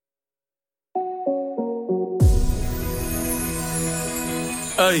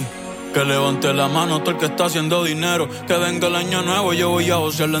Ey, que levante la mano todo el que está haciendo dinero. Que venga el año nuevo, yo voy a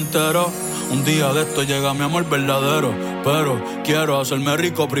josearlo entero. Un día de esto llega mi amor verdadero, pero quiero hacerme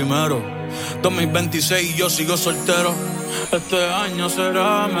rico primero. 2026 y yo sigo soltero. Este año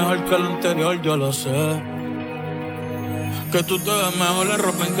será mejor que el anterior, yo lo sé. Que tú te ves mejor en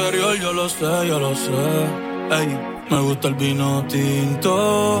ropa interior, yo lo sé, yo lo sé. Ey, me gusta el vino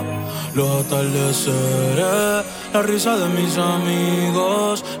tinto, los atardeceres, la risa de mis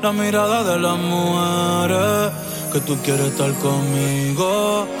amigos, la mirada de las mujeres. Que tú quieres estar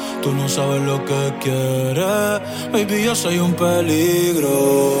conmigo, tú no sabes lo que quieres. Baby, yo soy un peligro.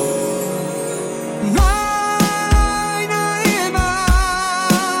 No hay nadie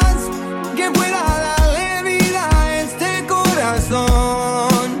más que pueda darle vida a este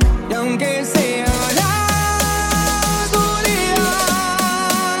corazón. Y aunque sea la soledad,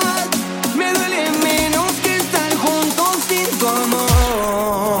 me duele menos que estar juntos sin tu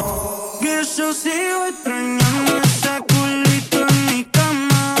amor. Que yo sigo extrañando ese culito en mi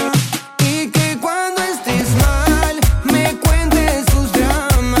cama. Y que cuando estés mal me cuentes tus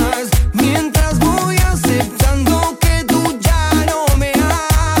dramas. Mientras voy aceptando que tú ya no me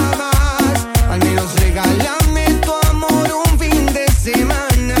amas. Al menos regálame tu amor un fin de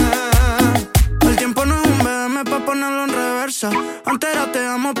semana. El tiempo no es un BM pa' ponerlo en reversa. Antes era te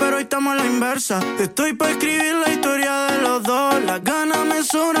amo pero hoy estamos a la inversa. Estoy pa' escribir la historia de los dos. Las ganas me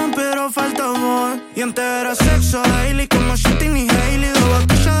sobran pero falta amor. Y antes era sexo daily como Shitting y Hailey. 2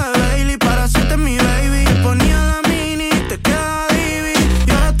 botellas de Bailey para hacerte mi baby. Ponía la mini, te quedaba divi.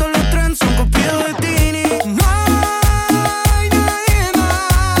 Y ahora todos los trends son copiados de Tini. No hay nadie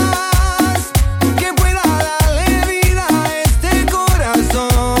más que pueda darle vida a este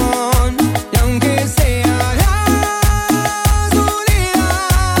corazón. Y aunque sea la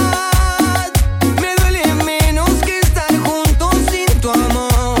soledad, me duele menos que estar juntos sin tu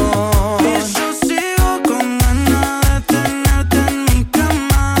amor. Y yo sigo con ganas de tenerte en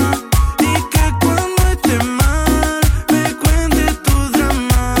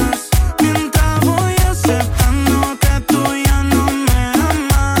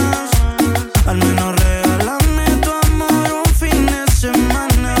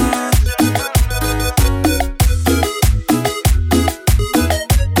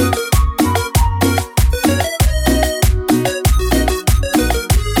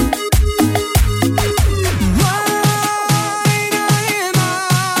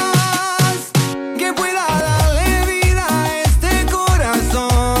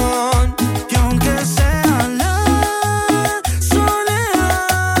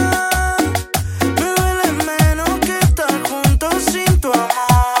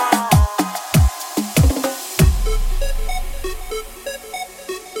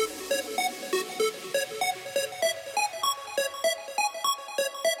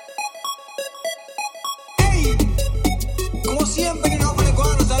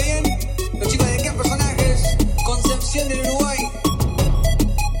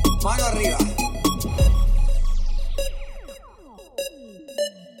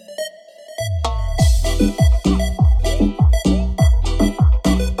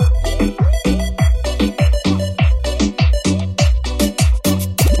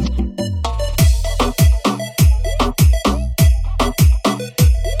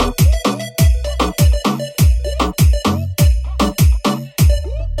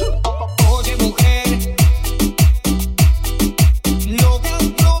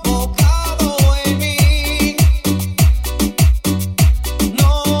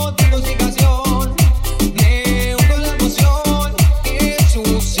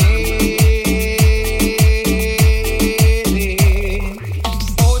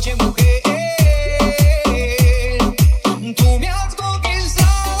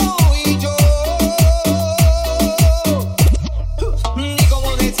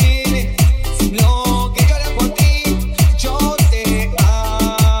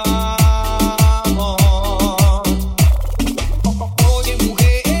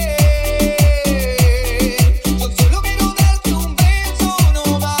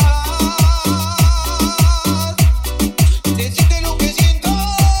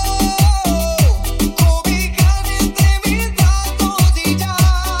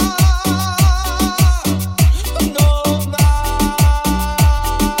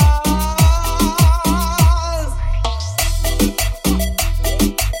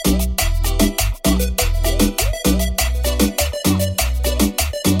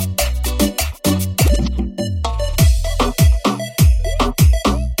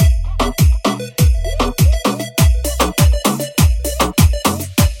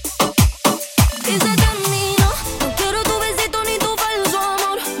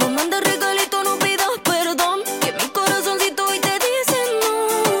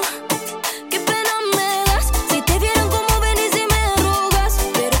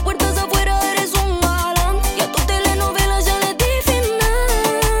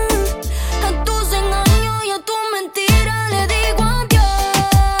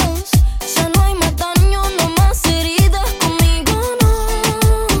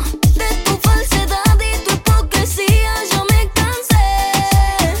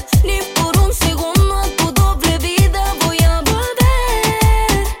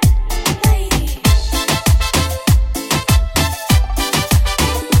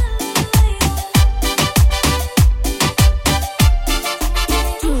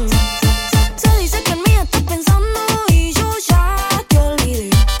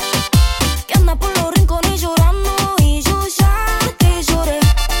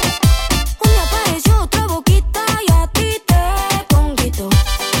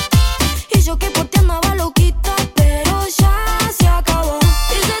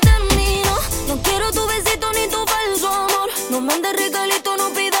delito no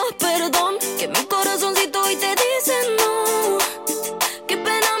pidas perdón, que mi corazoncito hoy te dice no. Qué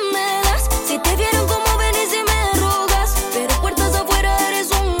pena me das, si te vieron como venís y me rogas, pero puertas afuera eres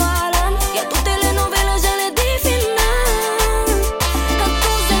un galán, y a tu telenovela ya le di final. A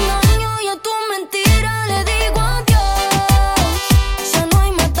tus engaños y a tu mentira le digo adiós. Ya no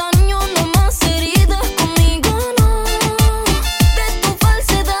hay más daño, no más heridas conmigo, no. De tu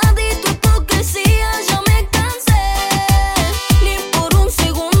falsedad y tu hipocresía ya me cansé. Ni por un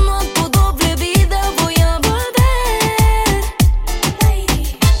segundo a tu doble vida voy a volver.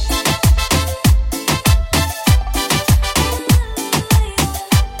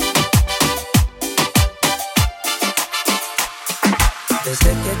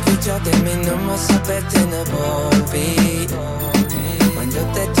 Desde que escuchaste mi nombre sabes te envolví. Cuando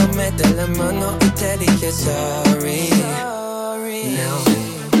te tomé de la mano y te dije sorry. Now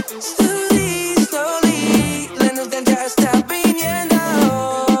slowly, slowly, la nostalgia está viniendo.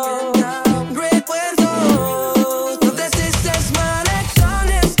 Recuerdo todas esas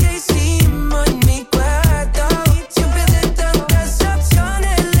malacciones que hicimos en mi cuarto. Siempre de tantas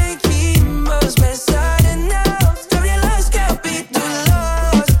opciones elegimos besarnos. Sobre los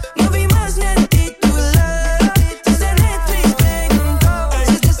capítulos no vi más ni el título. Desde Netflix pregunto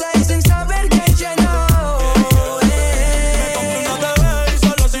si estás ahí sin saber que ya no. Una TV y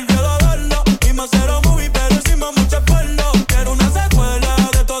solo sirvió de adorno. Y más cero movie, pero hicimos mucho esfuerzo. Quiero una secuela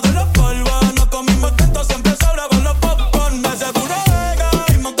de todos los polvos. No comimos tanto, siempre sobraban los popcorn. Me seguro Vega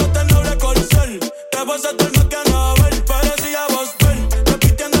y montaste noble corcel. Te vas a hacer más que Nobel, parecía Boswell.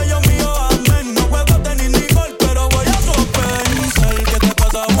 Repitiendo yo mío, amén. No juego tenis ni gol, pero voy a suspensar. ¿Qué te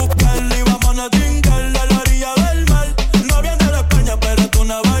pasa a buscar? Y vamos a tincar a la orilla del mar. No viene de España, pero tú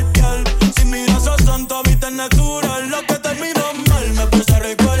no vas a quedar. Si miras a santo, viste natural. Lo que terminó mal, me puse a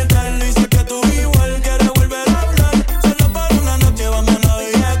recordar. Y sé que tú igual quieres volver a hablar. Solo para una noche vamos a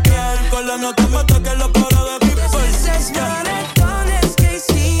navegar. Con la nota mata que los coros de People. Esas maratones que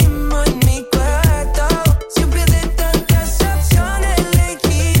hicimos en mi cuarto. Siempre de tantas opciones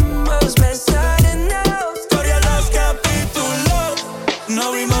elegimos besarnos. Historia los capítulos,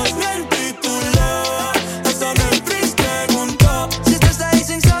 no vimos ni el título. Eso Netflix preguntó. Si estás ahí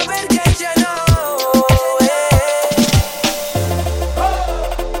sin saber que ya no.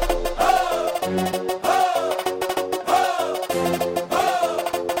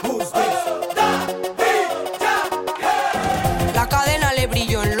 La cadena le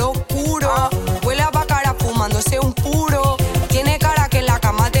brilló en lo oscuro. Huele a bacara fumándose un puro. Tiene cara que en la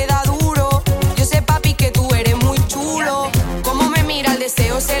cama te da duro. Yo sé, papi, que tú eres muy chulo. Como me mira el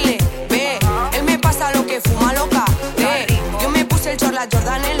deseo se le ve. Él me pasa lo que fuma loca. Yo me puse el short, la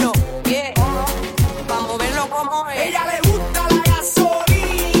Jordan en los pies. Vamos a verlo como es. Ella le gusta la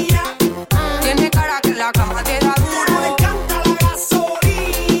gasolina, Tiene cara que en la cama te da le duro. encanta la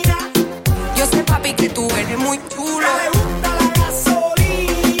gasolina. Yo sé, papi, que tú eres muy chulo. Le gusta la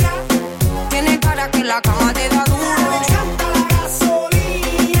gasolina, Tiene cara que en la cama te da le duro. encanta la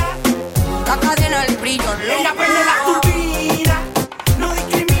gasolina. La cadena el brillo en lo Ella prende la turbina, no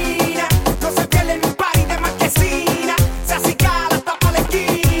discrimina, no se pierde en un party de marquesina. Se acicala hasta pa' la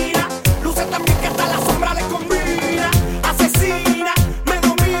esquina, luce tan bien que hasta la sombra le combina. Asesina, me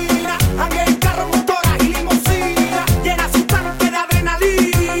domina, anga en carro, motora y limusina. Llena su tanque de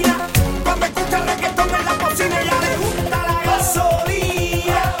adrenalina. Cuando escucha reggaeton en la cocina, ella le gusta la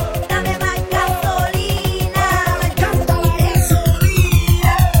gasolina. Dame más gasolina. Le encanta la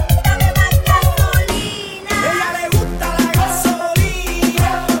gasolina. Dame más gasolina. Ella le gusta la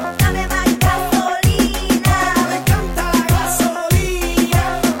gasolina. Dame más gasolina. Le encanta la gasolina.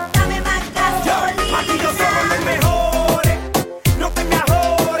 Dame más gasolina. Aquí yo somos los mejores, no te me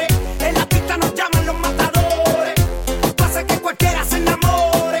ajores. En la pista nos llaman los matadores. Pasa que cualquiera se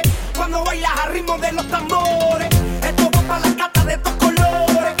enamore cuando bailas al ritmo de los tambores. Esto va para las gatas de estos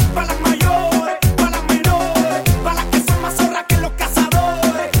colores, para las mayores, para las menores, para las que son más zorras que los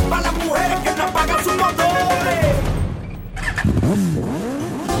cazadores, para las mujeres que no apagan sus motores.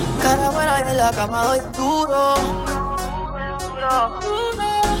 cara buena y en la cama doy duro.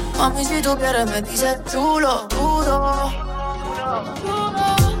 Mami, si tú quieres me dices chulo, duro.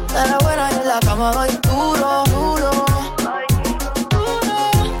 Cara buena y en la cama doy duro, duro.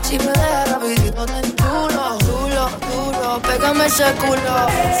 Si me dejas rapidito te chulo, chulo, duro. Pégame ese culo.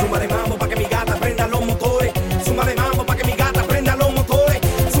 Suma de mambo pa' que mi gata prenda los motores. Suma de mambo pa' que mi gata prenda los motores.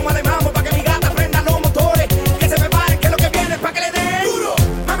 Suma de mambo pa' que mi gata prenda los motores. Que se preparen que lo que viene es pa' que le den duro.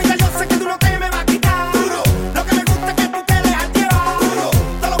 Mamita, yo sé que tú no te me vas a quitar duro. Lo que me gusta es que tú te dejas llevar duro.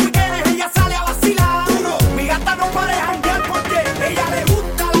 Todos los weekends ella sale a vacilar duro. Mi gata no para de janguear porque ella le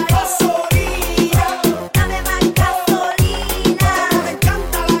gusta la gasolina. Dame más gasolina. Le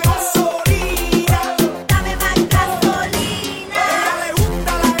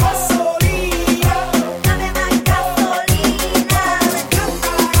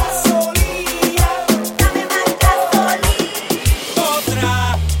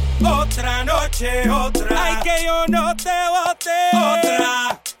noche, otra. Ay, que yo no te boté.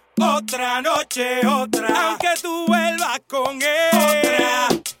 Otra noche, otra. Aunque tú vuelvas con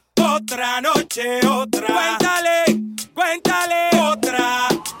él. Otra noche, otra. Cuéntale.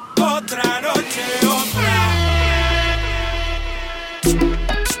 Otra noche, otra.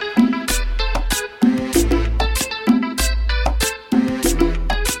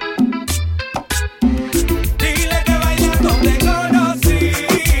 Dile que bailando te conocí.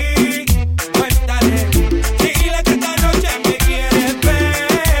 Cuéntale. Dile que esta noche me quieres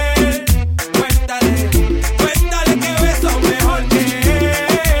ver. Cuéntale que beso mejor que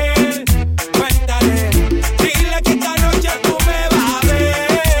él. Cuéntale. Dile que esta noche tú me vas a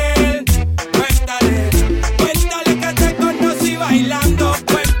ver. Cuéntale que te conocí bailando.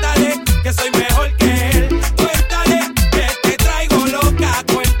 Cuéntale que soy mejor que él. Cuéntale que te traigo loca.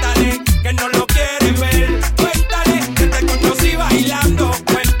 Cuéntale que no lo quieres ver. Cuéntale que te conocí bailando.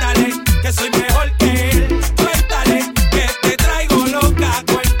 Cuéntale que soy mejor que él. Cuéntale que te traigo loca.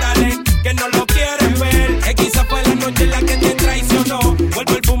 Cuéntale que no lo quieres ver. Que quizá fue la noche en la que te traicionó. Fue el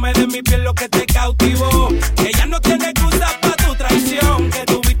perfume de mi piel lo que te cautivó. Que ya no tiene excusa para tu traición. Que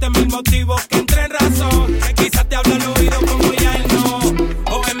tuviste mil motivos que entren en razón. Que quizás te habla al oído como ya él no.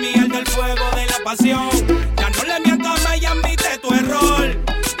 O en mi alma el fuego de la pasión. Ya no le mientas más y admite tu error.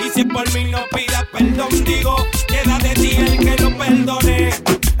 Y si por mí no pidas perdón, digo, queda de ti el que lo perdone.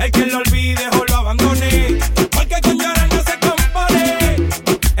 El que lo olvide o lo abandone. Porque con llorar no se compone.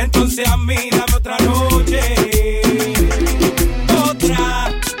 Entonces a mí dame otra noche.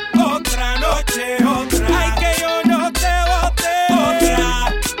 Otra noche, otra. Ay, que yo no te boté.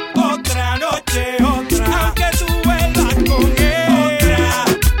 Otra noche, otra. Aunque tú vuelvas con él.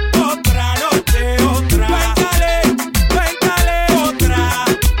 Otra noche, otra. Cuéntale. Otra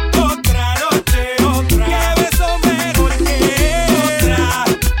noche, otra. Que beso mejor que él.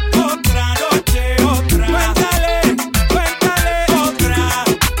 Otra noche, otra. Cuéntale. Otra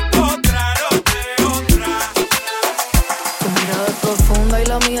noche, otra. Tu mirada es profunda y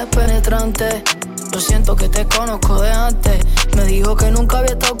la mía es penetrante. Yo siento que te conozco de antes. Me dijo que nunca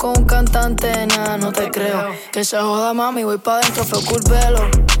había estado con un cantante. Nada, no te creo. Que se joda, mami, voy pa' dentro, fue culpelo.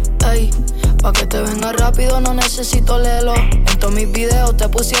 Ey, pa' que te venga rápido no necesito lelo. En todos mis videos te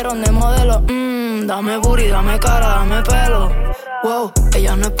pusieron de modelo. Dame booty, dame cara, dame pelo. Wow,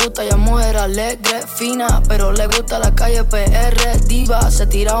 ella no es puta, ella es mujer alegre, fina, pero le gusta la calle PR, diva. Se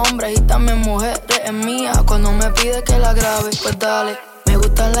tira hombres y también mujeres, es mía. Cuando me pide que la grabe, pues dale. Me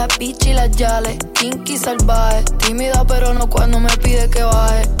gustan las bitch y las yales, kinky salvaje. Tímida pero no cuando me pide que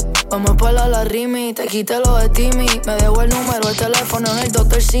baje. Vamos por la rimi, te quité lo de Timmy. Me dejó el número, el teléfono en el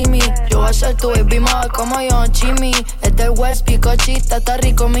Dr. Simi. Yo voy a ser tu baby mama como yo en Chimmy. Es del West, picochita, está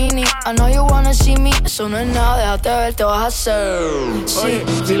rico mini. I know you wanna see me, eso no es nada, déjate ver, te vas a hacer. Sí. Oye,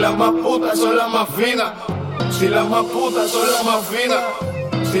 si las más putas son las más finas. Si las más putas son las más finas.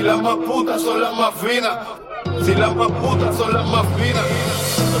 Si las más putas son las más finas. Si las más putas son las más finas.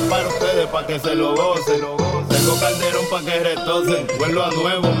 Esto es para ustedes, pa' que se lo gocen. Tengo calderón pa' que retocen. Vuelvo a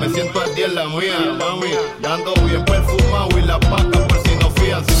Nuevo, me siento a ti en la mía, mami. Ya ando bien perfumado y la paca por si no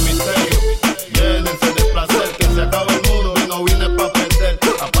fían sin misterio. Llénense de placer, que se acaba el mundo y no vine pa' perder.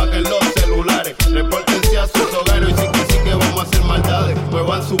 Apaguen los celulares, repórtense a sus hogares. Y sí que vamos a hacer maldades.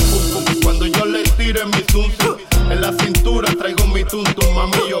 Muevan su pum pum cuando yo les tire mi zum zum. En la cintura traigo mi tum tum,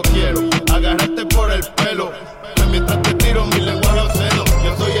 mami, yo quiero agarrarte por el pelo. Mientras te tiro mi lengua a los senos.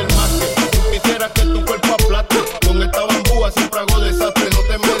 Yo soy el más que quisiera que tu cuerpo aplaste. Con esta bambúa siempre hago desastre. No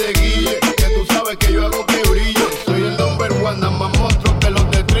te me desguille, que tú sabes que yo hago que brille. Soy el number one, nada más monstruo que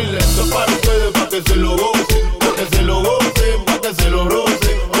los de thriller. Esto es para ustedes, pa' que se lo gocen. Pa' que se lo gocen, pa' que se lo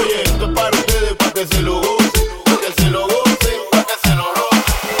rocen. Oye, esto es para ustedes, pa' que se lo gocen. Pa' que se lo gocen, pa' que se lo rocen.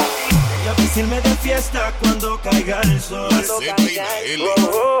 Y a vestirme de fiesta cuando caiga el sol.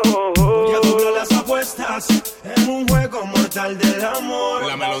 Voy a doblar las apuestas en un juego mortal del amor.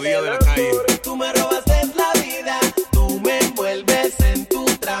 La melodía de la calle. Tú me robaste la vida, tú me envuelves en tu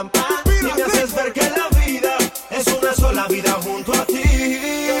trampa y me haces ver que la vida es una sola vida junto a ti.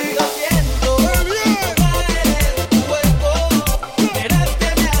 Yo siento tu cuerpo, verás que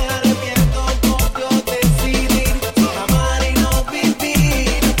me arrepiento por yo decidir amar y no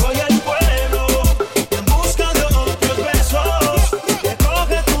vivir. Voy al pueblo en busca de otros besos.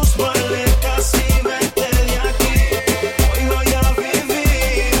 Recoge tus maletas y vete de aquí. Hoy voy a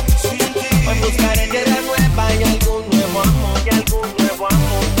vivir sin ti. Voy a buscar en tierra nueva y algún nuevo amor, y algún nuevo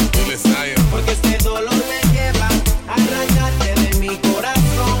amor.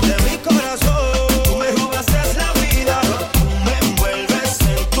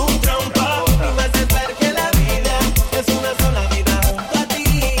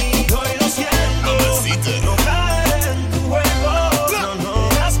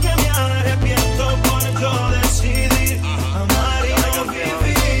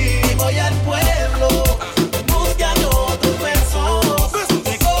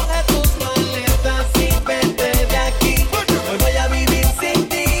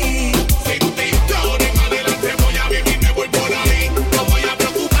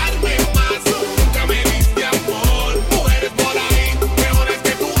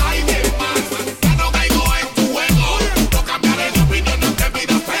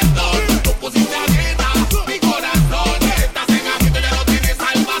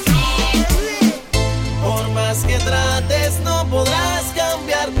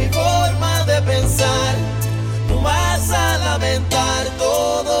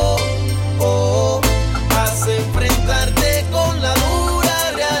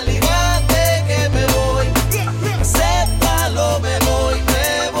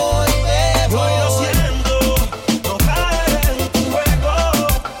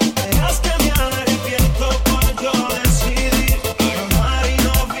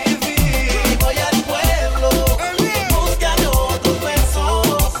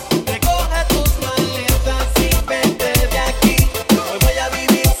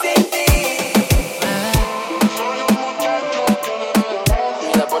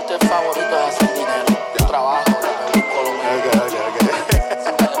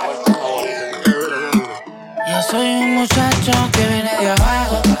 Soy un muchacho que viene de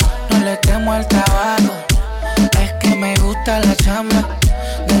abajo, no le temo al trabajo. Es que me gusta la chamba,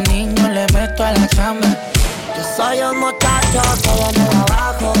 de niño le meto a la chamba. Yo soy un muchacho que viene de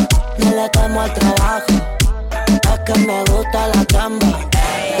abajo, no le temo al trabajo. Es que me gusta la chamba,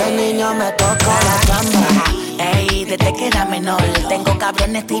 de niño me toca la chamba. Ey, desde que era menor tengo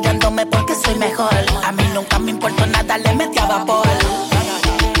cabrones tirándome porque soy mejor. A mí nunca me importó nada, le metí a vapor.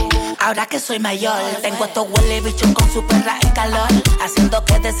 Ahora que soy mayor, tengo estos huele bichos con su perra en calor, haciendo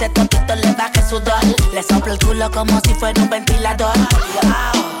que de ese totito le baje sudor. Le soplo el culo como si fuera un ventilador.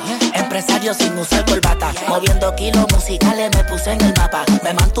 Wow. Empresario sin usar corbata, moviendo kilos musicales me puse en el mapa.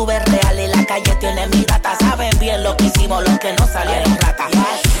 Me mantuve real y la calle tiene mi data. Saben bien lo que hicimos, los que no salieron rata.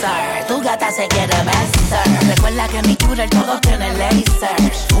 Yes, sir, tu gata se quiere besar. Recuerda que mi cooler todos tienen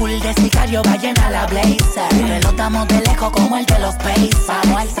laser. Full de sicario, vayan a la blazer. Que lo damos de lejos como el de los Pacers.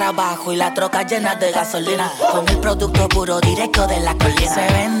 Vamos al trabajo y la troca llena de gasolina, con el producto puro directo de la colina.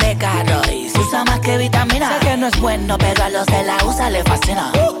 Se vende caro y se usa más que vitamina. Sé que no es bueno, pero a los de la USA le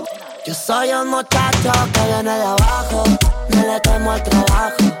fascina. Yo soy un muchacho que viene de abajo, no le temo al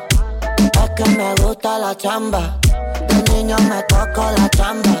trabajo. Es que me gusta la chamba, de niño me toco la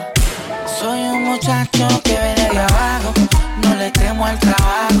chamba. Soy un muchacho que viene de abajo, no le temo al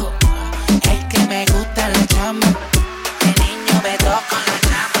trabajo. Es que me gusta la chamba, de niño me toco la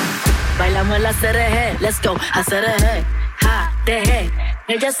chamba. Bailamos en la CRG, let's go, a CRG. Ja, dejé,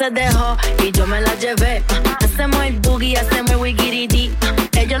 ella se dejó y yo me la llevé. Hacemos el boogie, hacemos el wigiridi.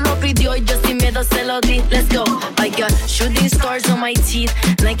 Ella lo pidió y yo sin miedo se lo di. Let's go. I got shooting stars on my teeth,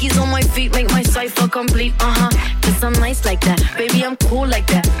 Nikes on my feet, make my cipher complete. Cause I'm nice like that, baby I'm cool like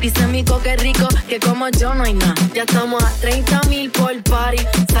that. Dice mi coque rico que como yo no hay nada. Ya estamos a 30,000 por party.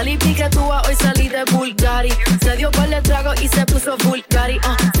 Salí piquetúa, hoy salí de Bulgari. Se dio par de trago y se puso Bulgari.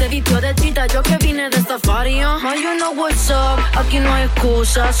 Se vistió de chita, yo que vine de safari. Ma, you know what's up, aquí no hay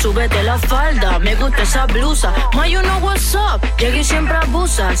excusa. Súbete la falda, me gusta esa blusa. Ma, you know what's up, llegué y siempre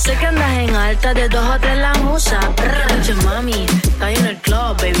abusa. Sé que andas en alta, de 2 o 3 la musa. Che mami, está ahí en el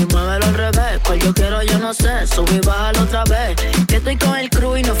club, baby, muévelo al revés. Cual yo quiero, yo no sé, subí y bájalo otra vez. Que estoy con el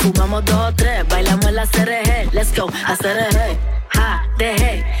crew y nos fumamos 2 o 3. Bailamos en la CRG, let's go, a CRG. Ja,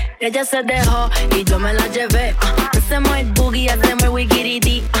 dejé, ella se dejó y yo me la llevé. Hacemos el boogie, hacemos el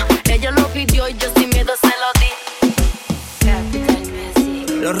wigiridi. Ella lo pidió y yo sin miedo se lo di.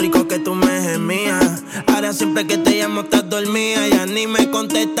 Lo rico que tú me gemías. Ahora siempre que te llamo estás dormida. Ya ni me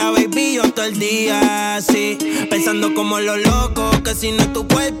contesta, baby, yo todo el día así, pensando como lo loco, que si no es tu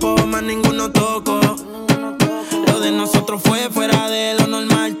cuerpo, más ninguno toco. Lo de nosotros fue fuera de lo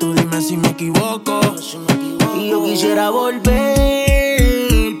normal. Tú dime si me equivoco. Y yo quisiera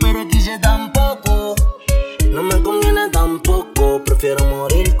volver, pero quise tampoco. No me conviene tampoco. Prefiero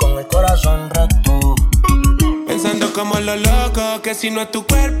morir con el corazón roto. Pensando como lo loco, que si no es tu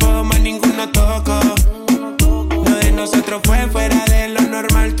cuerpo, más ninguno toco. Lo de nosotros fue fuera de lo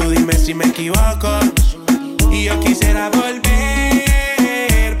normal. Tú dime si me equivoco. Y yo quisiera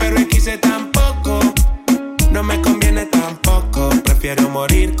volver, pero quise tampoco. No me conviene tampoco. Prefiero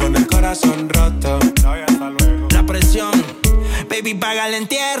morir con el corazón roto. La presión, baby, paga el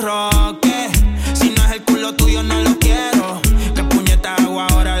entierro. ¿Qué? Si no es el culo tuyo, no lo quiero. ¿Qué puñeta hago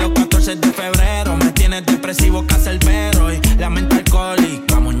ahora los 14 de febrero? Me tienes depresivo, cancerbero y la mente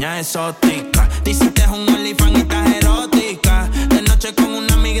alcohólica, moña exótica. Te hiciste un OnlyFans y estás erótica. De noche con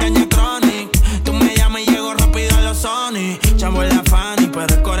una migraña crónica. Tú me llamas y llego rápido a los Sony. Chavo en la Fanny,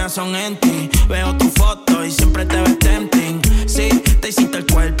 pero el corazón en ti. Veo tu foto y siempre te ves tempting. Sí, te hiciste el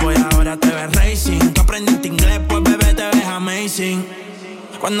cuerpo y ahora te ves racing. Tú aprendiste inglés, pues bebé te ves amazing.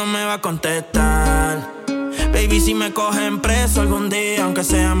 ¿Cuándo me va a contestar? Baby, si me cogen preso algún día, aunque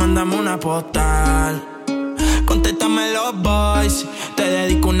sea, mándame una postal. Contéstame los boys. Te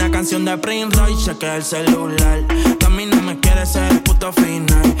dedico una canción de Prince Royce. Chequea el celular. Tú a mí no me quieres ser el puto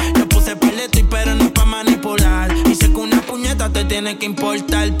final. Yo puse paleto y pero no es pa' manipular. Y sé que una puñeta te tiene que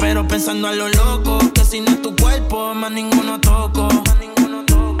importar, pero pensando a lo loco, que si no es tu cuerpo, más ninguno toco.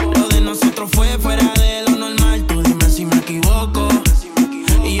 Lo de nosotros fue fuera de lo normal. Tú dime si me equivoco.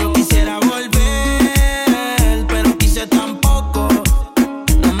 Y yo quisiera volver, pero quise tampoco.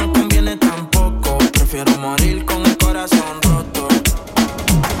 No me conviene tampoco. Prefiero morir con el corazón roto.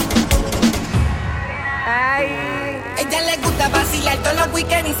 Ay. Ella le gusta vacilar todos los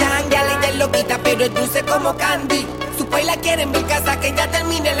weekends y se janguea. Ella es loquita, pero es dulce como candy. Su país la quiere en mi casa, que ella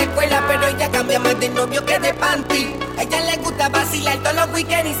termine la escuela, pero ella cambia más de novio que de panty. Ella le gusta vacilar todos los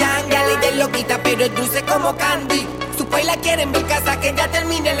weekends y se janguea. Ella es loquita, pero es dulce como candy. Su país la quiere en mi casa, que ella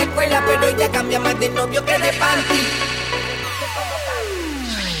termine la escuela, pero ella cambia más de novio que de panty.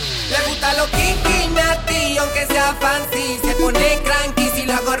 Le gusta lo kinky, nasty, aunque sea fancy, se pone cranky si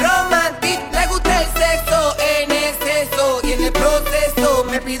lo hago romantic. Le gusta el sexo en exceso y en el proceso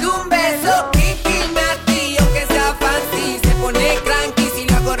me pide un beso. Kiki Nati, aunque sea fancy, se pone cranky si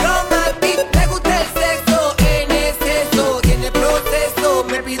lo hago romantic. Le gusta el sexo en exceso y en el proceso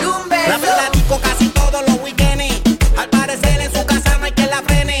me pide un beso. La platico casi todos los weekends. Al parecer en su casa no hay quien la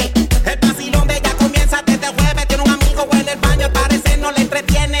frene. El vacilón de ella comienza desde el jueves. Tiene un amigo en el baño, al parecer no le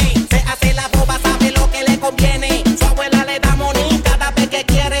entretiene. Se hace la boba, sabe lo que le conviene. Su abuela le da money cada vez que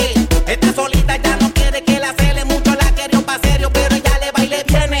quiere. Está solita, ya no quiere que la cele mucho. La querió pa' serio, pero ella le va y le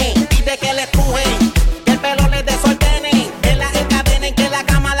viene. Pide que le estrujen, que el pelo le desordene. Que la encadenen, que la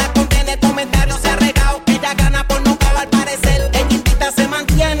cama la condene. El comentario se ha regado, que ella gana por no al parecer. Ella invita se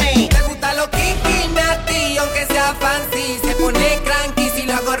mantiene. Le gusta lo Kiki Nati, aunque sea fancy, se pone cranky si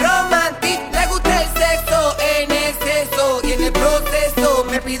lo hago romantic. Le gusta el sexo en exceso y en el proceso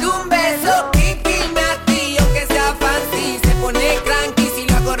me pide un beso. Kiki Nati, aunque sea fancy, se pone cranky si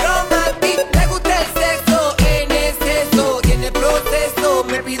lo hago romantic. Le gusta el sexo en exceso y en el proceso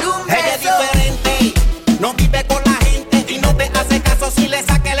me pide un beso. Ella es diferente, no vive con la gente y no te hace caso si le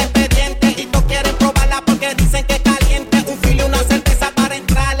saca el expediente. Y todos quieren probarla porque dicen que es caliente. Un filo y una cerveza para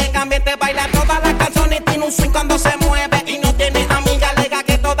entrar en ambiente. Baila todas las canciones, tiene un swing cuando se mueve. Y no tiene amiga, alega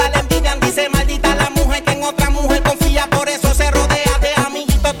que todas le envidian. Dice maldita la mujer que en otra mujer confía. Por eso se rodea de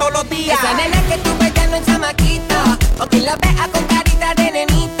amiguitos todos los días. Esa nena que tú ves ya no es chamaquita, o quien la vea con carita de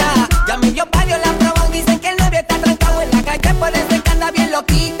nenita. Ya medio barrio la proban, dicen que el novio está trancado en la calle, por eso es que anda bien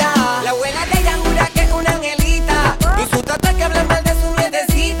loquita. La abuela de ella jura que es una angelita, y su tata que habla mal de su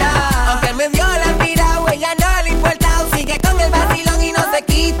nietecita. Aunque me dio la mirada, ella no le importa, sigue con el vacilón y no se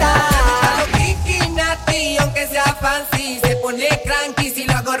quita. A lo Kiki Nati, aunque sea fancy, se pone cranky si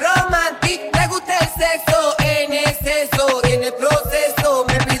lo hago romantic. Le gusta el sexo en exceso y en el proceso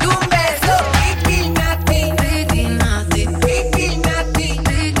me pide un beso. Kiki Nati, Kiki Nati, Kiki Nati,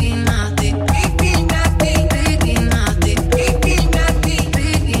 Kiki Nati, Kiki Nati, Kiki Nati, Kiki Nati,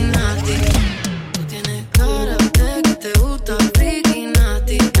 Kiki Nati. Tú tienes cara de que te gusta freaky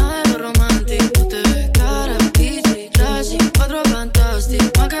nati, nada de lo romántico. Tú te ves cara, easy, classy, cuatro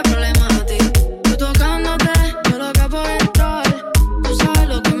fantastic, más que problemático. Tú tocándote, yo loca por entrar. Tú sabes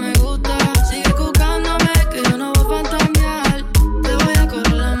lo que me gusta, sigue buscándome que yo no voy a fantamear. Te voy a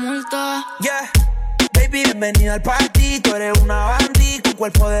correr la multa. Yeah, baby, bienvenida al party. Tú eres una bandit con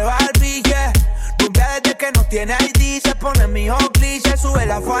cuerpo de Barbie, yeah. Rumbia desde que no tiene ID. Se pone mi Oakley, se sube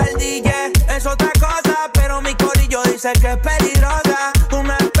la faldilla. Es otra cosa, pero mi corillo dice que es peligrosa.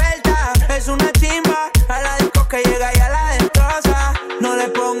 Una experta, es una chimba. A la disco que llega y a la destroza. No le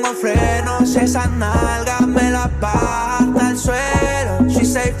pongo frenos, esas nalgas me las baja hasta el suelo. She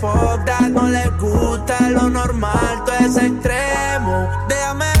say fuck that, no le gusta lo normal, todo es extremo.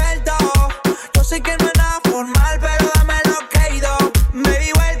 Déjame ver todo, yo sé que no es nada formal, pero dame lo que he ido.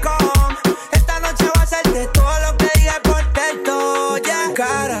 Baby, welcome, esta noche va a ser de todo lo que diga por texto, yeah.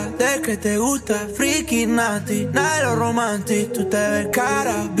 Cara de que te gusta freaky nati, nada de lo romantic. Tú te ves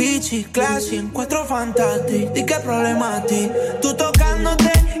cara, bitchy, classy, encuentro fantastic. Di que problema a ti, tú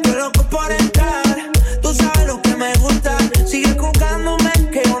tocándote, yo loco por entrar. Tú sabes lo que me gusta, sigue buscándome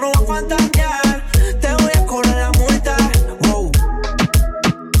que yo no voy a fantasear. Te voy a cobrar la multa, wow.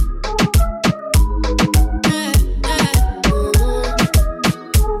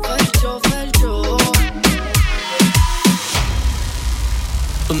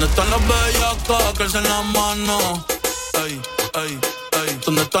 ¿Dónde están las bellacas que alcen las manos? Ey, ey, ey.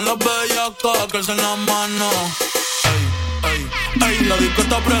 ¿Dónde están las bellacas que alcen las manos? Ey, ey, ey. La disco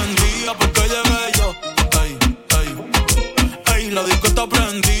está prendida porque llegué yo. Ey, ey, ey. La disco está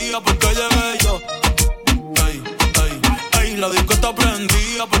prendida porque llegué yo. Ey, ey, ey. La disco está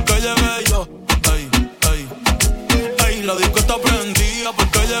prendida porque llegué yo. Ey, ey, ey. La disco está prendida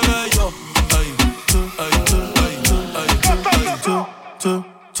porque llegué yo. Ey, ey, ey, ey, ey.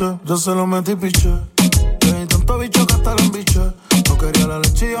 Yo se lo metí piché. Hay tanto bicho que hasta la embiché. No quería la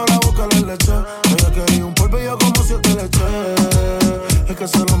leche y ahora busca la leche. Ella quería un polvo y yo como 7 leches. Es que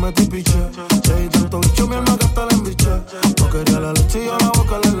se lo metí piché. Hay tanto bicho mi alma que hasta la embiché. No quería la leche y ahora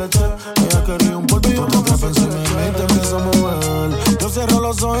busca la leche. Ella quería un polvo y yo como 7 leches. Y te empiezo a mover. Yo cierro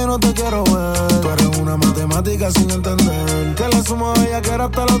los ojos y no te quiero ver. Tú eres una matemática sin entender. Que le sumo a ella que era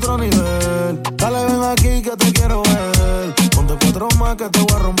hasta el otro nivel. Dale ven aquí que te quiero ver. Ponte 4 más que te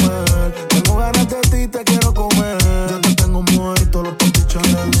voy a romper. Tengo ganas de ti, te quiero comer. Yo te tengo muerto, los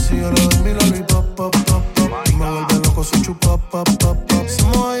papichones. Si yo le doy mi lollipop, pop, pop, pop. Me vuelve loco su chupa, pop, pop, pop.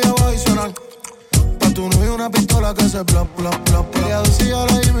 Somos ahí abajo y suenan. Pa' tu novio una pistola que se plop, plop, plop. Ella dice yo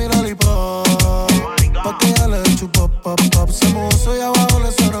le doy mi lollipop. Pa' que ella le dé chupa, pop, pop. Somos ahí abajo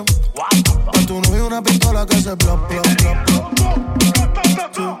le suenan. Pa' tu novio una pistola que hace bla, bla, bla,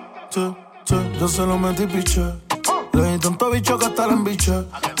 bla. Yo se lo metí piché. Le di tanto bicho que hasta la embiché.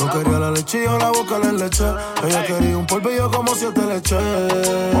 No quería la leche y yo la boca le leché. Ella quería un polvillo como 7 leches.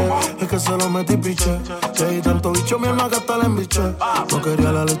 Es que se lo metí piché. Le di tanto bicho mi alma que hasta la embiché. No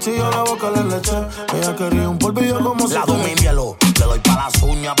quería la leche y yo la boca le leché. Ella quería un polvillo como 7 leches. La dominio, le doy pa' las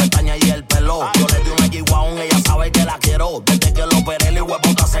uñas, pestañas y el pelo. Yo le di una G-Wagon, ella sabe que la quiero. Desde que lo operé, el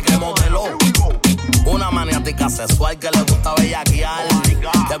hueputa se que modelo. Una maniática sexual que le gusta bellaquear.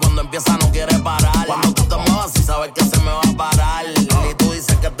 Que cuando empieza no quiere parar. Cuando tú te muevas y sabes que se me va a parar. Y tú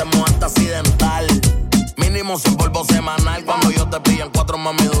dices que te muevaste accidental. Mínimo 100 polvo semanal. Cuando yo te pillo en 4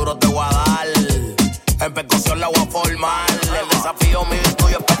 mami duro te voy a dar. En percusión la voy a formar. El desafío mío y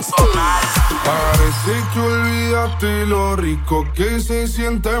tuyo es personal. Parece que olvidaste lo rico que se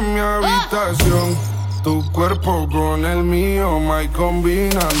siente en mi habitación. Tu cuerpo con el mío, my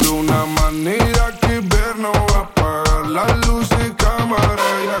combinando una manera que ver no va a apagar las luces, cámara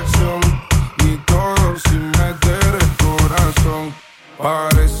y acción. Y todo sin meter el corazón.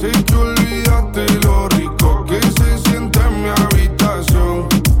 Parece que olvidaste lo rico que se siente en mi habitación.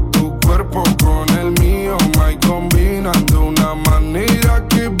 Tu cuerpo con el mío, my combinando una manera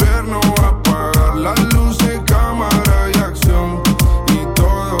que ver no va a apagar las luces, cámara y acción. Y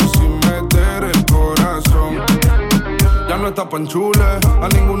todo sin meter el corazón. Ya no está panchule, a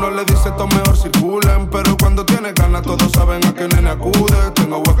ninguno le dice esto mejor circulen. Pero cuando tienes ganas todos saben a qué nene acude.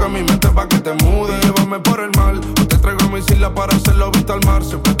 Tengo hueco en mi mente pa' que te mude. Llévame por el mar, o te traigo mi isla para hacerlo visto al mar.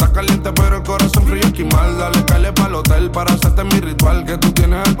 Siempre está caliente pero el corazón frío esquimal. Dale, cáele pa'l hotel para hacerte mi ritual. Que tú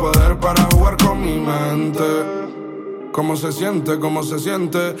tienes el poder para jugar con mi mente. ¿Cómo se siente? ¿Cómo se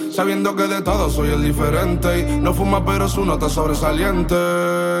siente? Sabiendo que de todo soy el diferente. Y no fuma pero su nota sobresaliente.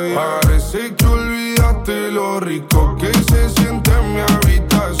 Parece que olvidaste lo rico que se siente en mi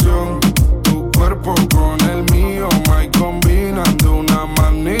habitación. Tu cuerpo con el mío, my combinando una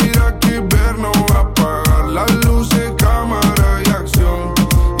manera que ver no va a apagar las luces, cámara y acción.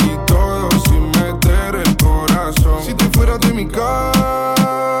 Y todo sin meter el corazón. Si te fueras de mi cama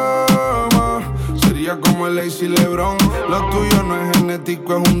como el Lazy LeBron. Lo tuyo no es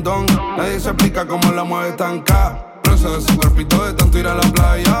genético, es un don. Nadie se explica cómo la mueve tan K. Bronce de ese cuerpito de tanto ir a la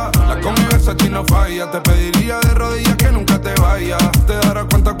playa. La convivencia aquí no falla. Te pediría de rodillas que nunca te vayas. Te darás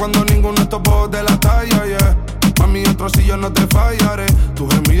cuenta cuando ninguno de estos bobos de la talla, yeah. Mami, otro si yo no te fallaré.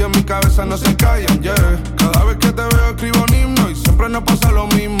 Tus gemidos en mi cabeza no se callan, yeah. Cada vez que te veo escribo un himno y siempre nos pasa lo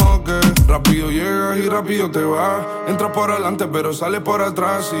mismo que rápido llegas y rápido te vas. Entras por adelante pero sales por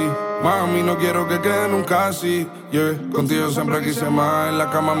atrás y mami, no quiero que quede nunca así, yeah. Contigo siempre quise más. En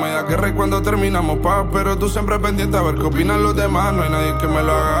la cama me da guerra y cuando terminamos paz. Pero tú siempre pendiente a ver qué opinan los demás. No hay nadie que me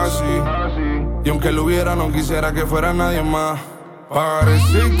lo haga así. Y aunque lo hubiera no quisiera que fuera nadie más.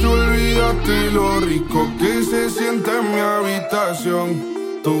 Parece que olvidaste lo rico que se siente en mi habitación.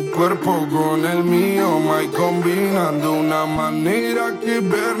 Tu cuerpo con el mío, my combinando una manera que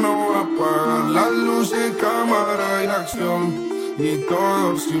ver no va a apagar las luces, cámara y acción. Y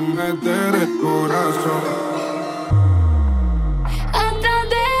todo sin meter el corazón. Atrás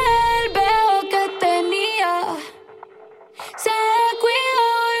de él veo que tenía. Se descuidó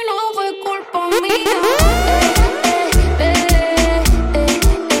y no fue culpa mía.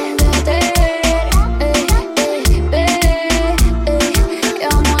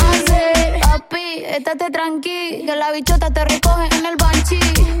 Estate tranqui, que la bichota te recoge en el banchi.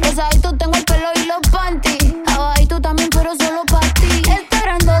 Rosadito tengo el pelo y los panties. Abajito también, pero solo pa' ti. Esta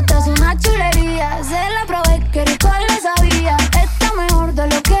grandota es una chulería. Se la probé, que rico le sabía. Está mejor de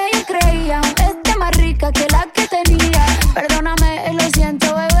lo que yo creía. Está más rica que la que tenía. Perdóname, lo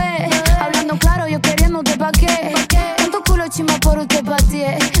siento, bebé. Hablando claro, yo queriéndote pa' qué. En tu culo chimba por usted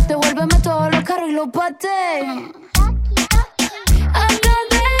pateé. Devuélveme todos los carros y los pateé.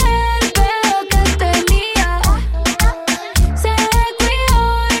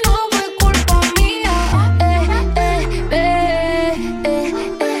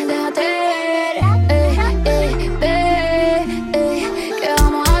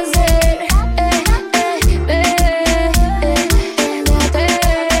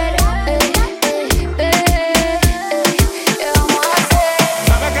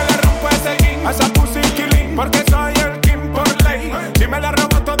 Porque soy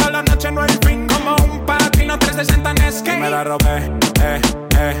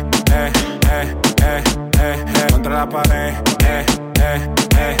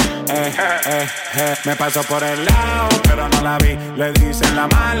Me pasó por el lado, pero no la vi. Le dicen la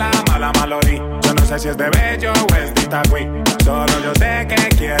mala, mala malorí. Yo no sé si es de bello o es de Itagüí. Solo yo sé que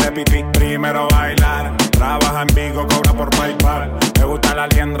quiere pipí. Primero bailar, trabaja en Vigo, cobra por PayPal. Le gusta la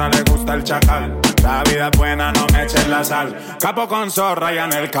liendra, le gusta el chacal. La vida es buena, no me eches la sal. Capo con zorra y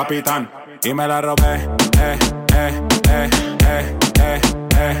en el capitán. Y me la robé,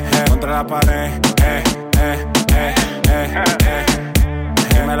 contra la pared,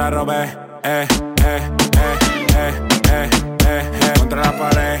 y me la robé, contra la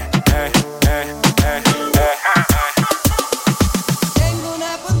pared, Tengo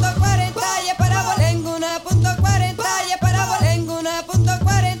una .40 y es para volar. Tengo una .40 y es para volar. Tengo una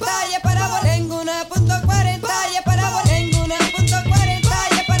 .40 y es para volar. Tengo una .40 y es para volar. Tengo una .40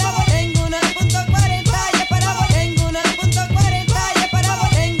 y es para volar. Tengo una .40 y es para volar. Tengo una .40 y es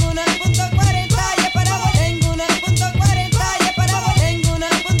para volar. Tengo una .40 y es para volar. Tengo una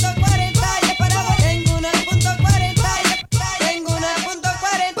 .40 y es para volar. Tengo una .40 y es para volar. Tengo una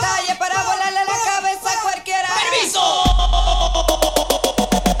 .40 y es para volarle la cabeza a cualquiera. ¡Permiso!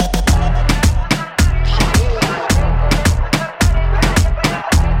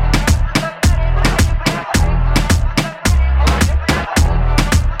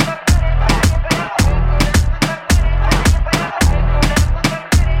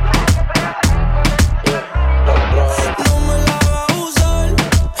 No me la va a usar.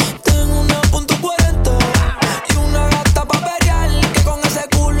 Tengo una .40 y una gata pa' pelear, que con ese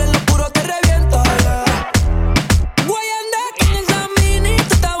culo en lo puro te revienta. Voy a andar con esa mini,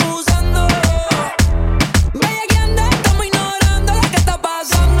 tú estás abusando. Vaya que anda, estamos ignorando lo que está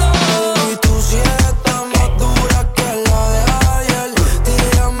pasando. Y tú si estás más dura que la de ayer.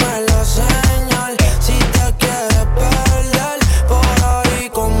 Tírame la señal si te quieres perder. Por ahí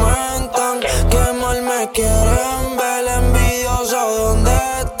comentan que mal me quieren ver. Envidiosos, ¿dónde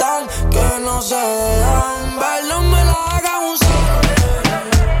están? Que no se dejan ver. No me la hagan usar.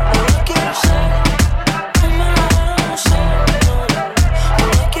 No la quiero usar. No me la hagan usar. No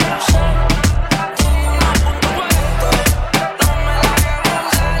la quiero usar. Tengo una .40. No me la hagan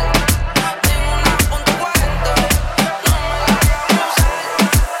usar. Tengo una .40. No me la hagan usar.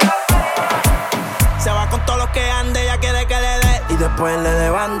 Se va con todos los que ande, ella quiere que le dé y después le dé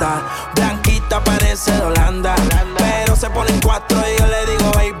banda. Blanquita parece de Holanda, pero se ponen cuatro y yo le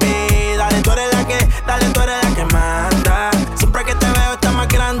digo baby, dale tú eres la que, dale tú eres la que manda. Siempre que te veo estás más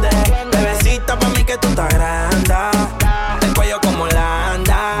grande, bebecita pa' mí que tú estás grande. El cuello como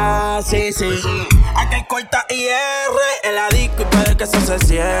Holanda, sí, sí. Aquel corta IR en la disco y puede que eso se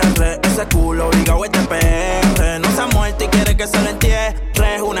cierre. Ese culo obligado es de PR. No se ha muerto y quiere que se lo entierre.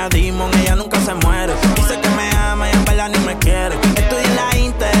 Es una demon, ella nunca se muere. Dice que me ama y en verdad ni me quiere. Estudia en la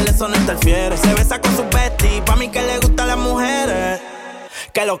Intel, eso no interfiere. Se besa con su bestie, pa' mí que le gustan las mujeres.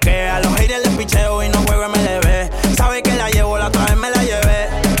 Que lo que a los haters les picheo y no juego MLB. Sabe que la llevo, la otra vez me la llevé.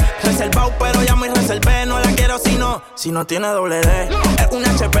 Reservado pero ya muy reservé. No la quiero si no tiene doble D. Es un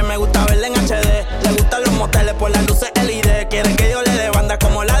HP, me gusta verla en HD. Le gustan los moteles por las luces LED. Quiere que yo le dé banda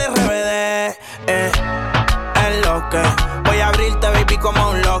como la de RBD. Es lo que voy a abrirte, baby, como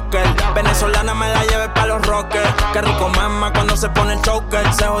un locker. Venezolana me la lleve pa' los rockers. Qué rico mama cuando se pone el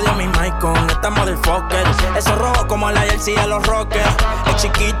choker. Se jodió mi mic con esta motherfucker. Eso rojo como la jersey de los rockers. Es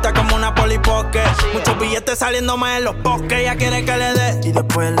chiquita como una polipoque. Muchos billetes saliendo más en los bosques. Ella quiere que le dé y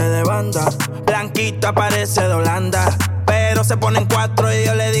después le dé banda. Blanquita parece de Holanda, pero se ponen cuatro y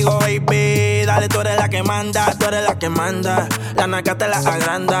yo le digo baby, dale tú eres la que manda, tú eres la que manda. La naca te la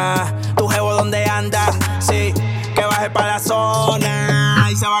agranda. Tu jevo donde anda, sí, que baje pa' la zona.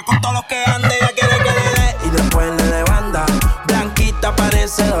 Y se va con todos los que ande, ella quiere que le dé y después le dé banda. Blanquita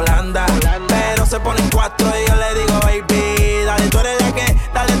parece de Holanda, pero se ponen cuatro y yo le digo baby, dale tú eres la que,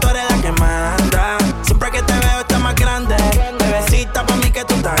 dale tú eres la que manda. Siempre que te veo estás más grande, bebecita pa' mí que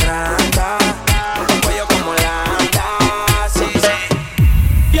tú estás grande. El cuello como Holanda, sí, sí.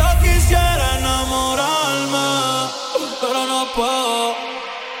 Yo quisiera enamorarme, pero no puedo,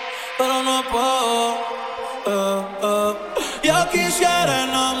 pero no puedo. Yo quisiera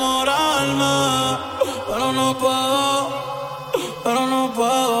enamorarme, pero no puedo, pero no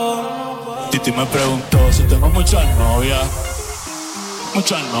puedo. Titi me preguntó si tengo muchas novias.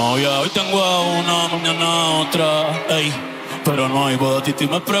 Muchas novias, hoy tengo a una, mañana a otra, ey, pero no hay boda. Titi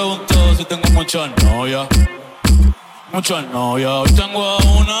me preguntó si tengo muchas novias. Muchas novias, hoy tengo a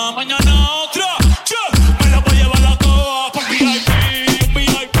una, mañana a otra, me la voy a llevar a todas por VIP, un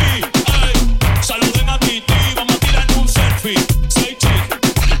VIP, ey, saluden a Titi, vamos a tirar un selfie, say chick,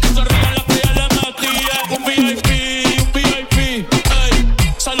 que se rían las que ya le metí, un VIP, ey,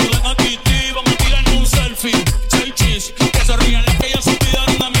 saluden a Titi, vamos a tirar un selfie, say chick, que se rían las que ya se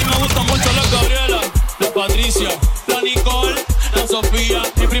olvidaron, a mí me gusta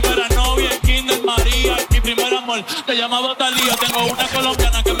amor. Te llamaba Talía. Tengo una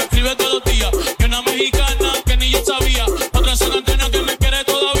colombiana que me escribe todos los días. Y una mexicana que ni yo sabía. Otra San Antonio que me quiere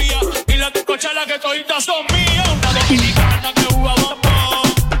todavía. Y la Cochala que toditas son mías. Una dominicana que juega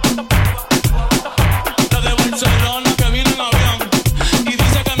bombón. La de Barcelona que vino en avión. Y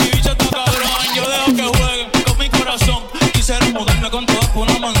dice que mi bicho está cabrón. Yo dejo que juegue con mi corazón. Quisiera mudarme con todas por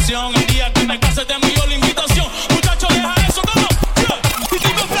una mansión. El día que me case te envío la invitación. Muchacho, deja eso, ¿cómo? Y si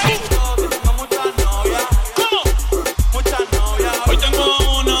me pregunto, si tengo muchas novias. ¿Cómo? Muchas novias. Hoy tengo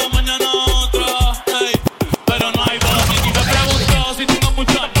una, mañana otra. Hey. Pero no hay dos. Y si me pregunto si tengo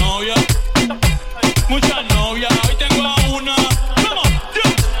muchas novias. Muchas novias. Hoy tengo una. ¿Cómo?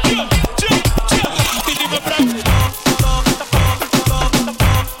 Y si me pregunto.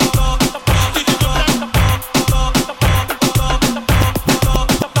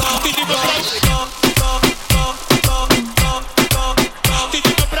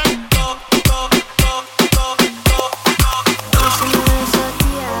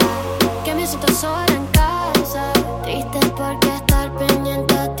 Que me siento sola en casa, triste porque estar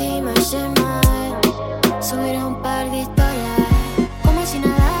pendiente a ti me hace mal. Subir un par de historias, como si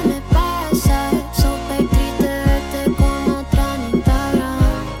nada me pasa. Súper triste verte con otra en Instagram.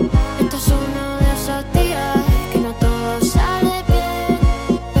 Esto es uno de esos días que no todo sale bien,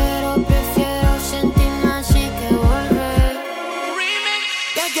 pero prefiero sentirme así que volver.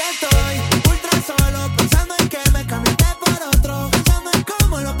 Que aquí estoy, ultra solo, pensando en que me cambiaste por otro, pensando en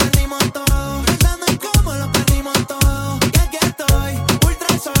cómo lo perdimos todo, pensando en cómo lo perdimos todo. Que aquí estoy,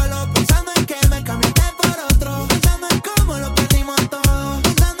 ultra solo, pensando en que me cambiaste por otro, pensando en cómo lo perdimos todo,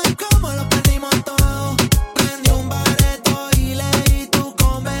 pensando en cómo lo perdimos todo. Prendí un bareto y leí tu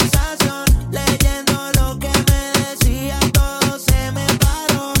conversación, leyendo lo que me decías, todo se me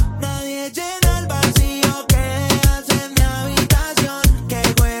paró. Nadie llena el vacío que dejas en mi habitación. Qué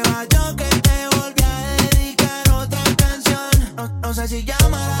hueva yo que te volví a dedicar otra canción. No sé si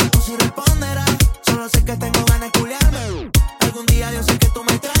llamará o si responderá, solo sé que tengo ganas de culiarme. Algún día yo sé que tú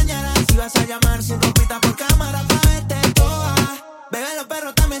me extrañarás. Si vas a llamar sin ropita por cámara pa' verte toda. Bebé, los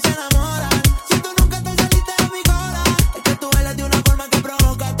perros también se enamoran. Si tú nunca te saliste de mi cola, es que tú eres de una forma que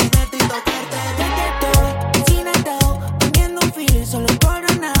provoca tenerte y tocarte. Ya que estoy sin atado, teniendo un feel solo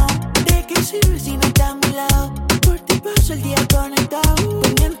coronado. ¿De qué sirve si no estás a mi lado? Por ti paso el día conectado.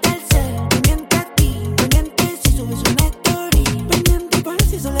 Pendiente al ser, pendiente a ti, pendiente si subes una story, pendiente por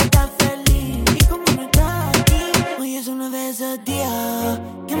si solo estás feliz. Y como no estás aquí, hoy es uno de esos días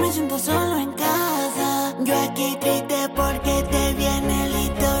que me siento solo en casa. Yo aquí triste porque te viene el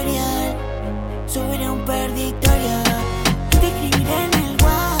historial. Subiré un par de historias, te escribiré en el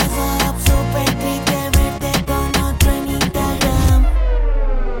WhatsApp. Súper triste verte con otro en Instagram.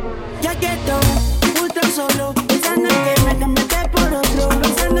 Ya que estoy ultra solo, pensando en que me cambiaste por otro,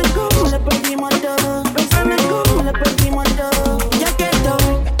 pensando en cómo lo perdimos todo, pensando en cómo lo perdimos todo. Ya que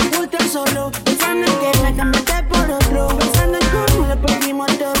estoy ultra solo, pensando en que me cambiaste por otro, pensando en cómo lo perdimos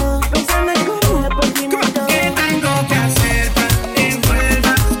todo, pensando en cómo lo perdimos todo. ¿Qué tengo que hacer para que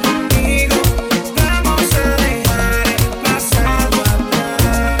vuelvas conmigo? Vamos a dejar el pasado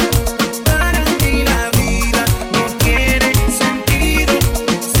atrás. Para ti la vida no tiene sentido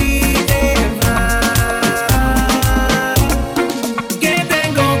si te vas. ¿Qué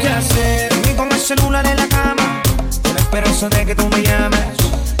tengo que hacer? Dormí con el celular en la cama, con la esperanza de que tú me llames.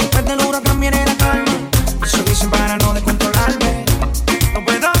 Después del huracán viene la calma, eso dicen para no descontrolarme. No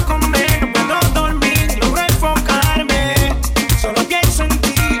puedo comer, no puedo dormir, logro enfocarme, solo pienso en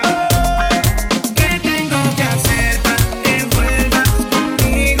ti. ¿Qué tengo que hacer para que vuelvas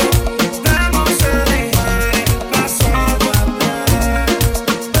conmigo? Vamos a dejar el pasado atrás.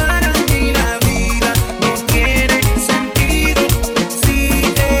 Para ti la vida no tiene sentido si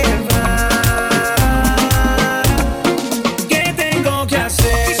te vas. ¿Qué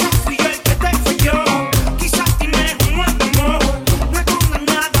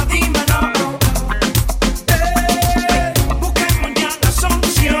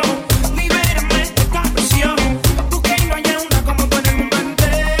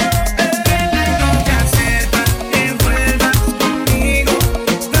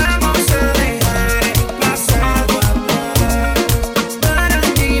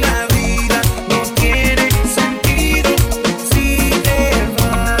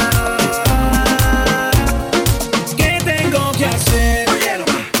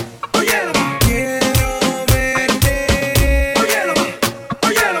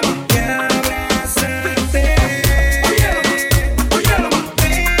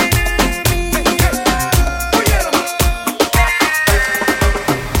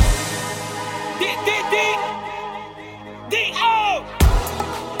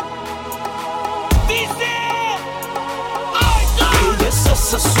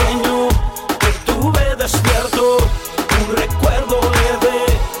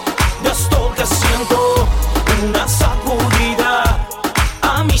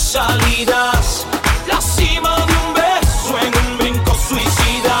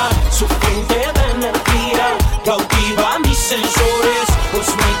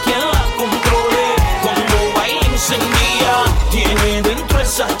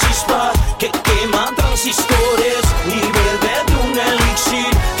transistores, y bebe de un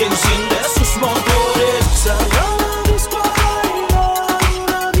elixir que enciende sus motores. Sale a la disco a bailar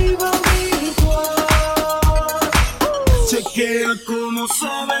una diva virtual. Chequea cómo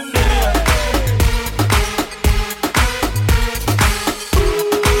se menea.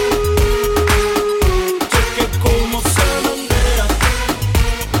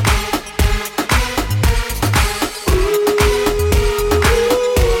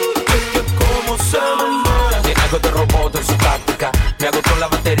 Me agotó la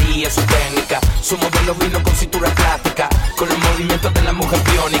batería, su técnica. Su modelo vino con cintura plástica, con los movimientos de la mujer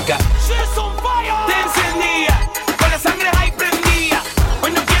biónica. Te encendía, con la sangre ahí prendía.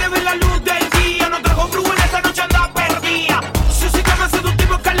 Hoy no quiere ver la luz del día. No trajo flujo en esta noche, anda perdida. Su sistema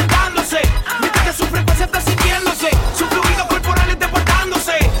seductivo calentándose, mientras que su frecuencia está sintiéndose. Su fluido corporal está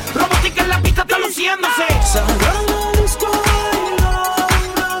portándose. Robótica en la pista está luciéndose.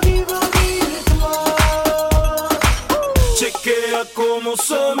 Chequea cómo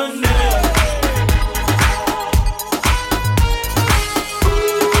se menea.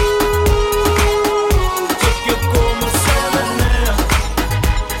 Chequea cómo se menea.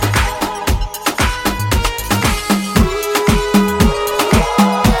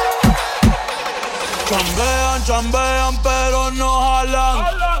 Chambean, chambean, pero no jalan.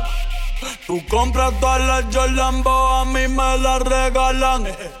 Tú compras todas las Jordan, a mí me las regalan.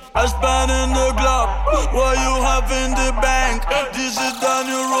 I spend in the club, what you have in the bank. This is the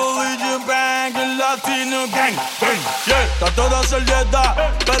new religion bank, el latino gang, gang, yeah. Trato de hacer dieta,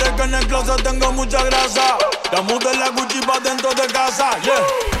 pero es que en el closet tengo mucha grasa. Ya mudé la Gucci pa' dentro de casa, yeah.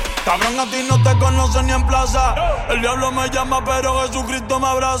 Cabrón, a ti no te conocen ni en plaza. El diablo me llama, pero Jesucristo me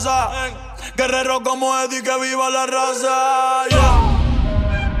abraza. Guerrero como Eddie, que viva la raza,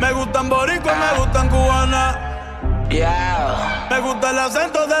 yeah. Me gustan boricua, me gustan cubanas. Yeah. Me gusta el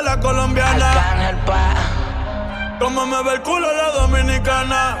acento de la colombiana. Como me ve el culo la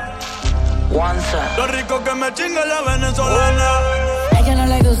dominicana. Lo rico que me chinga la venezolana. A ella no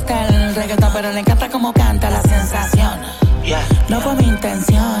le gusta el reggaeton, pero le encanta cómo canta la sensación. No fue mi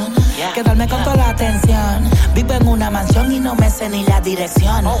intención quedarme con toda la atención. Vivo en una mansión y no me sé ni la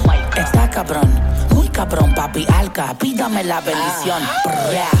dirección. Está cabrón, muy cabrón, papi alca, pídame la bendición.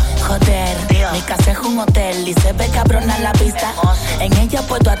 Joder, mi casa es un hotel y se ve cabrona la vista. En ella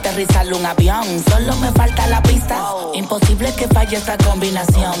puedo aterrizar un avión, solo me falta la pista. Imposible que falle esta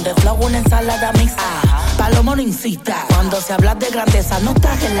combinación de flow, una ensalada mixta. Palomo no incita, cuando se habla de grandeza no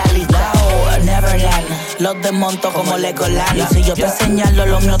estás en la lista. Neverland, los desmonto como Legoland. Y si yo te señalo,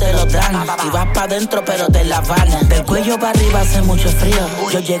 los míos te lo dan. Y vas pa' dentro, pero te la van. Del cuello para arriba hace mucho frío.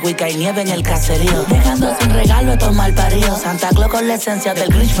 Yo llego y cae nieve en el caserío, dejando sin regalo estos malparidos. Santa Claus con la esencia del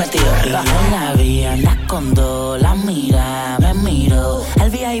Grinch metido. En la vía, anda con dos, la mira, me miro. El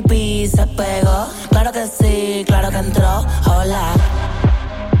VIP se pegó, claro que sí, claro que entró. Hola,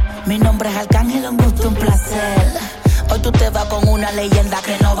 mi nombre es Arcángel, un gusto, un placer. Hoy tú te vas con una leyenda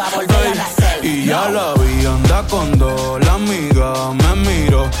que no va a volver a nacer. Y ya la vi, anda con dos, la amiga me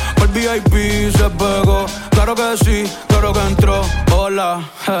miró. El VIP se pegó, claro que sí, claro que entró. Hola,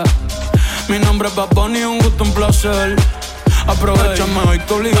 mi nombre es Bad Bunny, un gusto, un placer. Aprovechame hoy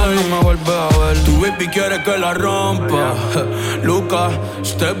que obligado no me vuelves a ver. Tu baby quiere que la rompa. Lucas,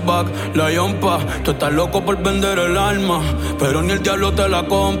 step back, la yompa. Tú estás loco por vender el alma, pero ni el diablo te la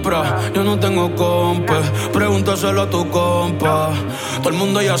compra. Yo no tengo compa, pregúntaselo a tu compa. Todo el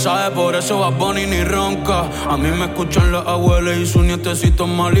mundo ya sabe, por eso Bad Bunny ni ronca. A mí me escuchan las abuelas y sus nietecitos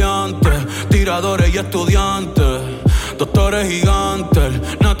maleantes, tiradores y estudiantes, doctores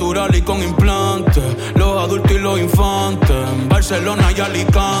gigantes, natural y con implantes, los adultos y los infantes, en Barcelona y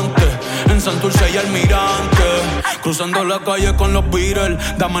Alicante, en Santurce y Almirante, cruzando la calle con los Beatles,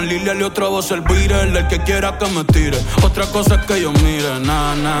 Daman Lilia y otra voz el Beatle, el que quiera que me tire, otra cosa es que yo mire,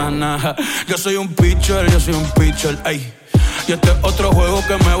 yo soy un pitcher, ey. Y este es otro juego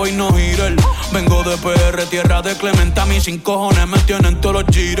que me voy no girar. Vengo de PR, tierra de Clementa, mis 5 cojones me tienen todos los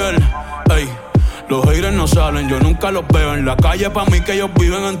jitters, ey. Los haters no salen, yo nunca los veo en la calle, pa' mí que ellos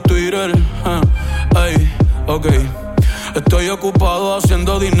viven en Twitter. Ey, ok. Estoy ocupado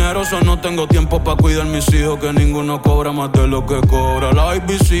haciendo dinero, so no tengo tiempo pa' cuidar mis hijos, que ninguno cobra más de lo que cobra la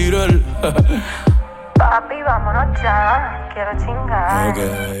babysitter. Papi, vámonos ya, quiero chingar.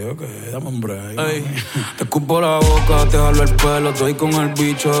 Ok, dame un break. Ey, te escupo la boca, te jalo el pelo, estoy con el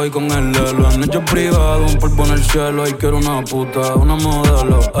bicho y con el lelo. Han hecho privado, un polvo en el cielo, y quiero una puta, una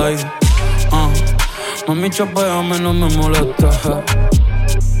modelo. Ey, mami, chapeame, no me molesta,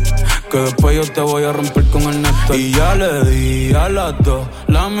 que después yo te voy a romper con el néctar. Y ya le di a las dos,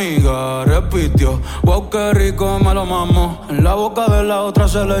 la amiga repitió, wow, qué rico me lo mamo. En la boca de la otra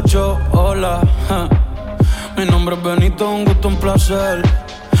se le echó, hola, Mi nombre es Benito, un gusto, un placer.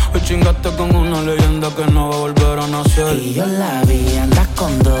 Hoy chingaste con una leyenda que no va a volver a nacer. Y yo la vi, andas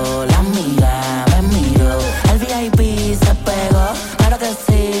con dos, la amiga me miró. El VIP se pegó, claro que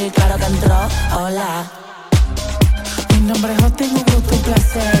sí, claro que entró. Hola. Mi nombre es Justin, un gusto, un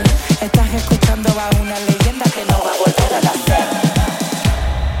placer. Estás escuchando a una leyenda que no va a volver a nacer.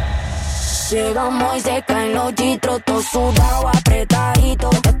 Llegamos y se caen los chitros, todo sudado, apretadito.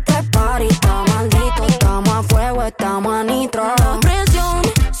 Este party está maldito, estamos a fuego, estamos a nitro. La presión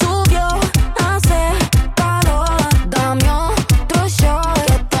subió, hace calor, dame otro shot.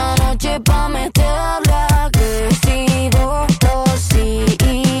 Esta noche pa' meterle agresivo. Los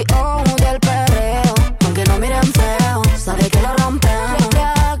CEO del perreo, aunque no miren feo, sabe que lo rompemos.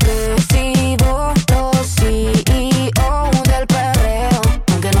 Agresivo, los CEO del perreo,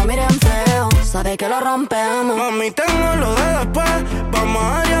 aunque no miren feo, sabe que lo rompemos. Mami, tengo lo de después. Vamos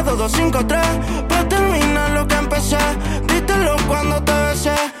allá, 2, 2, 5, 3. Pa' terminar lo que empecé. Dítelo cuando te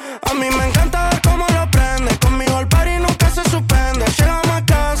besé. A mí me encanta ver cómo lo prende. Conmigo el party nunca se suspende. Llegamos a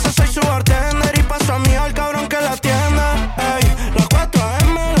casa, soy su bartender. Y paso a mí al cabrón que la atiende. Ey, las 4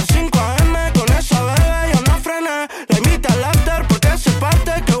 AM, las 5 AM. Con esa bebé yo no frené. La invité al after porque se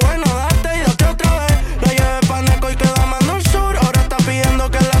parte. Qué bueno darte y date otra vez. La llevé pa' Neco y quedamos en el sur. Ahora está pidiendo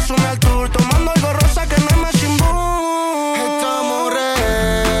que la sume al tour. Tomando algo rosa que no es más sin boom. Estamos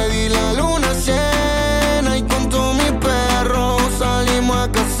ready, la luna llena y con todos mis perros salimos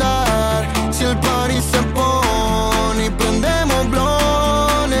a cazar. Si el party se pone y prendemos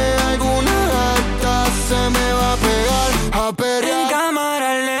blones, alguna gata se me va a pegar a perrear. En cámara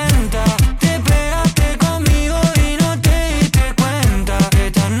lenta, te pegaste conmigo y no te diste cuenta.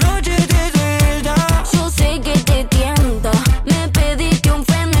 Esta noche te suelta. Yo sé que te tienta. Me pediste un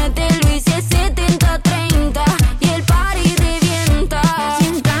Fernet, te lo hice 70-30 y el party revienta.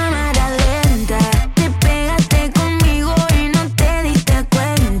 Sin cámara lenta, te pegaste conmigo y no te diste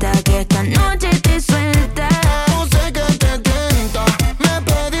cuenta que esta noche te suelta. Yo sé que te tienta. Me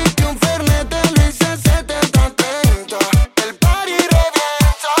pediste un Fernet, te lo hice 70-30. El party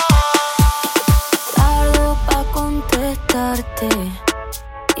revienta. Tardo pa' contestarte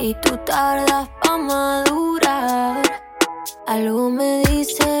y tú tardas pa' madurar. Algo me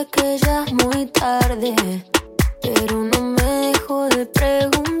dice que ya es muy tarde, pero no me dejo de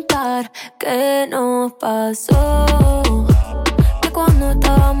preguntar qué nos pasó. Que cuando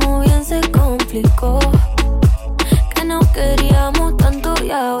estábamos bien se complicó, que no queríamos tanto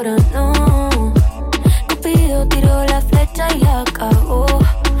y ahora no. Cupido tiró la flecha y acabó.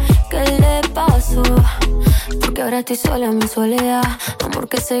 ¿Qué le pasó? Porque ahora estoy sola en mi soledad. Amor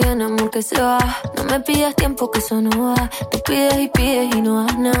que se viene, amor que se va. No me pidas tiempo que eso no va. Tú pides y no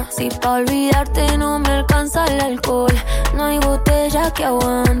das nada. Si pa' olvidarte no me alcanza el alcohol, no hay botella que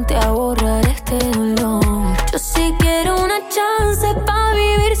aguante a borrar este dolor. Yo sí quiero una chance pa'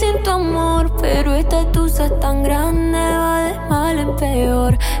 vivir sin tu amor, pero esta tusa es tan grande, va de mal en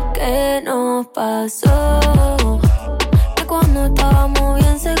peor. ¿Qué nos pasó? Que cuando estábamos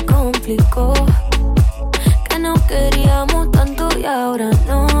bien se complicó, que no queríamos tanto y ahora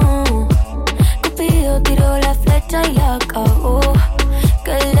no. Cupido tiró la flecha y acabó.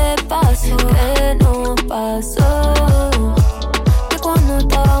 ¿Qué le pasó? ¿Qué nos pasó? Que cuando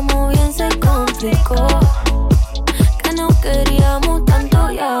estábamos bien se complicó, que no queríamos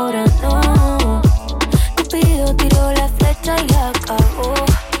tanto y ahora no. Cupido tiró la flecha y acabó.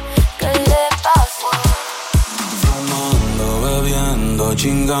 ¿Qué le pasó? Fumando, bebiendo,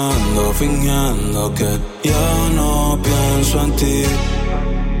 chingando, fingiendo que ya no pienso en ti.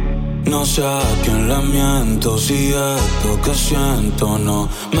 No sé a quién le miento, si esto que siento no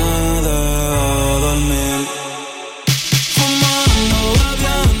me deja dormir. Fumando,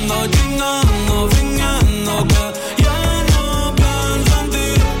 bebiendo, chingando, fingiendo que ya no pienso en ti.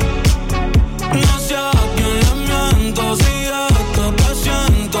 No sé a quién le miento, si esto que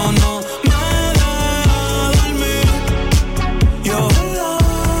siento no me deja dormir. Y ojalá,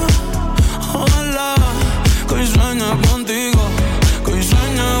 que hoy sueñe contigo, que hoy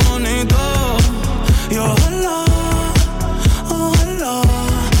sueñe bonito. Y ojalá,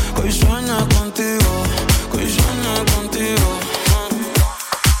 que hoy sueñe contigo, que hoy sueñe contigo.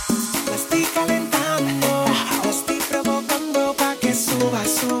 Me estoy calentando.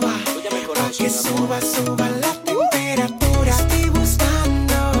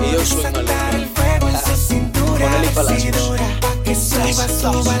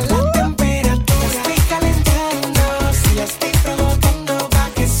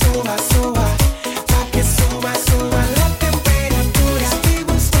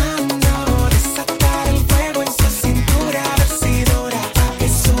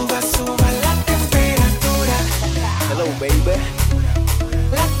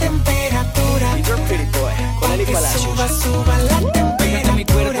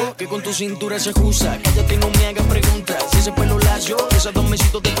 con tu cintura se excusa. Cállate y no me hagas preguntas. Si ese pelo lacio, esos dos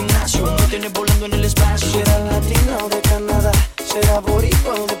mesitos de gimnasio, no tienes volando en el espacio. Será latina o de Canadá, será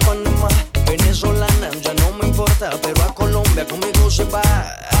boricua o de Panamá. Venezolana, ya no me importa, pero a Colombia conmigo se va.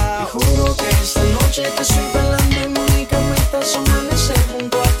 Te juro que esta noche te estoy bailando y mi única meta es amanecer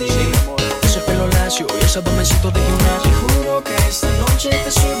junto a ti. Ese pelo lacio y esos dos mesitos de gimnasio. Te juro que esta noche te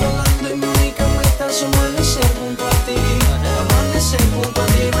estoy bailando y mi única meta es amanecer junto a ti. Amanecer junto a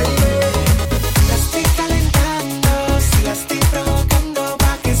ti, baby. La estoy calentando, si la estoy provocando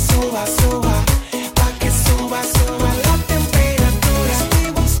pa' que suba, suba, pa' que suba, suba la temperatura.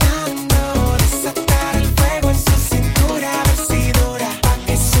 Estoy buscando desatar el fuego en su cintura, a ver si dura, pa'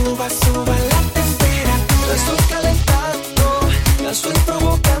 que suba, suba la temperatura. La estoy calentando, la estoy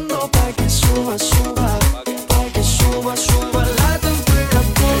provocando pa' que suba, suba, pa' que suba, suba la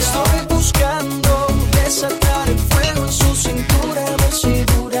temperatura. Estoy buscando desatar el fuego en su cintura, a ver si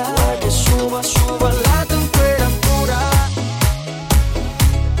dura, pa' que suba, suba la temperatura.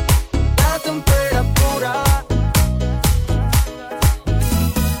 La temperatura.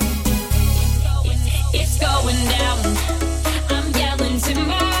 It's going down. I'm yelling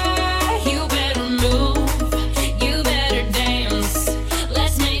timber. You better move. You better dance.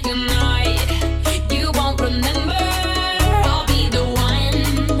 Let's make a night you won't remember. I'll be the one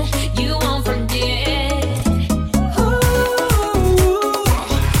you won't forget.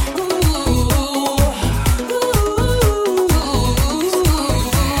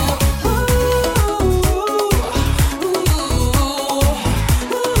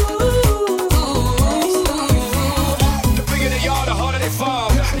 The bigger they are, the harder they fall.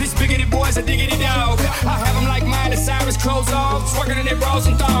 These biggity boys are diggity dog. I have them like Miley Cyrus, clothes off, twerking in their bras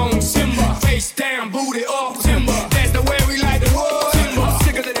and thongs. Timber, face down, booty up. Timber, that's the way we like the world. Timber,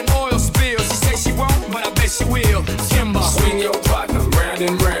 sicker than an oil spill. She say she won't, but I bet she will. Timber, swing your partner round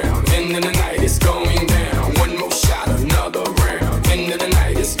and round. End of the night, it's going down. One more shot, another round. End of the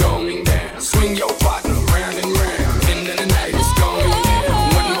night, it's going down. Swing your partner round and round. End of the night, it's going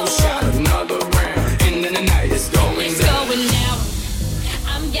down. One more shot, another round. End of the night, it's going It's down. going down.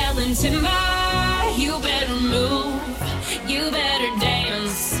 I'm yelling timber. You better move. You better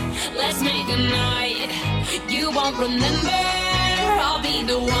dance. Let's make a night you won't remember. I'll be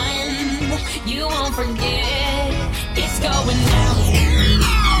the one you won't forget. It's going down.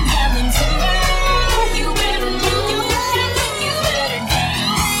 I'm yelling timber. You better move. You better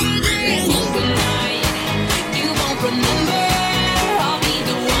dance. Let's make a night you won't remember. I'll be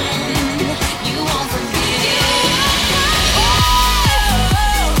the one you won't forget.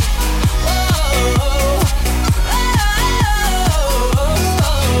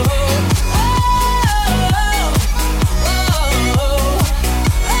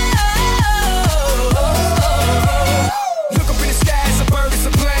 Look up in the sky, it's a bird, it's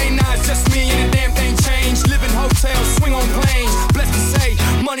a plane. Now it's just me and the damn thing changed. Live in hotels, swing on planes. Blessed to say,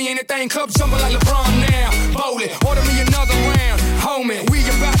 money ain't a thing. Club jumping like LeBron now. Bowl it, order me another round. Homie, we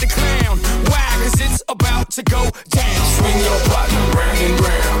about to clown. Why? Cause it's about to go down. Swing your partner round and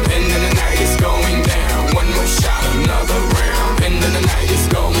round. End of the night, it's going down. One more shot, another round. End of the night, it's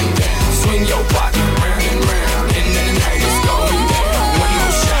going down. Swing your partner round and round. End of the night, it's going down. One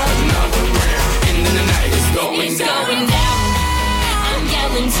more shot, another round. End of the night, it's going It's down. going down. I'm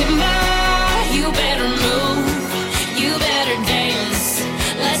yelling timber. You better move. You better dance.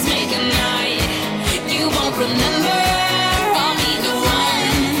 Let's make a night you won't remember. I'll be the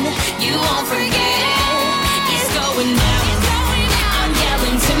one you won't forget. It's going down. I'm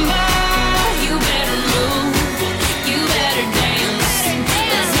yelling timber. You better move. You better dance.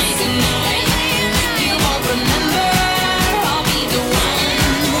 Let's make a night you won't remember. I'll be the one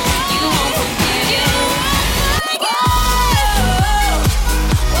you won't forget.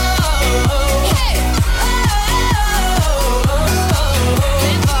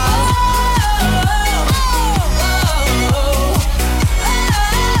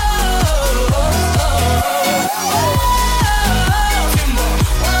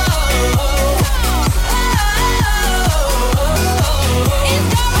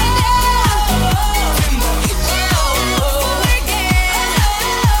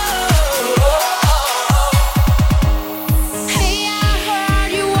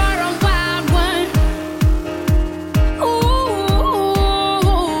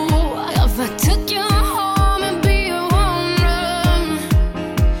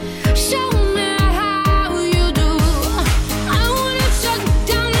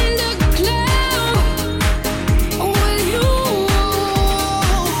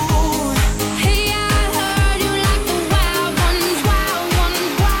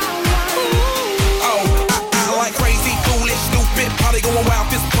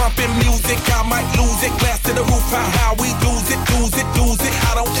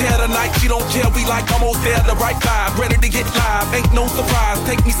 don't care, we like almost there, the right vibe. Ready to get live, ain't no surprise.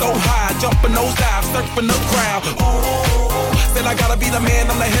 Take me so high, jumping those dives, surfing the crowd. Ooh, said I gotta be the man,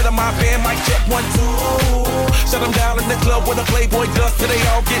 I'm the head of my band. Mic check 1, 2. Shut them down in the club where the Playboy does till they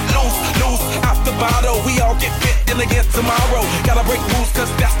all get loose, loose. After bottle, we all get fit in again tomorrow. Gotta break rules, cause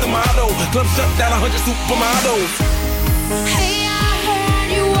that's the motto. Club shut down 100 supermodels. Hey, I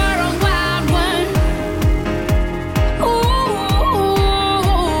heard you were a wild one. Ooh,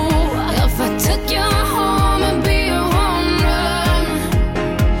 if I took you home and be a home run,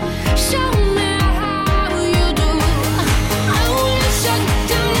 show me how you do. I wanna shut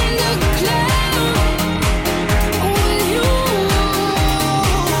down in the club with you.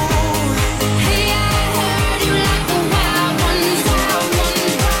 Hey, I heard you like the wild ones, wild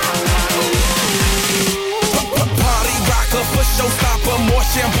ones, wild ones. Party rocker, for showstopper, more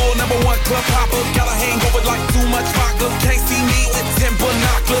shampoo, #1 club hopper. Got a hangover like too much vodka. Can't see me with 10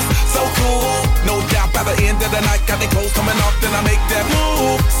 binoculars. So cool, no doubt by the end of the night, got the clothes coming off, then I make that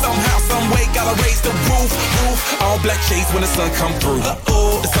move. Somehow, some way, gotta raise the roof. All black shades when the sun come through.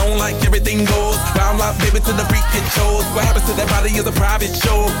 It's on like everything goes. Round like baby to the freak it shows. What happens to that body is a private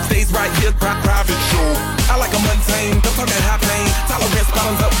show. Stays right here, private show. I like a mundane, don't talk that high pain. Tolerance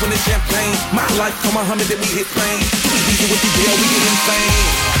bottoms up when it's champagne. My life, come on, Muhammad, then we hit fame. We easy with the deal, we get insane.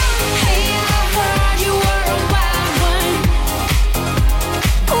 Hey, I heard you were a wild one.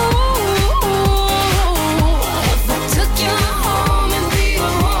 Ooh, if I took you home and be a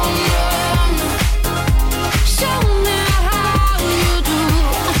home run, show me how you do.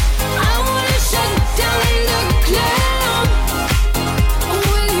 I wanna shut down in the club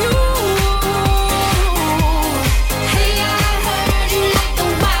with you. Hey, I heard you like the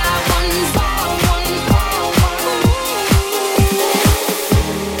wild ones, wild ones, wild ones.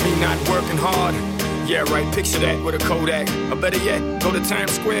 Me not working hard. Yeah, right, picture that with a Kodak. Or better yet, go to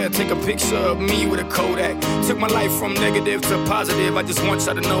Times Square, take a picture of me with a Kodak. Took my life from negative to positive, I just want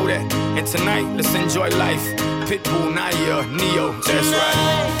y'all to know that. And tonight, let's enjoy life. Pitbull, Naya, Neo, that's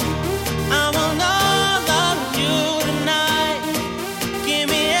right. I want all of you tonight. Give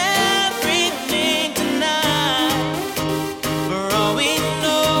me everything tonight. For all we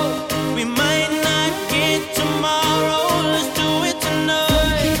know, we might not get tomorrow. Let's do it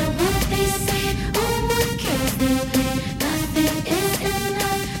tonight.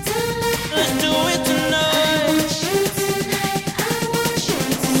 Let's do it tonight.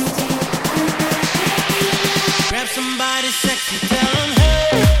 Grab somebody sexy, tell them hey.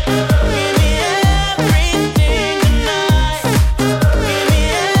 Give me everything tonight. Give me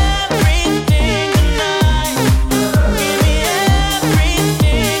everything tonight. Give me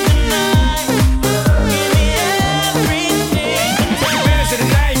everything tonight. Give me everything Take advantage of the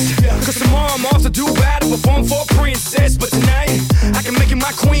night, cause tomorrow I'm off to do battle, perform for a princess. But tonight, I can make you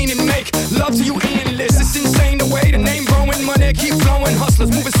my queen and make love to you endless. It's insane the way the name growing, money keep flowing.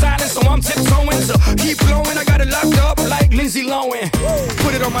 Hustlers moving silent, so I'm tiptoeing. So keep blowing, I got it locked up like Lindsay Lohan.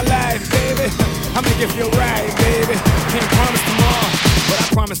 Put it on my life, baby. I'll make it feel right, baby. Can't promise tomorrow, but I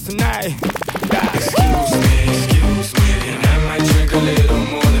promise tonight. Excuse me, and I might drink a little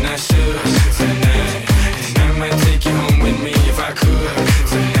more than I should tonight. And I might take you home with me if I could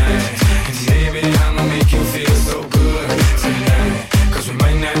tonight. And baby, I'ma make you feel so good tonight. Cause we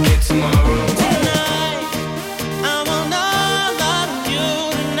might not get tomorrow. tonight. I want all of you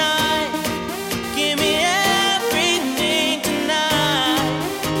tonight. Give me everything tonight.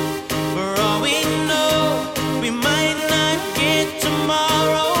 For all we know, we might not get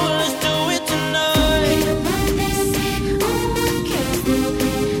tomorrow. Let's do it tonight.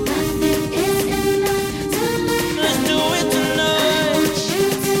 Let's do it tonight.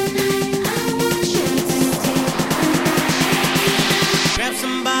 Grab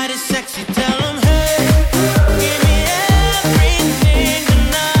somebody sexy, tell them hey. Give me everything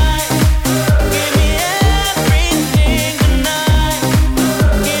tonight. Give me everything tonight.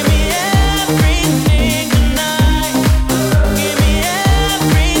 Give me everything tonight. Give me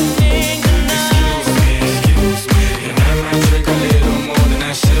everything tonight. Excuse me, and I might drink a little more than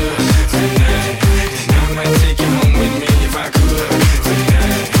I should tonight. And I might take you home with me if I could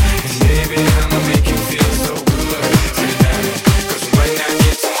tonight. And baby, I'ma make you feel so good tonight. Cause we might not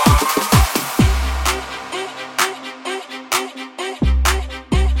get tomorrow.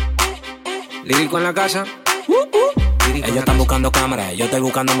 Lírico en la casa. Ellos están buscando cámaras, yo estoy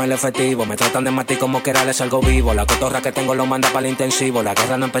buscándome el efectivo. Me tratan de matar como quiera, les salgo vivo. La cotorra que tengo lo manda para el intensivo. La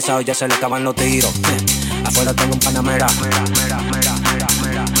guerra no ha empezado y ya se le acaban los tiros. Afuera tengo un panamera.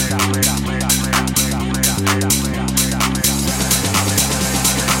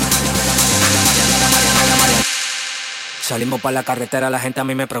 Salimos para la carretera, la gente a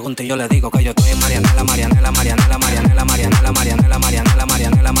mí me pregunta y yo le digo que yo estoy en Marianela, Marianela, Marianela, Marianela, Marianela, Marianela, Marianela,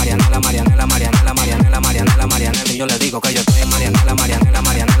 Marianela, Marianela, Marianela, Marianela, Marianela, Marianela, Marianela, y yo le digo que yo estoy en Marianela, Marianela,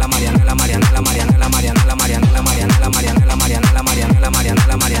 Marianela, Marianela, Marianela, Marianela, Marianela, Marianela, Marianela, Marianela, Marianela, Marianela,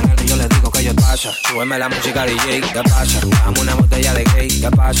 Marianela, Marianela, y yo le digo que yo pasa. Súbeme la música DJ, ¿qué pasa? Dame una botella de gay,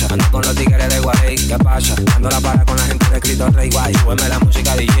 ¿qué pasa? Ando con los tigres de Guarey, ¿qué pasa? Dando la para con la gente de Cristo Rey, guay. Súbeme la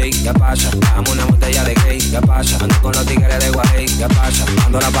música DJ, ¿qué pasa? Dame una botella de gay, ¿qué pasa? Ando con los tigres de Guarey, ¿qué pasa?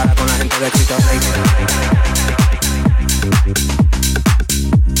 Dando la para con la gente de Cristo Rey.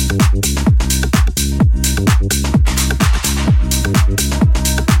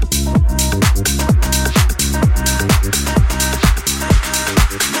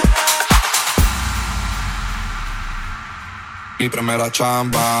 Mi primera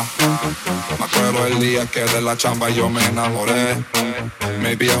chamba, me acuerdo el día que de la chamba yo me enamoré.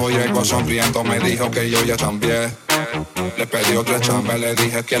 Mi viejo llegó sonriendo, me dijo que yo ya chambié. Le pedí otra chamba, le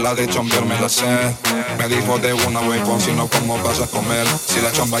dije que la de chambear me la sé. Me dijo de una vez, pon, si no, ¿cómo vas a comer? Si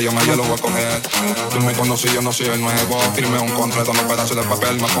la chamba yo lo voy a coger. Tú me conocí, yo no soy el nuevo. Firmé un contrato, no pedazos de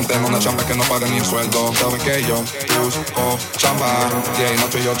papel. Me apunté en una chamba que no paga ni el sueldo. ¿Sabes que yo busco chamba? Y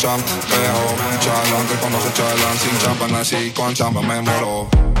no soy yo chambeo. Chalan, que conoce chalan. Sin chamba nací, con chamba me muero.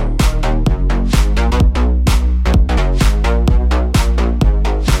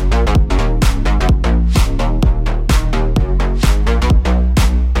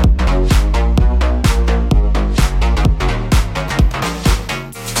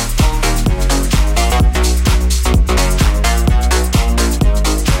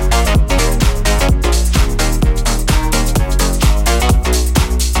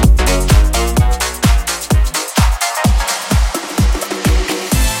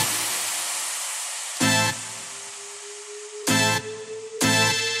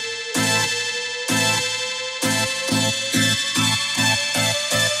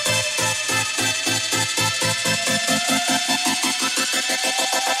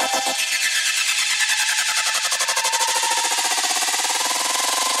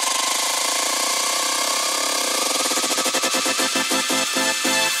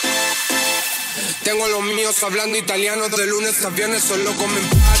 Tengo los míos hablando italiano de lunes a viernes, solo comen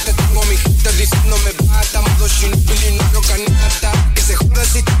pata. Tengo mi gente diciéndome bata, modo chinipili, no lo canata. Que se joda el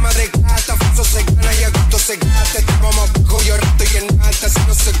sistema de gata, falso se gana y a gusto se gasta. Estamos abajo y ahora estoy en alta, si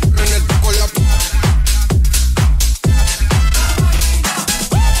no se corre en el con la pata.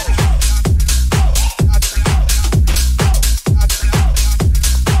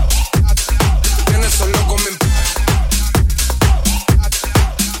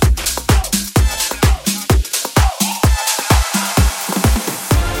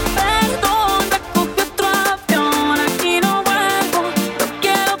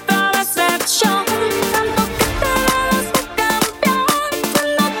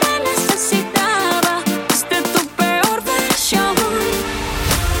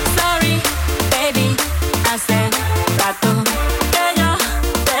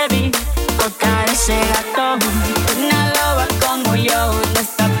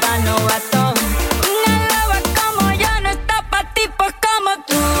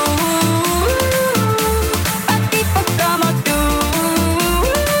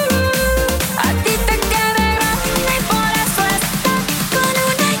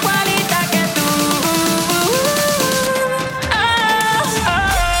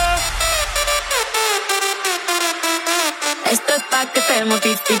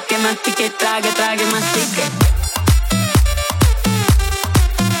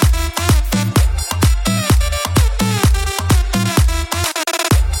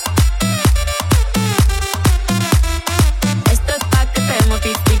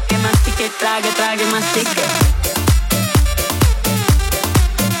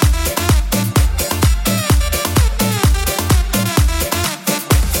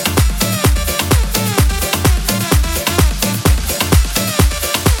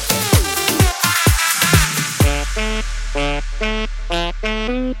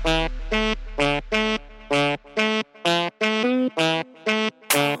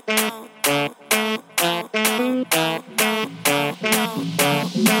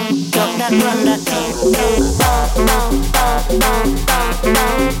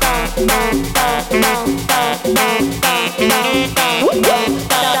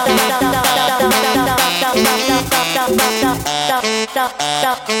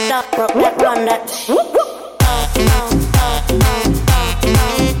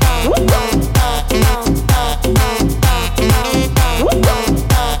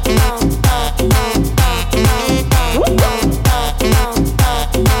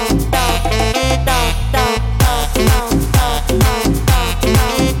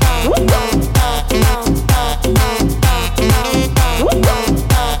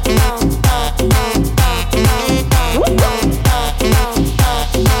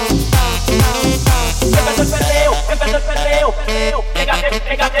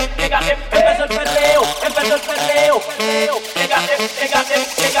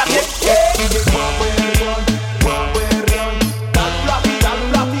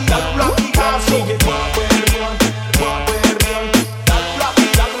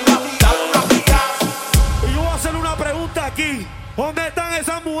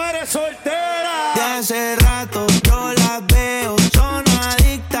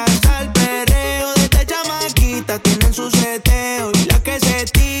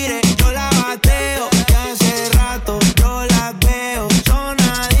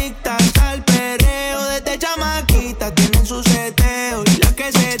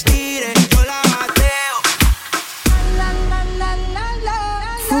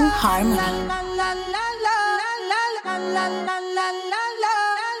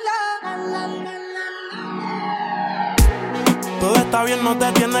 está bien, no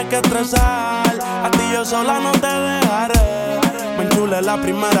te tienes que estresar. A ti yo sola no te dejaré. Me enchulé la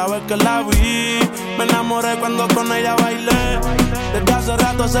primera vez que la vi. Me enamoré cuando con ella bailé. Desde hace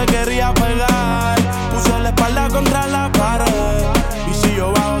rato se quería pegar. Puse la espalda contra la pared. Y si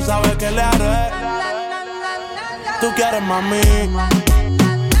yo bajo, sabes que le haré. Tú quieres, mami.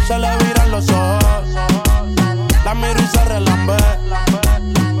 Se le viran los ojos. La miro y se relambe.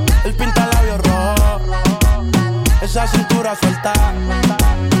 El pinta labios rojo. Esa cintura suelta.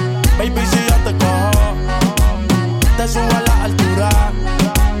 Baby, si yo te cojo, te subo a la altura.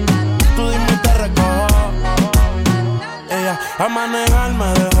 Tú dime y te recojo. Ella a manejar me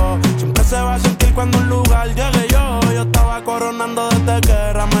dejó. Siempre se va a sentir cuando un lugar llegue yo. Yo estaba coronando desde que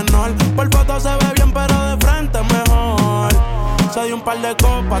era menor. Por foto se ve bien, pero de frente mejor. Se dio un par de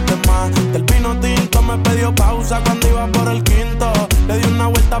copas de más. Del vino tinto me pidió pausa cuando iba por el quinto. Le di una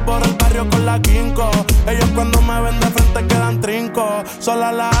vuelta por el barrio con la quinco. Ellos cuando me ven de frente quedan trinco.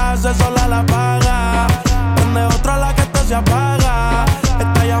 Sola la hace, sola la paga. Prende otra a la que esto se apaga.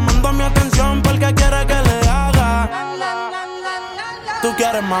 Está llamando mi atención porque quiere que le haga. Tú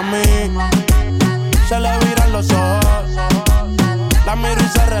quieres, mami. Se le viran los ojos. La miro y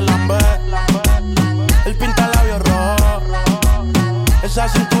se relambe. El pinta labios rojo. Esa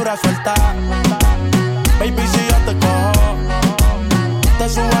cintura suelta. Baby, si yo te cojo, te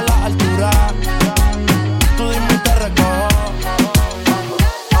subo a la altura. Tú dime y te recojo.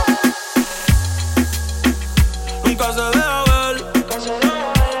 Nunca se deja ver.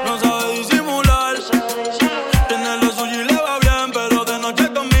 No sabe disimular. Tiene lo suyo y le va bien, pero de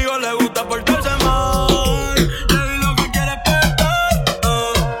noche conmigo le gusta portarse mal. Y lo que quiere es perder.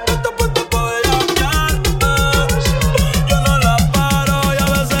 Está puesto pa' bellaquear. Yo no la paro y a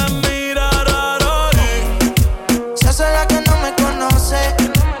veces mira raro. Se hace la que no me conoce,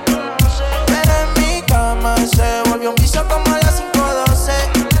 pero en mi cama se volvió un vicio como a las 5:12.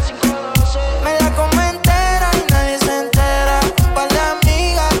 Me la come entera y nadie se entera. Un par de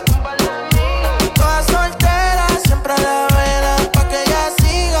amigas, todas solteras, siempre a la vela pa' que ella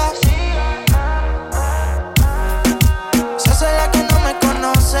siga. Se hace la que no me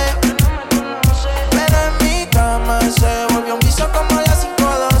conoce, pero en mi cama se volvió un vicio como a las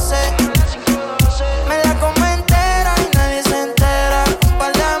 5:12. Me la come entera y nadie se entera. Un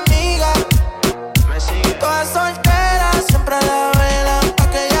par de amigas, todas solteras, siempre a la vela pa'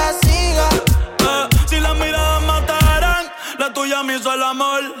 que ella siga. Si las miradas mataran, la tuya me hizo el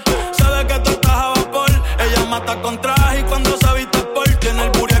amor. Sabe que tú estás a vapor. Ella mata con traje y cuando se viste por. Tiene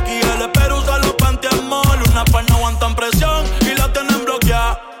el booty aquí, el espero usa los pantiamol. Una par no aguantan presión y la tienen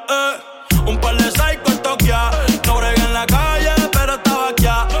bloqueada. Un par de psychos toqueados. No bregué en la calle, pero estaba aquí.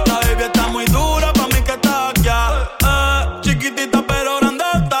 La baby está muy dura, pa' mí que está aquí. Chiquitita pero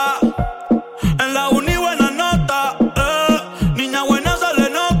grandota. En la uni buena nota. Niña buena se le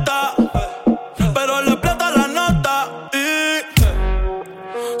nota. Pero le explota la nota. Y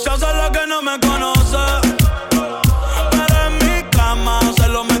se hace la que no me conoce. Pero en mi cama se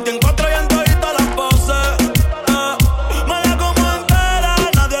lo metí en 4 y en todita las poses. Me la como entera,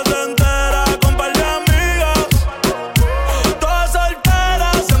 nadie se entera. Con par de amigas, todas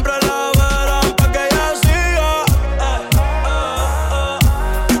solteras, siempre la verán pa' que ella siga.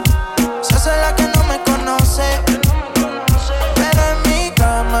 Se hace la que no me conoce, pero en mi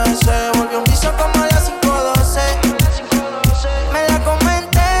cama se volvió un vicio como a las 5:12. Me la come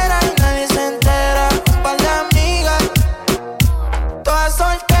entera y nadie se entera. Un par de amigas, todas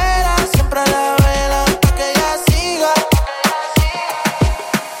solteras, siempre a la vela pa' que ella siga.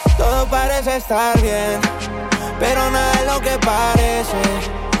 Todo parece estar bien, pero nada es lo que parece.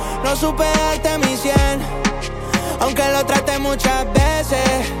 No supe darte mi 100, aunque lo traté muchas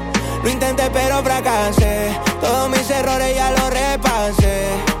veces. Lo intenté pero fracasé. Todos mis errores ya los repasé.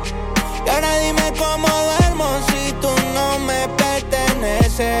 Y ahora dime cómo duermo si tú no me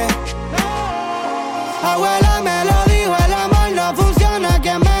perteneces. Abuela me lo dijo, el amor no funciona.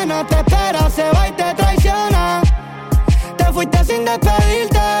 Quien menos te espera se va y te traiciona. Te fuiste sin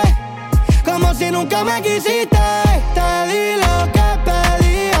despedirte, como si nunca me quisiste. Te di lo que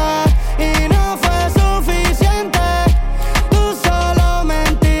pedía y no fue suficiente. Tú solo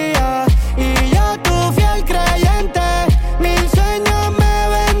mentías y yo tu fiel creyente. Mil sueños me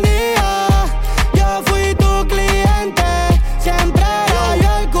vendía, yo fui tu cliente. Siempre era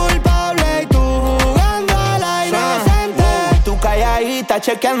yo el culpable y tú jugando a la inocente. Tú calladita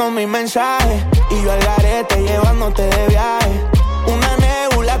chequeando mis mensajes y yo al garete llevándote de viaje. Una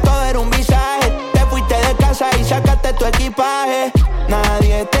nebula, todo era un visaje. Te fuiste de casa y sacaste tu equipaje.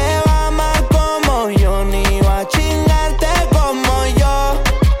 Nadie te va a amar como yo, ni va a chingarte como yo.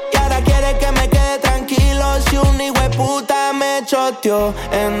 Y ahora quieres que me quede tranquilo si un hijueputa me echó picoteó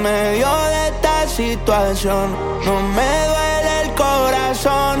en medio de esta situación. No me duele el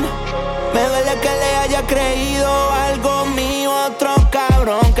corazón, me duele que le haya creído algo mío. Otro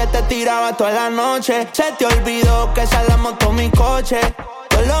cabrón que te tiraba toda la noche. Se te olvidó que esa la montó mi coche.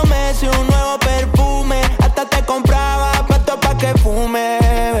 Todos los meses un nuevo perfume, hasta te compraba pasto pa' que fume,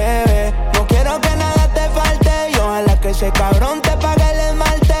 bebé. No quiero que nada te falte y ojalá que ese cabrón te pague el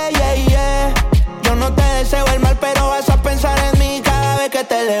esmalte, yeah, yeah. Yo no te deseo el mal, pero vas a pensar en mí cada vez que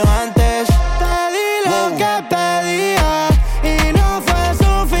te levantes. Te di lo que pedía y no fue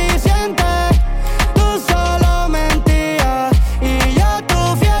suficiente. Tú solo mentías y yo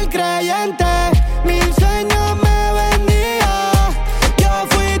tu fiel creyente. Mil sueños me vendía, yo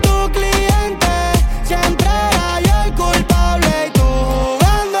fui tu cliente. Siempre era yo el culpable y tú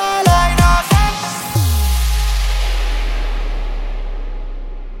jugando a la inocente.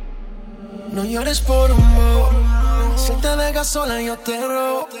 No llores por un bobo, si te dejas sola yo te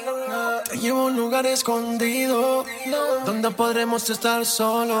robo. Te llevo a un lugar escondido donde podremos estar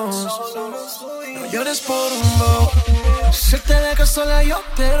solos. No llores por un bobo, si te dejas sola yo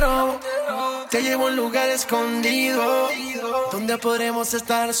te robo. Te llevo a un lugar escondido donde podremos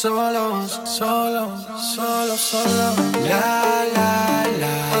estar solos. Solo, solo, solo. La, la,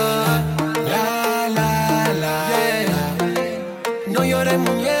 la, la, la, la, yeah. No llores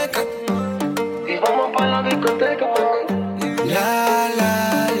muñeca y vamos pa' la discoteca. La,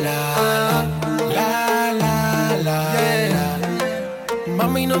 la, la, la, la, la, yeah.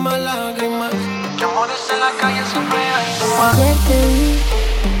 Mami, no más lágrimas, que amores en la calle siempre hay. Ayer te vi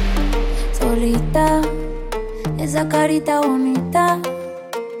solita, esa carita bonita,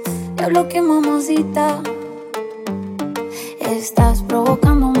 diablo que mamacita. Estás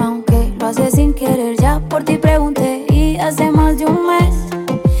provocándome aunque lo haces sin querer. Ya por ti pregunté y hace más de un mes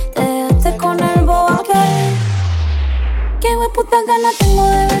te dejaste con el bobo aquel. Qué hueputa gana tengo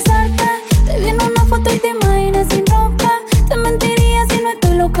de besarte. Te vi en una foto y te imaginas sin ropa. Te mentiría si no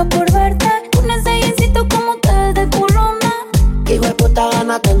estoy loca por verte. Con ese jeansito como te ves de culona. Qué hueputa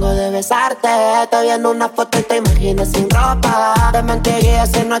gana tengo de besarte. Te vi en una foto y te imaginas sin ropa. Te mentiría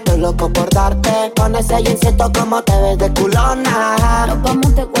si no estoy loco por darte. Con ese jeansito como te ves de culona. Nos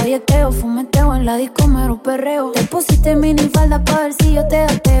vamos de guayeteo, fumeteo, en la disco mero perreo. Te pusiste mini falda pa' ver si yo te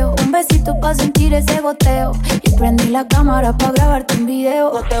gateo. Un besito pa' sentir ese goteo. Y prendí la cámara pa' grabarte un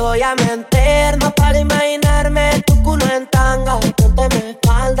video. No te voy a mentir, no para imaginarme tu culo en tanga. Ponte mi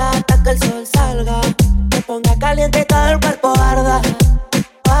espalda hasta que el sol salga. Te ponga caliente y todo el cuerpo arda,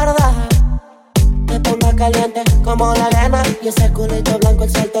 arda. Te ponga caliente como la arena. Y ese culito blanco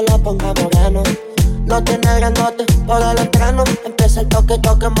el sol te lo ponga moreno. No tiene grandote por el entreno. Empieza el toque,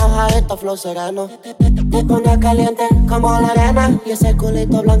 toque, mojadito, flow sereno. Te ponga caliente como la arena. Y ese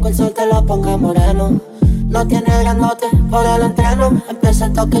culito blanco el sol te lo ponga moreno. No tiene grandote por el entreno. Empieza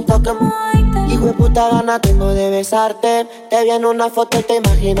el toque, toque, hijo de puta gana tengo de besarte. Te vi en una foto y te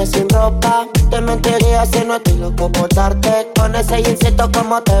imaginas sin ropa. Te mentiría si no estoy loco por darte. Con ese jeansito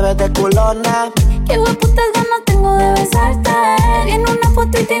como te ves de culona. Qué hueputas ganas tengo de besarte. Te vi en una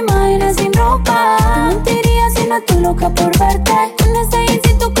foto y te imaginas sin ropa. Te mentiría si no estoy loca por verte. Con ese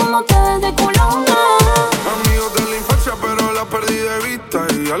jeansito como te ves de culona. Amigos de la infancia pero la perdí de vista.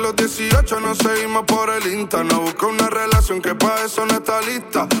 Y a los 18 nos seguimos por el Insta. No busca una relación que pa' eso no está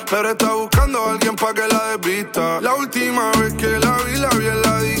lista. Pero está buscando a alguien pa' que la desvista. La última vez que la vi en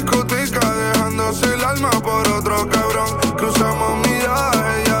la discoteca. Dejándose el alma por otro cabrón. Cruzamos miradas,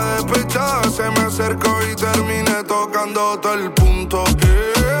 ella despechada. Se me acercó y terminé tocando todo el punto.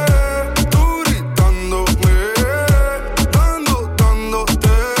 Tú gritándome, dándote.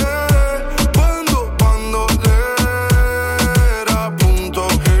 Cuando era a punto.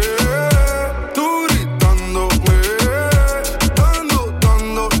 Tú gritándome,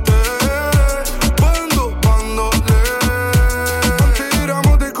 dándote. Cuando antes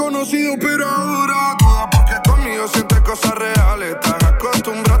éramos desconocidos, pero ahora duda porque conmigo sientes cosas reales. Te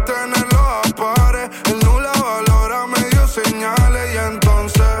acostumbraste a tenerlo a pares. Él no la valora, me dio señales y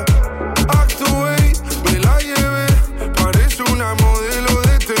entonces actué, me la llevé. Parece una modelo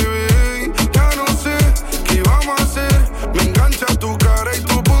de TV. Ya no sé qué vamos a hacer. Me engancha tu cara y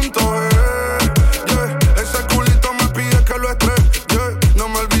tu punto G. Yeah. Ese culito me pide que lo estrese. Yeah. No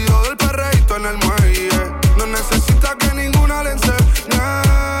me olvido del perreíto en el muelle. No necesita que ninguna le enseñe.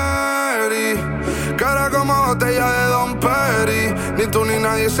 Cara como botella de Don Perry. Ni tú ni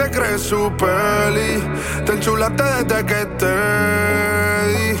nadie se cree su peli. Te enchulaste desde que te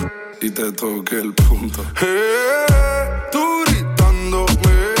di y te toqué el punto. Tú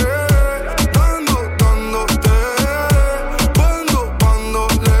gritándome, dándote. Cuando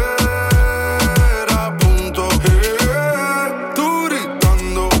era a punto. Tú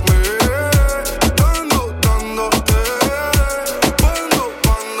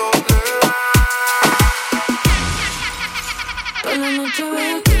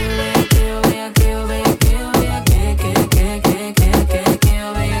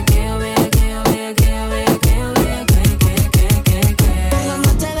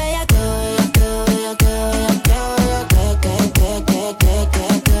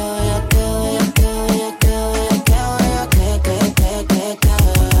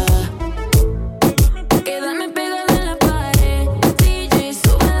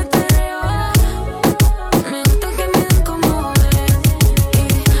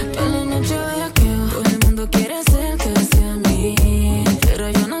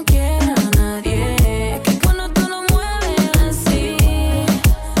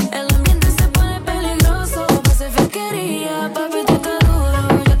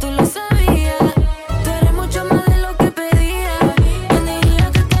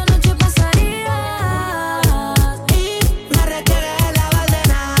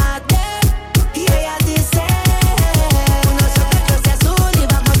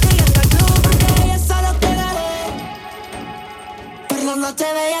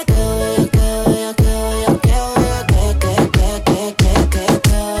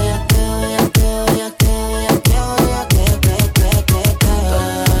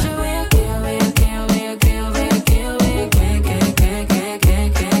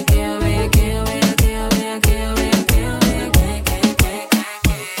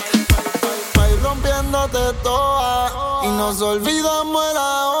Nos olvidamos el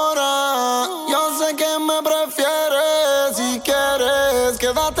ahora. Yo sé que me prefieres. Si quieres,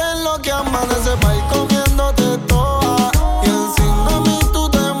 quédate en lo que amanece pa' ir comiéndote toda. Y encima de mí tú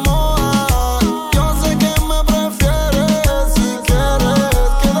te mojas. Yo sé que me prefieres. Si quieres,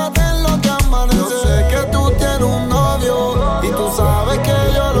 quédate en lo que amanece. Yo sé que tú tienes un novio y tú sabes que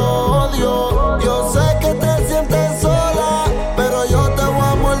yo lo odio. Yo sé que te sientes sola, pero yo te voy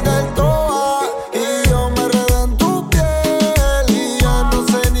a morder toda.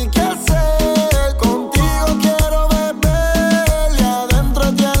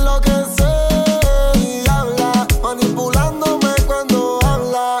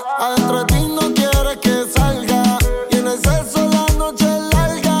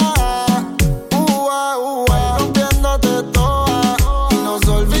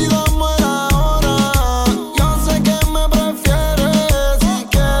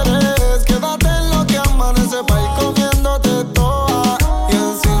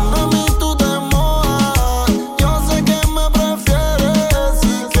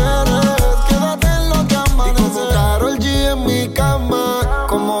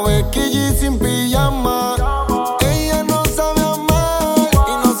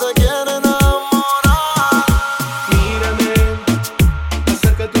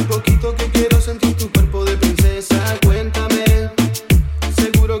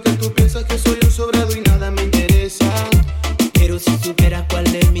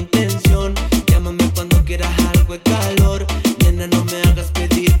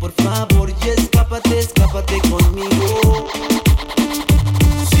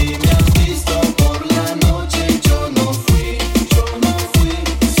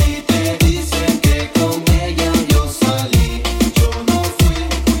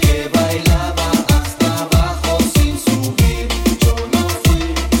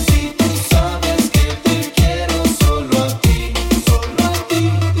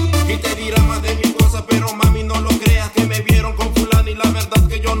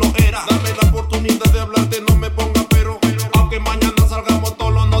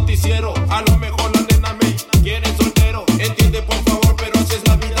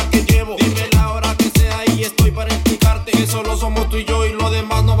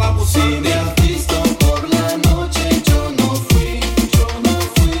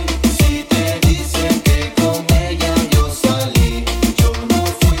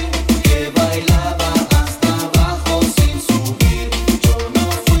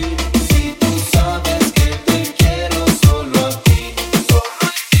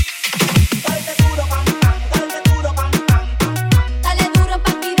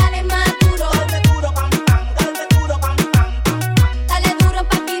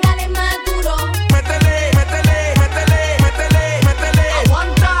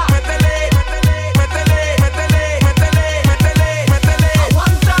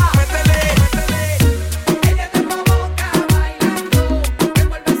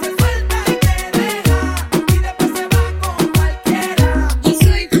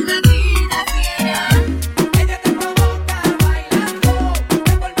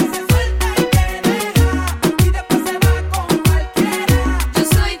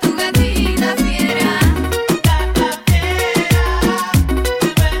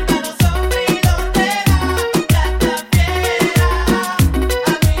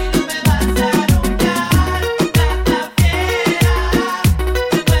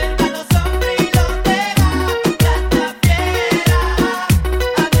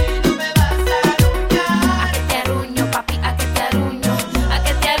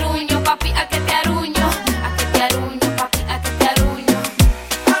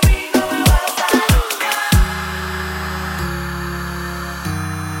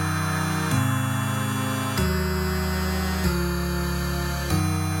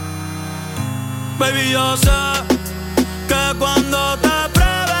 Baby, yo sé que cuando te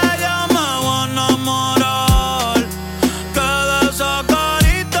pruebe yo me voy a enamorar, que de esa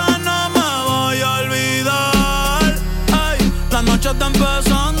carita no me voy a olvidar. Ay, la noche está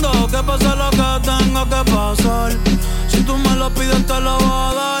empezando, que pase lo que tenga que pasar. Si tú me lo pides te lo voy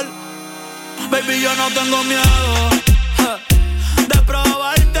a dar. Baby, yo no tengo miedo de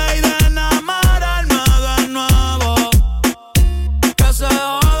probarte y de enamorarme de nuevo. Que se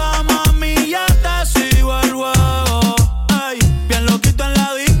joda, mami, ya te sigo el juego. Ay, bien loquito en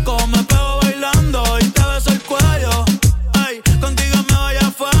la disco.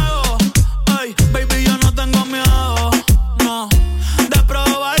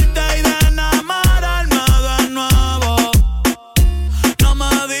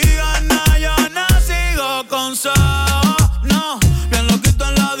 consejo, no. Bien loquito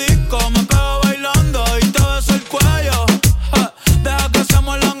en la disco, me pego bailando y te beso el cuello. Deja que se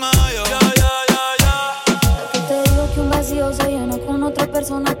muerdan ellos. Te digo que un vacío se llena con otra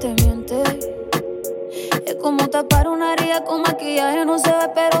persona, te miente. Es como tapar una herida con maquillaje, no se ve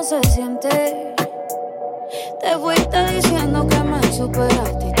pero se siente. Te fuiste diciendo que me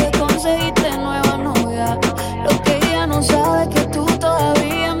superaste y te conseguiste nueva novia. Lo que ella no sabe es que tú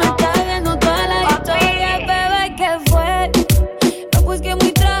todavía me estás viendo toda la historia. Bebé, ¿qué fue? No, pues que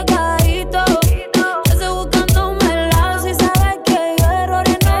muy tragadito. Estoy buscándome el lado si sabes que yo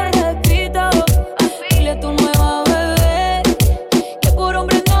errores no repito. Dile a tu nueva bebé que por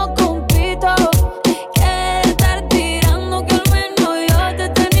hombre no compito. Que estar tirando que al menos yo te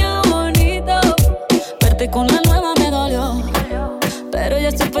tenía bonito. Verte con la nueva me dolió, pero ya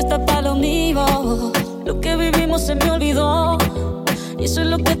estoy puesta para lo mío. Lo que vivimos se me olvidó y eso es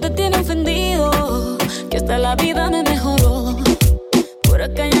lo que te tiene ofendido. Que hasta la vida me mejoró. Por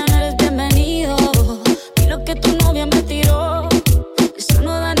acá ya no eres bienvenido. Y lo que tu novia me tiró, eso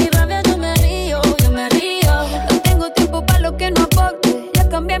no da ni rabia, yo me río, yo me río. No tengo tiempo para lo que no aporte. Ya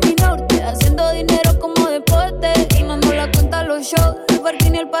cambié mi norte, haciendo dinero como deporte. Y no nos la cuentan los shows, el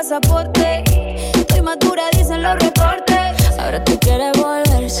parking y el pasaporte. Estoy madura, dicen los reportes. Ahora tú quieres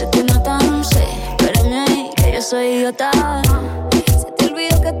volver, se te nota, no sé. Espérame ahí, que yo soy idiota. Se te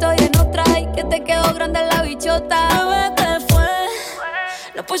olvidó que estoy en otra y que te quedó grande la bichota. Bebé, ¿qué fue?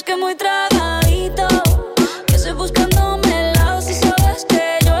 No, pues que muy tragadito. Que estoy buscándome el lado si sabes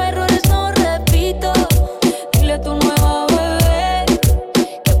que yo errores no repito. Dile a tu nueva bebé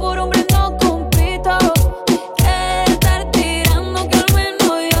que por hombre no compito. Que estar tirando que al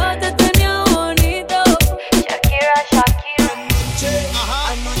menos yo te tenía bonito. Shakira.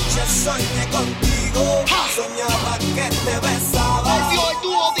 Anoche soñé contigo, soñaba que te besaba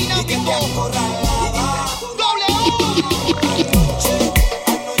y que te acorralaba.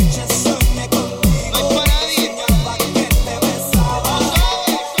 Anoche soñé contigo, soñaba que te besaba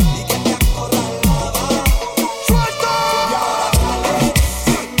y que te acorralaba. Y ahora dale,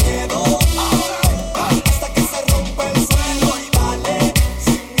 sin miedo, hasta que se rompe el suelo. Y dale,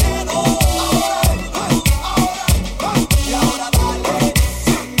 sin miedo, y ahora dale,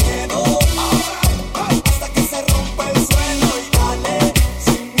 sin miedo, hasta que se rompe el suelo. Y dale,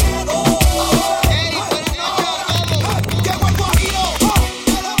 sin miedo. Llegó el guajiro,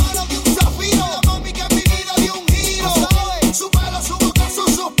 de la mano de un zafiro. La mami que en mi vida dio un giro. Su pelo, su boca, su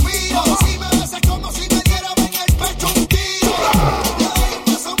suspiro. Si me besas como si me dieran en el pecho un tiro. Le doy un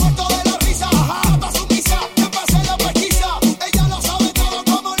beso muerto de la risa. Hasta su misa, que pase la pesquisa. Ella lo sabe todo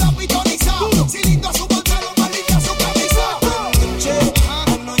como la pitoniza. Si lindo su pantalón, más linda su camisa.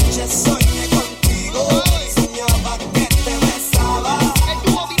 Anoche soñé contigo, soñaba que te besaba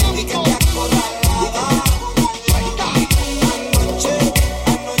y que te acorralaba.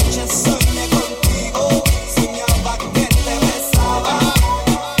 Anoche soñé contigo, soñaba que te besaba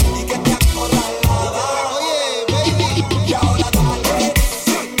y que te acorralaba. Y ahora dale,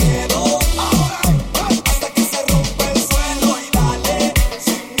 sin miedo, hasta que se rompe el suelo. Y dale,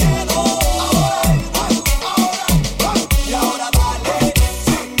 sin miedo, y ahora dale,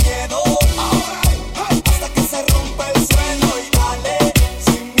 sin miedo, hasta que se rompe el suelo. Y dale,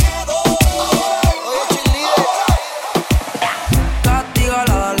 sin miedo.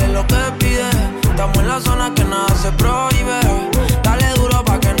 Castígala, dale lo que pide. Estamos en la zona que nada se prohíbe. Dale duro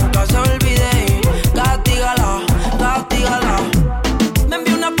pa' que nunca se olvide. Castígala, castígala. Me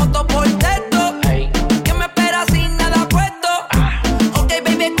envió una foto por texto, que me espera sin nada puesto. Ok,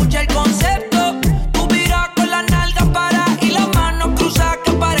 baby, escucha el concepto. Tú viras con las nalgas para y las manos cruzadas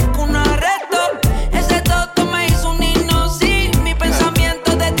que parezco un arresto. Ese toto me hizo un himno, sí. Mis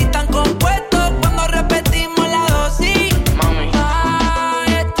pensamientos de ti están compuestos cuando repetimos la dosis.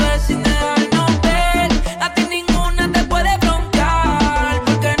 Ay, esto es sin dejarnos ver. A ti ninguna te puede broncear,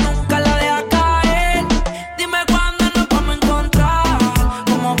 porque nunca la dejas caer. Dime cuándo nos vamos a encontrar.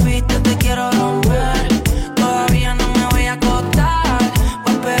 Como viste te quiero romper. Todavía no me voy a acostar.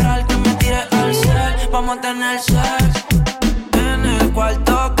 Voy a esperar que me tires al cel. Vamos a tener sex. En el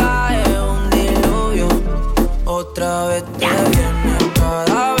cuarto cae un diluvio. Otra vez te vienes,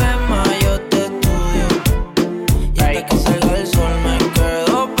 cada vez más yo te estudio. Y hasta que salga el sol me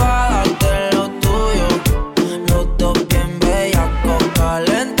quedo pa' darte lo tuyo. Los dos bien bellacos,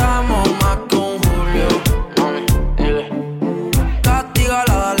 calentamos más que un julio.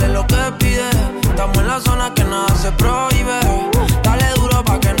 Castígala, dale lo que pide. Estamos en la zona que nada se prohíbe. Dale duro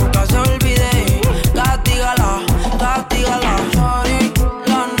pa' que nunca se olvide. Castígala,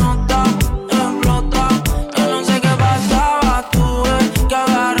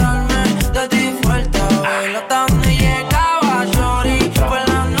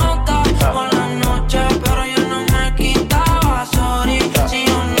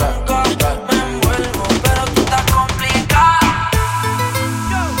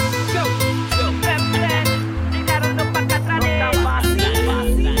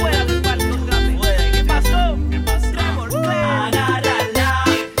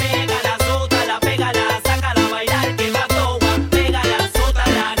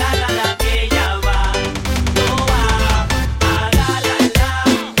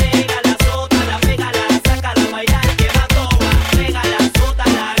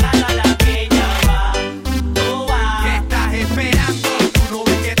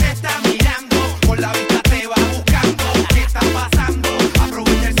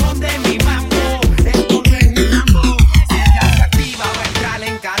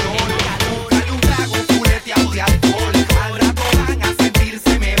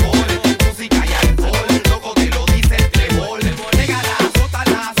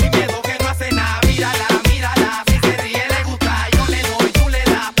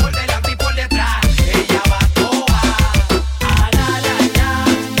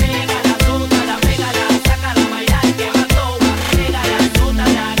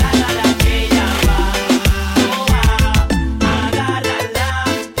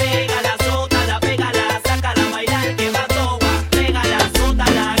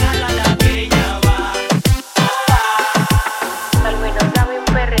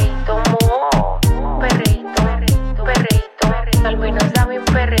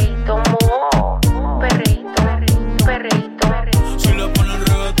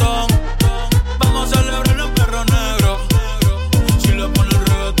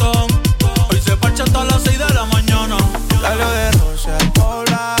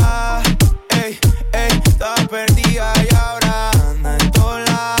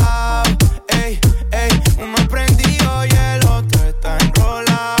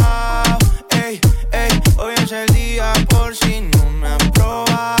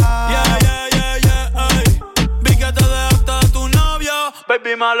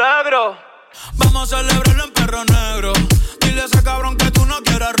 baby, me alegro. Vamos a celebrarlo en Perro Negro. Dile a ese cabrón que tú no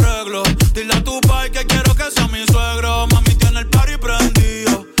quieres arreglo. Dile a tu pai que quiero que sea mi suegro. Mami tiene el party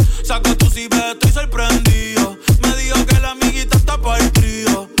prendido. Saca tu cibe, estoy sorprendido. Me dijo que la amiguita está para el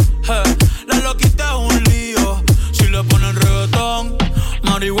trío. La loquita es un lío. Si le ponen reggaetón,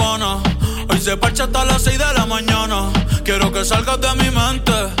 marihuana. Hoy se parcha hasta las 6 de la mañana. Quiero que salgas de mi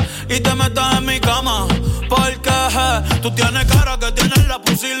mente y te metas en mi cama. Porque tú tienes cara que tienes la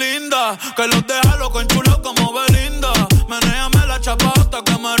pussy linda. Que los deja loco enchulos como Belinda. Menéame la chapa hasta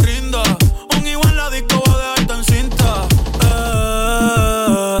que me rinda. Un igual en la disco va a dejarte en cinta.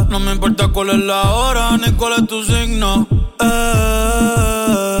 No me importa cuál es la hora ni cuál es tu signo.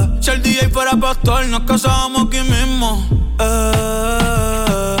 Si el DJ fuera pastor nos casábamos aquí mismo.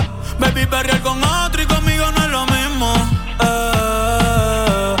 Baby, perrear con otro y conmigo no es lo mismo.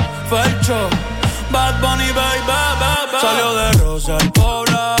 Felcho, Bad Bunny, baby, baby. Salió de Rosa el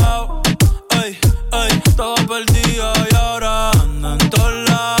poblado. Ey, ey, estaba perdido y ahora anda en todos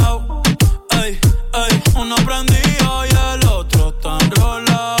lados. Ey, ey, uno prendido y el otro está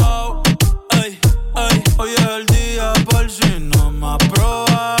enrolado. Ey, ey, hoy es el día por si no me has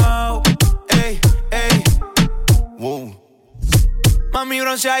probado. Ey, ey. Wow. Mami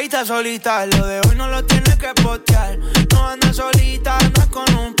bronceadita solita, lo de hoy no lo tienes que postear. No anda solita, anda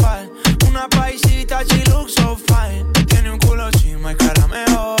con un par. Una paisita, she looks so fine. Tiene un culo chima y cara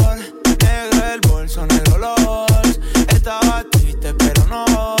mejor. Negro el bolso, negro los. Estaba triste pero no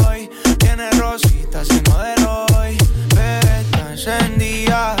hoy. Tiene rositas y no de Roy. Bebé está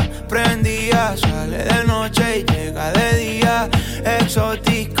encendida, prendida. Sale de noche y llega de día.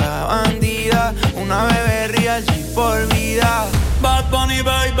 Exótica, bandida. Una bebé real y por vida. Bad Bunny,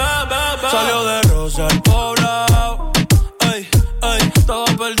 baby, baby. Salió de Rosa el poblado. Ey, ey, estaba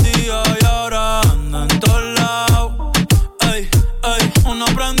perdido y ahora anda en todos lados. Ey, ey, uno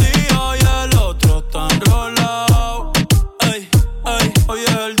prendido y el otro está enrolado. Ey, ey, hoy es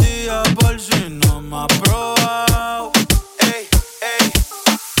el día por si no me has probado. Ey, ey.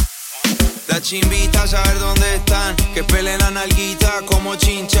 La chimbita a saber dónde están. Que peleen la nalguita como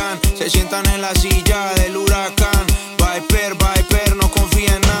chinchan. Se sientan en la silla del huracán. Viper, no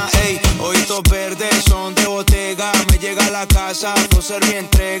confía en nada, ey. Ojitos verdes son de Bottega. Me llega a la casa, José mi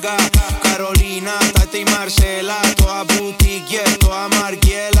entrega. Carolina, Tati y Marcela. Toda boutique, yeah, toda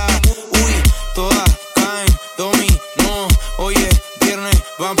marguela. Uy, todas caen, dominó. Oye, viernes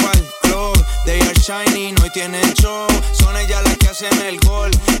van pa'l club. They are shining, hoy tienen show. Son ellas las que hacen el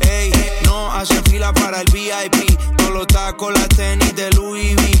gol, ey. No hacen fila para el VIP. Todos los tacos, las tenis de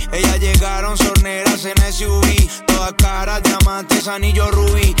Louis V. Ellas llegaron sorneras en SUV. Todas caras, diamantes, anillo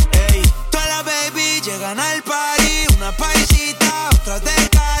rubí, ey. Todas las baby llegan al party. Una paisita, otras de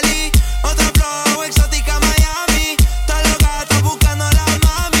Cali. Otra flow, exótica Miami. Todas los gatos buscando a la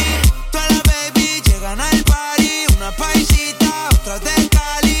mami. Todas las baby llegan al party. Una paisita, otras de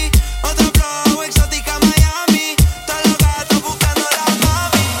Cali. Otra flow, exótica Miami. Todos los gatos buscando a la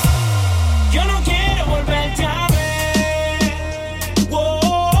mami. Yo no quiero volverte a ver.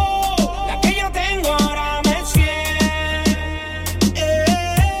 Wow, la que yo tengo ahora me es fiel.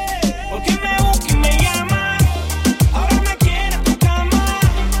 Porque me busca y me llama. Ahora me quiere en tu cama.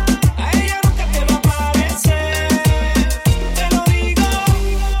 A ella nunca te va a parecer.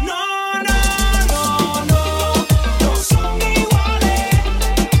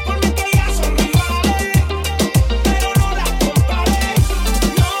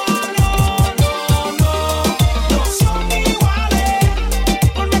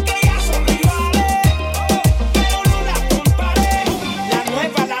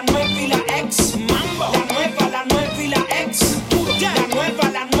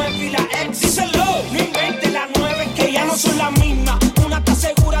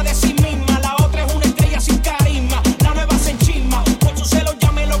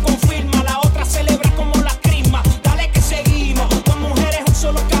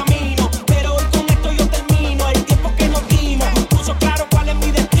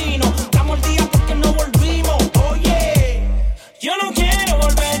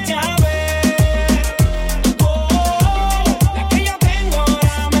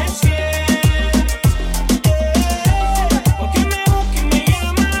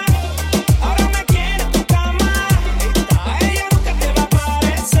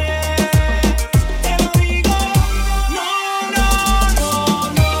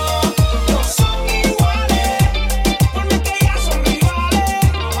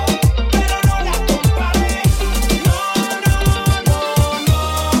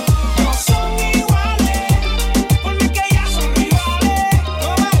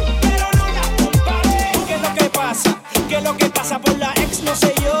 no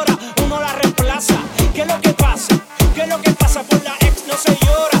se llora, uno la reemplaza. ¿Qué es lo que pasa? ¿Qué es lo que pasa? Por la ex no se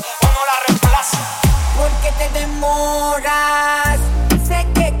llora, uno la reemplaza. ¿Por qué te demoras? Sé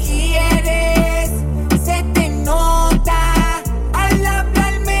que quieres, se te nota. Al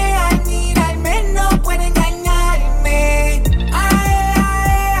hablarme, al mirarme, no puede engañarme. Ae,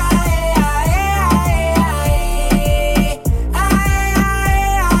 ae, ae, ae, ae, ae, ae,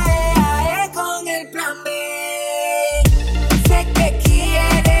 ae, ae, con el plan B. Sé que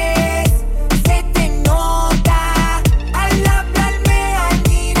quieres, se te nota. Al hablarme, al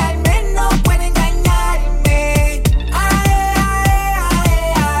mirarme, no puede engañarme. Ae,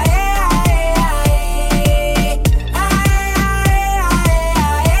 ae, ae, ae, ae,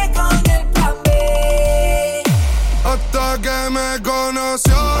 ae, con el plan B. Hasta que me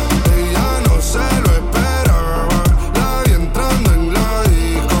conoció, ella no se lo esperaba. La vi entrando en la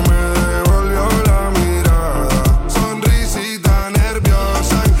disco, me devolvió la mirada. Sonrisita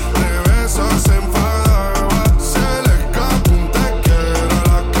nerviosa, entre besos se enfadaba. Se le escapó un te quiero a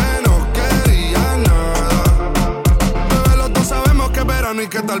la que no quería nada. Bebé, los dos sabemos que es verano y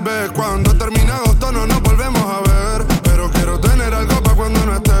que tal vez cuando termine agosto no nos volvemos a ver. Pero quiero tener algo pa' cuando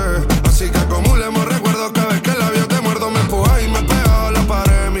no esté. Así que acumulemos recuerdos cada vez que el labio te muerdo. Me empuja y me pega a la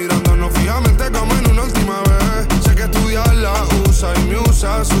pared, mirándonos fijamente como en una última vez. Sé que estudiarla usa y me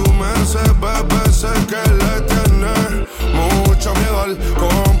usa su merced, bebé. Sé que le tiene mucho miedo al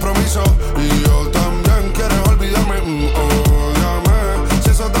compromiso y yo también. Quieres olvidarme, ódiame. Si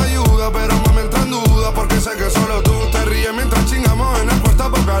eso te ayuda, pero no me entra en duda, porque sé que solo tú te ríes mientras chingamos en el cuarto a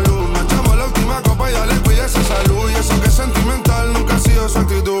poca luz. Nos echamos la última copa y ya le cuide esa salud. Y eso que es sentimental nunca ha sido su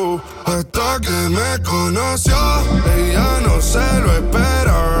actitud. Hasta que me conoció, ella no se lo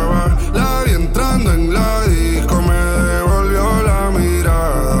esperaba. La vi entrando en la disco, me devolvió la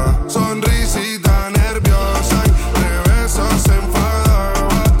mirada. Sonrisita nerviosa, entre besos se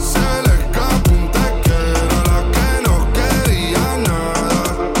enfadaba. Se le escapó un te quiero a la que no quería nada.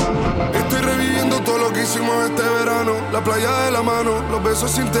 Estoy reviviendo todo lo que hicimos este verano. La playa de la mano, los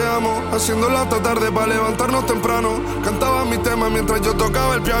besos sin te amo. Haciéndola hasta tarde para levantarnos temprano. Cantaba mi tema mientras yo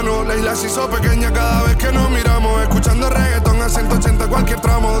tocaba el piano. La isla se hizo pequeña cada vez que nos miramos. Escuchando reggaeton a 180 cualquier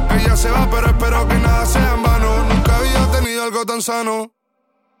tramo. Ella se va pero espero que nada sea en vano. Nunca había tenido algo tan sano.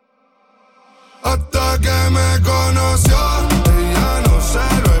 Hasta que me conoció, ella no se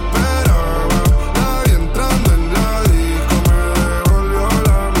lo esperaba. La vi entrando en la disco, me devolvió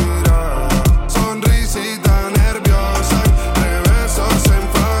la mirada. Sonrisita nerviosa, entre besos se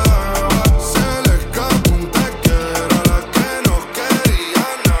enfadaba. Se le escapó un te quiero a la que no quería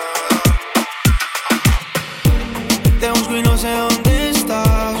nada. Te busco y no sé dónde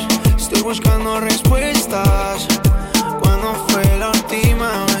estás. Estoy buscando respuestas. ¿Cuándo fue la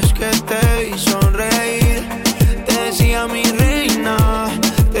última vez que te vi sonreír? Te decía mi reina,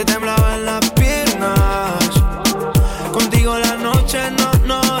 te temblaban las piernas. Contigo las noches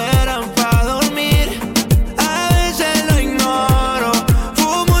no eran pa' dormir. A veces lo ignoro,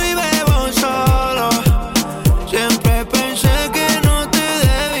 fumo y bebo solo. Siempre pensé que no te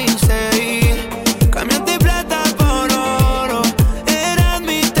debiste ir. Cambiaste plata por oro, eras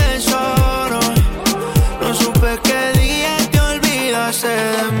mi tesoro. No supe qué día te olvidaste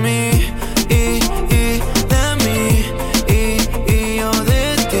de mí. Y yo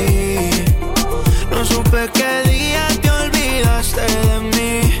de ti. No supe qué día te olvidaste de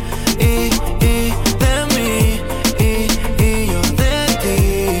mí. Y de mí. Y yo de ti.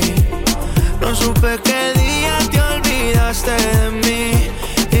 No supe qué día te olvidaste de mí.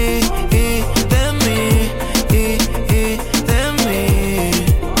 Y de mí. Y de mí.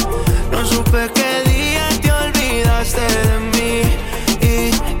 No supe qué día te olvidaste de mí. Y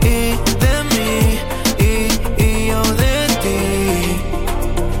de mí. Y yo de ti.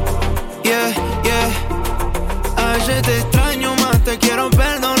 Yeah, yeah. A veces te extraño más, te quiero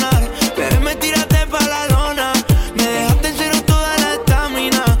perdonar. Pero me tiraste pa' la lona. Me dejaste en cero toda la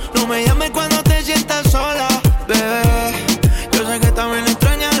estamina. No me llames cuando te sientas sola, bebé. Yo sé que también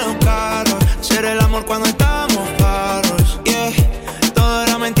extrañas los carros. Hacer el amor cuando estábamos claros. Yeah. Todo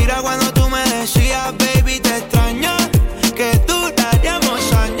era mentira cuando tú me decías, baby, te extraño. Que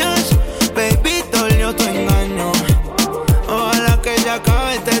duraríamos años. Baby, dolió tu engaño. Ojalá que ya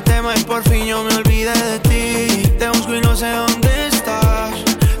acabe este tema y por fin yo me olvide de ti. Te busco y no sé dónde estás.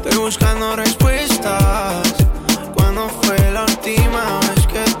 Estoy buscando respuestas. ¿Cuándo fue la última vez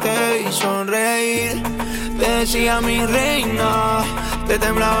que te vi sonreír? Te decía mi reina, te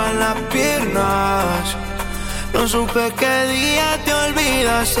temblaban las piernas. No supe qué día te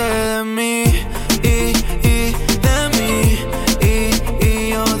olvidaste de mí. Y de mí. Y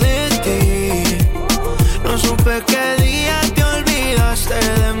yo de ti. No supe qué día te olvidaste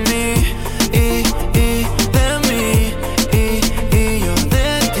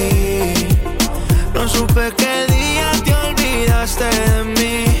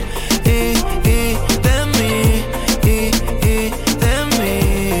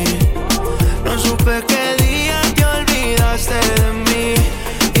supe qué día te olvidaste de mí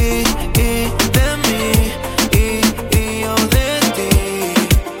y de mí y yo de ti.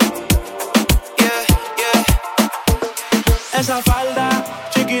 Esa falda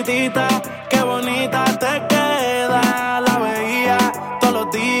chiquitita, qué bonita te queda. La veía todos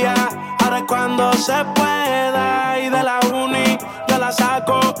los días, ahora es cuando se pueda. Y de la uni yo la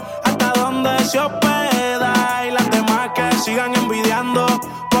saco hasta donde se hospeda. Y las demás que sigan envidiando,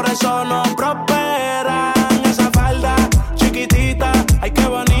 por eso no prosperan. Esa falda chiquitita, ay qué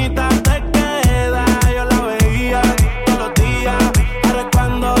bonita te queda. Yo la veía todos los días, ahora es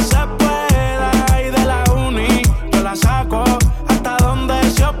cuando se pueda. Y de la uni yo la saco hasta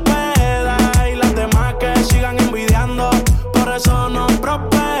donde se hospeda. Y las demás que sigan envidiando, por eso no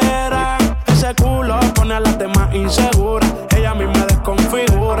prosperan. Ese culo pone a las demás inseguras, ella a mí me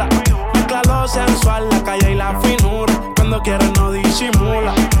desconfigura. Mezcla lo sensual, la calle y la finura, cuando quiere no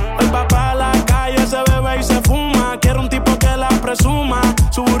disimula. El papá a la calle se bebe y se fuma, quiere un tipo que la presuma.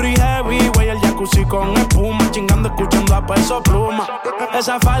 Su burri heavy, güey, el jacuzzi con espuma, chingando escuchando a Peso Pluma.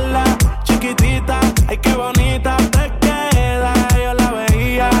 Esa falda chiquitita, ay qué bonita te queda. Yo la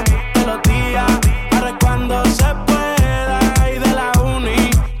veía todos los días, ahora es cuando se pueda. Y de la uni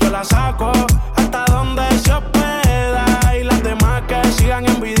yo la saco hasta donde se hospeda. Y las demás que sigan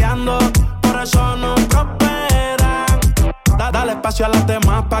envidiando, por eso no prosperan. Dale espacio a las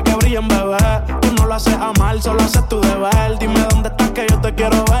demás pa' que brillen, bebé. Tú no lo haces a mal, solo haces tu deber. Dime dónde estás que yo te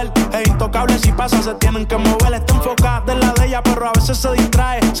quiero ver. Es intocable, si pasa se tienen que mover. Está enfocada en la de ella, pero a veces se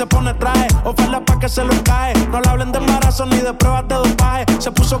distrae. Se pone traje, oferta pa' que se lo cae. No le hablen de embarazo ni de pruebas de dopaje.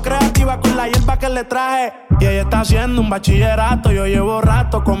 Se puso creativa con la hierba que le traje. Y ella está haciendo un bachillerato. Yo llevo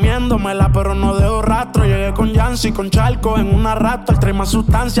rato comiéndomela, pero no dejo rastro. Llegué con Yancy, con Charco en una rato. El trae más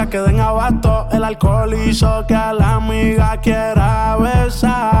sustancias que den abasto. El alcohol hizo que a la amiga quiera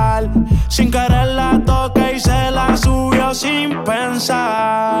besar. Sin querer la toqué y se la subió sin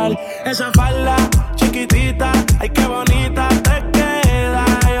pensar. Esa falda chiquitita, ay qué bonita te queda.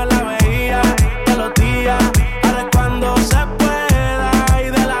 Yo la veía todos los días, ahora es cuando se pueda. Y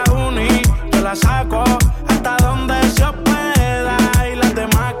de la uni yo la saco hasta donde se hospeda. Y las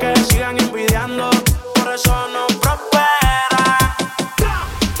demás que sigan envidiando, por eso no prosperan.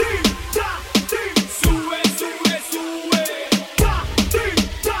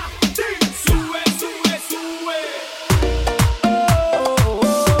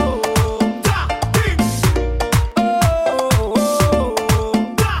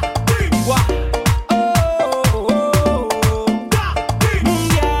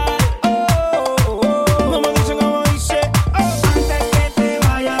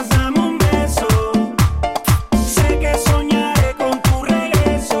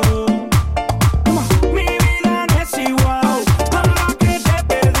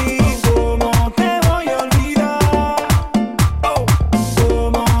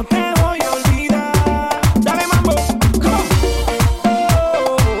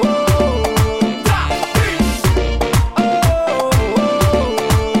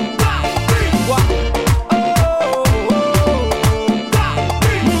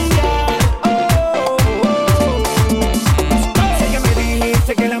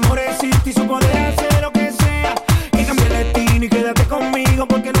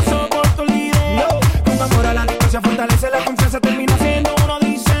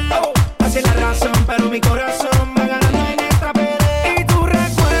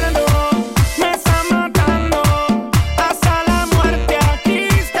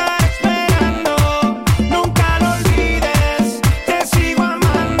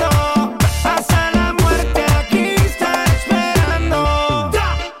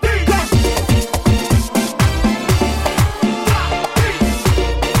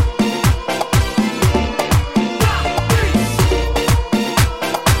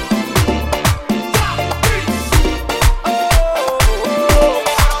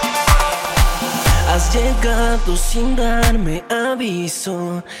 llegado sin darme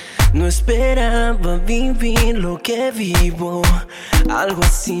aviso. No esperaba vivir lo que vivo. Algo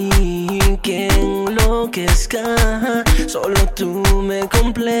así que enloquezca. Solo tú me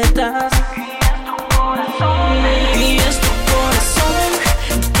completas. Y es tu corazón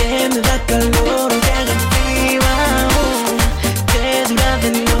que me da calor, que haga frío aún, que dura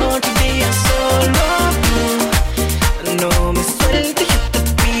de noche y día solo tú. No me sueltes, yo te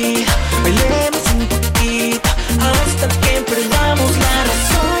pido, bailemos un poquito hasta que perdamos la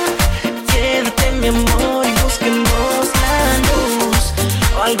razón. Quédate mi amor y busquemos la luz,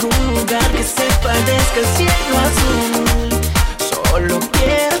 o algún lugar que se parezca al cielo azul. Solo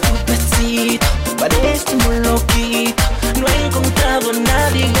quiero tu besito, parezco un loquito. No he encontrado a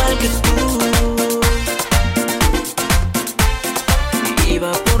nadie igual que tú.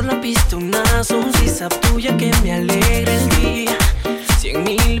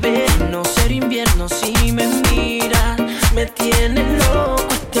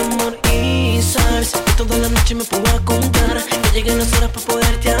 toda la noche me pongo a contar que lleguen las horas para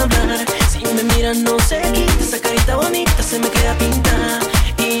poderte hablar. Si me miras no se quita, esa carita bonita se me queda pintada.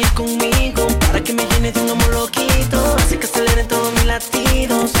 Y es conmigo para que me llene de un amor loquito, así que aceleren todos mis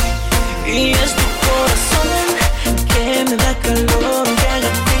latidos. Y es tu corazón que me da calor, que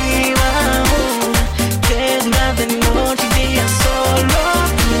haga frío aún, que dura de noche y día solo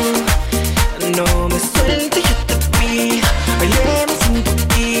tú. No me sueltes, yo te pido, bailemos un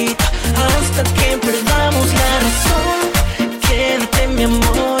poquito hasta que perdamos la razón. Quédate mi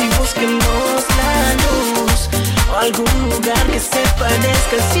amor y busquemos la luz, o algún lugar que se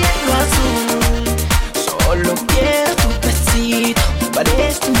parezca al cielo azul. Solo quiero tu besito,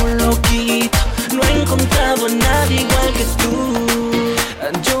 parezco un loquito, no he encontrado a nadie igual que tú.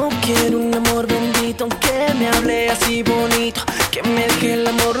 Yo quiero un amor bendito, que me hable así bonito, que me deje el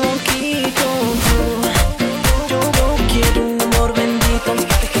amor loquito. Yo quiero un amor bendito,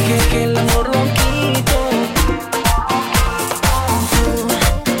 que el amor loquito.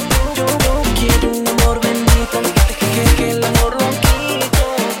 Yo quiero un amor bendito, que el amor loquito.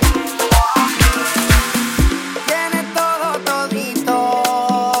 Tiene todo todito,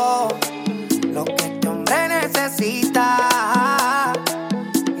 lo que este hombre necesita.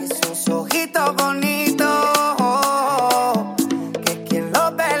 Esos ojitos bonitos, que quien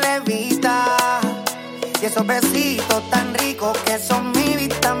los ve le evita. Y esos besitos tan ricos que son mi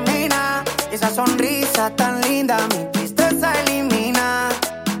vitamina. Y esa sonrisa tan linda mi tristeza elimina.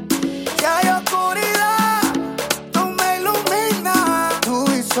 Si hay oscuridad, tú me iluminas. Tú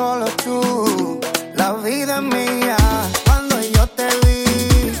y solo tú, la vida es mía. Cuando yo te vi,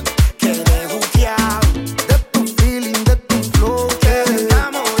 quedé buqueado de tu feeling, de tu flow, quedé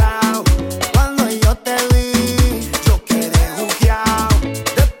enamorado. Cuando yo te vi, yo quedé buqueado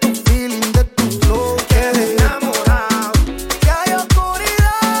de tu feeling, de tu flow, quedé enamorado. Si hay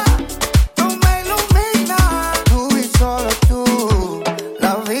oscuridad, tú me iluminas. Tú y solo tú,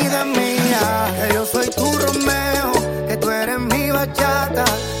 la vida es mía. Que yo soy tu Romeo, que tú eres mi bachata.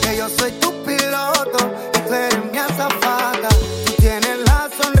 Que yo soy tu piloto y tú eres mi azafata. Tú tienes la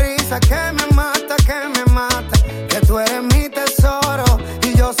sonrisa que me mata, que me mata. Que tú eres mi tesoro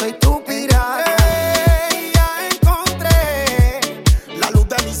y yo soy tu pirata. Ya encontré la luz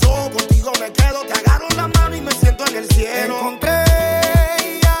de mis ojos, contigo me quedo. Te agarro la mano y me siento en el cielo.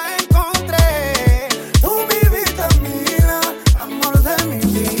 Ya encontré, tú mi vitamina, amor de mi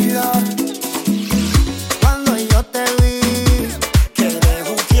vida. Cuando yo te vi, quedé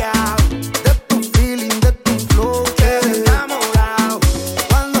buqueado de tu feeling, de tu flow, quedé enamorado.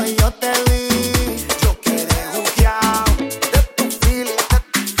 Cuando yo te vi, yo quedé buqueado de tu feeling, de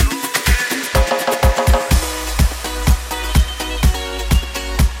tu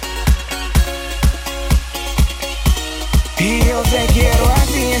Y yo te quiero a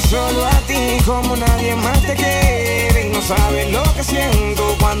ti, solo a ti, como nadie más te quiere. Y no sabes lo que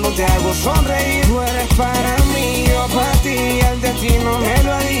siento cuando te hago sonreír. Tú eres para mí, yo para ti, el destino me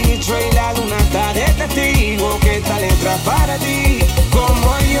lo ha dicho. Y la luna está de testigo que esta letra es para ti.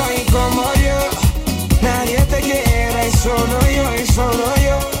 Como yo y como yo, nadie te quiere. Y solo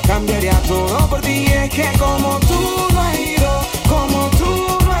yo, cambiaría todo por ti. Es que como tú no has ido, como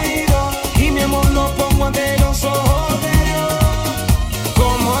tú no has ido, y mi amor lo pongo ante los ojos de Dios.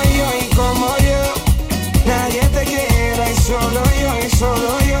 Como yo y como yo, nadie te quiere. Y solo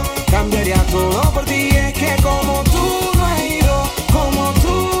yo, cambiaría todo por ti. Es que como tú no has ido, como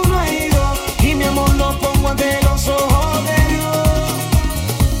tú no has ido, y mi amor lo pongo ante los ojos de Dios.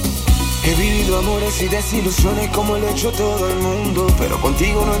 He vivido amores y desilusiones como lo ha hecho todo el mundo, pero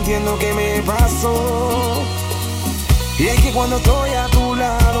contigo no entiendo qué me pasó. Y es que cuando estoy a tu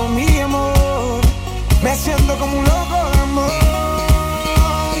lado, mi amor, me siento como un loco de amor.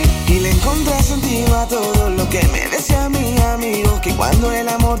 Y le encontré sentido a todo lo que me decían mis amigos, que cuando el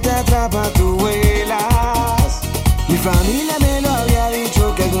amor te atrapa tú vuelas. Mi familia me lo había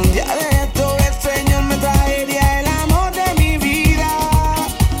dicho, que algún día de esto el Señor me traería el amor de mi vida.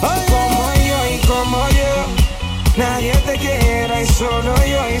 Como yo y como yo, nadie te quiera. Y solo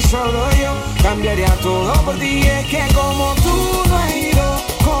yo, cambiaría todo por ti. Es que como tú no has ido,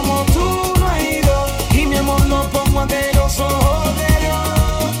 como tú no has ido, y mi amor lo pongo ante los ojos de Dios.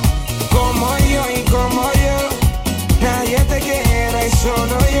 Como yo y como yo, nadie te quiere. Y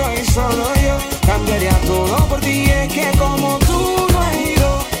solo yo, cambiaría todo por ti. Es que como tú no has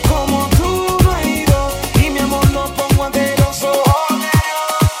ido, como tú no has ido, y mi amor lo pongo ante los ojos de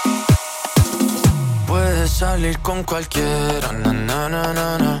Dios. Puedes salir con cualquiera, na na na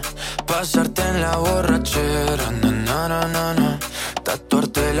na na, pasarte en la borrachera, na na na na na,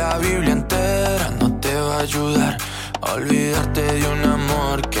 tatuarte la Biblia entera no te va a ayudar a olvidarte de un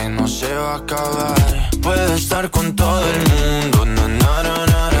amor que no se va a acabar. Puedo estar con todo el mundo, na, na, na,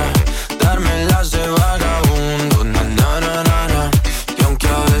 na, na. Darme las de vagabundo, na, na, na, na, na. Y aunque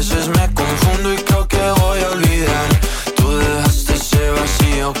a veces me confundo y creo que voy a olvidar, tú dejaste ese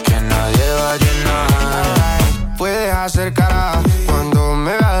vacío que nadie va a llenar. Puedes hacer cara cuando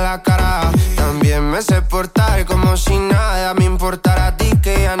me veas la cara. También me sé portar como si nada me importara a ti,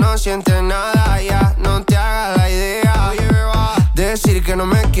 que ya no sientes nada. Ya no te hagas la idea. Decir que no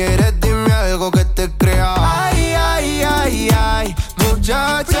me quieres, dime algo que te crea. Ay, ay, ay, ay,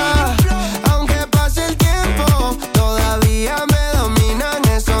 muchacha. Aunque pase el tiempo, todavía me dominan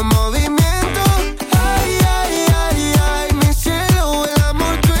esos movimientos. Ay, ay, ay, ay, mi cielo, el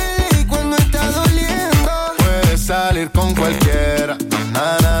amor duele y cuando está doliendo. Puedes salir con cualquiera,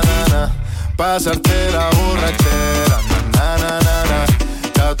 na, na, na, na. Pasarte la borrachera, na, na, na, na.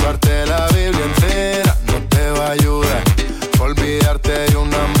 Tatuarte la Biblia entera no te va a ayudar. Olvidarte de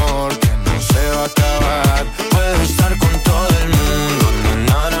un amor que no se va a acabar. Puedo estar con todo el mundo, na,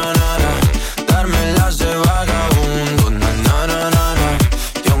 na, na, na, na. Darme las de vagabundo, na, na, na, na, na.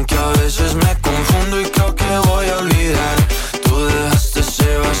 Y aunque a veces me confundo y creo que voy a olvidar, tú dejaste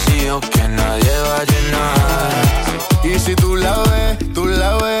ese vacío que nadie va a llenar. Y si tú la ves,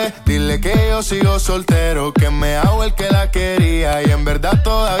 dile que yo sigo soltero, que me hago el que la quería y en verdad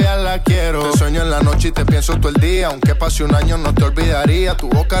todavía la quiero. Te sueño en la noche y te pienso todo el día, aunque pase un año no te olvidaría. Tu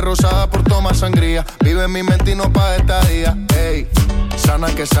boca rosada por tomar sangría, vive en mi mente y no pa' estadía. Ey, sana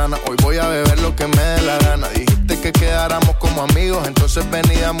que sana, hoy voy a beber lo que me dé la gana. Dijiste que quedáramos como amigos, entonces ven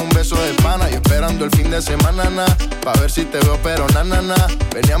y dame un beso de pana. Y esperando el fin de semana, na, pa' ver si te veo, pero na, na, na.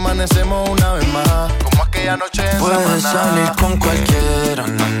 Ven y amanecemos una vez más, como aquella noche en Puedes Samaná. salir con cualquiera,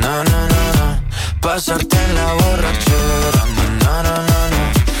 na, na, na, na, na. Pasarte en la borrachera, na, na, na, na, na.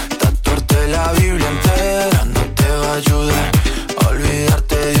 Tatuarte la Biblia entera no te va a ayudar.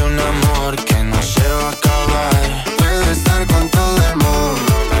 Olvidarte de un amor que no se va a acabar. Puedo estar con todo el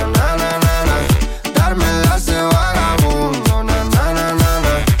mundo, na, na, na, na. Darme las de vagabundo, na, na, na, na,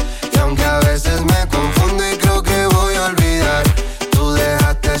 na. Y aunque a veces me confundo y creo que voy a olvidar, tú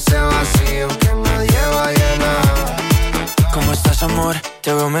dejaste ese vacío que nadie va a llenar. ¿Cómo estás, amor?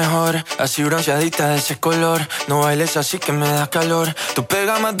 Te veo mejor, así bronceadita de ese color. No bailes así que me da calor. Tú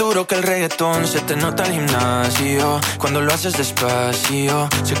pegas más duro que el reggaetón. Se te nota el gimnasio cuando lo haces despacio.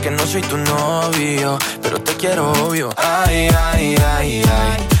 Sé que no soy tu novio, pero te quiero obvio. Ay, ay, ay,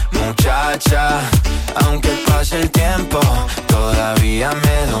 ay, muchacha. Aunque pase el tiempo, todavía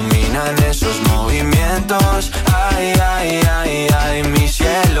me dominan esos movimientos. Ay, ay, ay, ay, mi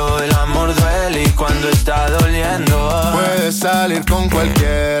cielo, el amor duele y cuando está doliendo. Puedes salir con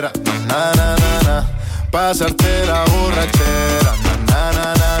cualquiera, na, na, na, na. Pasarte la borrachera, na,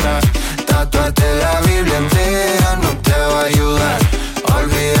 na, na, na. Tatuarte la Biblia entera no te va a ayudar.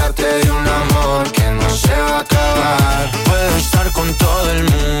 Olvidarte de un amor que no se va a acabar. Puedo estar con todo el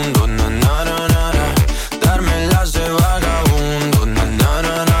mundo, na, na, na, na, na. Darme las de vagabundo, na, na,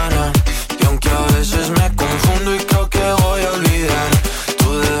 na, na, na. Y aunque a veces me confundo y creo que voy a olvidar,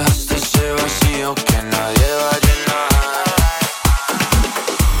 tú dejaste ese vacío que nadie va a llenar.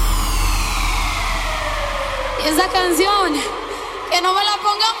 Y esa canción, que no me la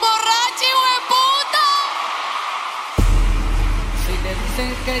pongan borracha, hueputa. Si te dicen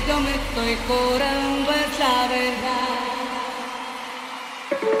que yo me estoy curando es la verdad.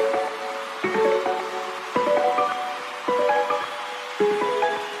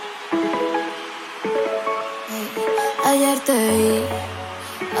 Ayer te vi,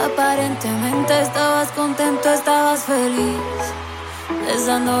 aparentemente estabas contento, estabas feliz,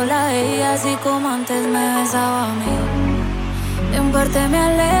 besándola a ella así como antes me besaba a mí. En parte me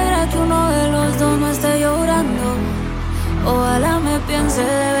alegra que uno de los dos no esté llorando. Ojalá me piense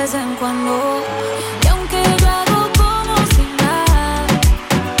de vez en cuando. Y aunque yo hago como si nada,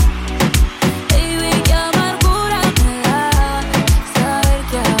 baby, qué amargura me da saber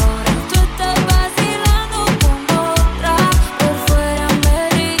que ahora tú estás vacilando con otra. Por fuera me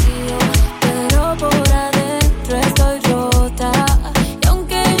río, pero por adentro estoy rota. Y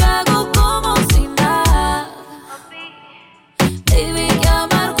aunque yo hago como si nada, baby, qué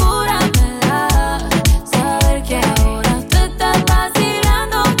amargura me da saber que ahora tú estás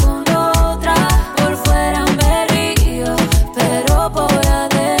vacilando con otra. Por fuera me río, pero por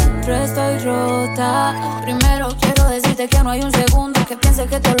adentro estoy rota. Primero quiero decirte que no hay un segundo que piense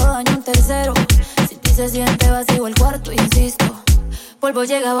que te lo daño un tercero. Si ti se siente vacío el cuarto, insisto, polvo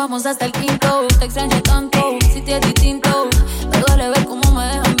llega, vamos hasta el quinto. Te extraño tanto, si te es distinto. Me duele ver cómo me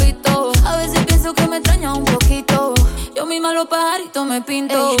dejan visto. A veces pienso que me extraña un poquito. Yo misma los pajaritos me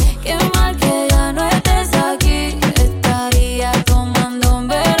pinto. Ey, qué mal que ya no estés aquí. Estaría tomando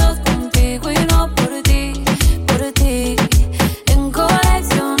velos contigo y no por ti.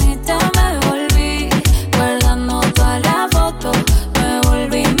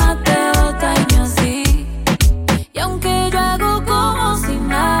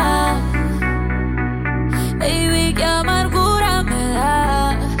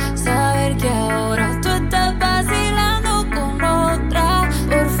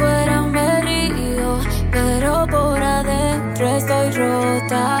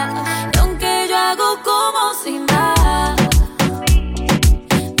 rota. Y aunque yo hago como si nada,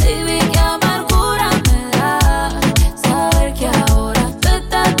 baby, qué amargura me da saber que ahora tú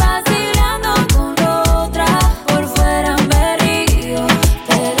estás vacilando con otra. Por fuera me río,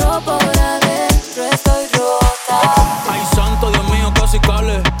 pero por adentro estoy rota. Ay, santo, Dios mío, casi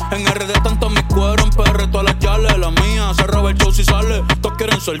cale. En RD tanto mis cueros, en PR todas las yales. La mía se roba el show si sale. Todos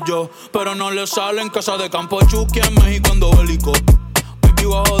quieren ser yo, pero no le salen. Casa de campo Chucky en México ando bélico. Baby,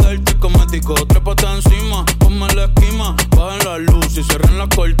 voy a joderte cosmético. Trépate encima, ponme la esquima. Bajen la luz y cierren la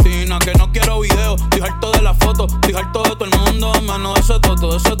cortina. Que no quiero video, estoy harto de la foto. Estoy harto de todo el mundo, menos de ese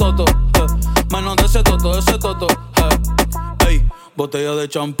toto, menos de ese toto, Ey, botella de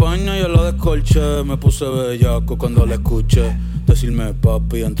champaña y yo la descolché. Me puse bellaco cuando la escuché decirme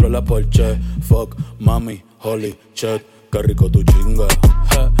papi dentro de la Porsche. Fuck, mami, holy shit, qué rico tu chinga.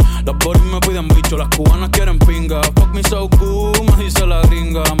 Las boris me piden bicho, las cubanas quieren pinga. Fuck me so cool, me dice la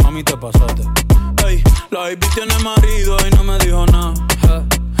gringa. Mami, te pasaste. Ey, la baby tiene marido y no me dijo nada.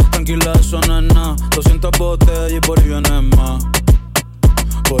 Tranquila, eso no es nada. 200 botellas y por ahí viene más.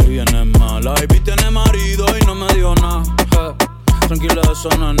 Por ahí viene más. La baby tiene marido y no me dijo nada. Tranquila, eso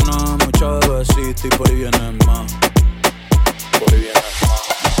no es nada. Mucha bebecita y por ahí viene más. Por ahí viene más.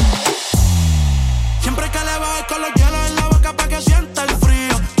 Siempre que le bajo con los hielos en la boca pa' que sienta el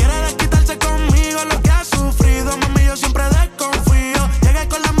frío. Quiere desquitarse conmigo lo que ha sufrido. Mami, yo siempre desconfío. Llegué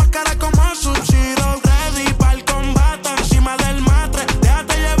con la máscara como subsidio. Ready pa'l combate encima del matre.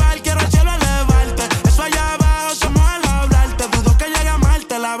 Déjate llevar, quiero al cielo elevarte. Eso allá abajo somos al hablarte. Dudo que llegue a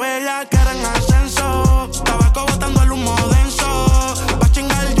Marte, la bella que era en ascenso. Tabaco botando el humo denso. Pa'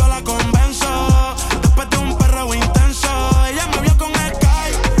 chingar yo la convenzo. Después de un perreo intenso, ella me vio con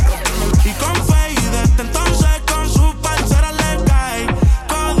Sky y con Feid. Desde entonces con sus parceras le cae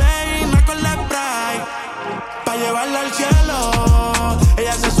codeína con la spray pa' llevarla al cielo.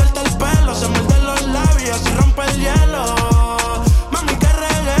 Ella se suelta el pelo, se muerde los labios y rompe el hielo. Mami, qué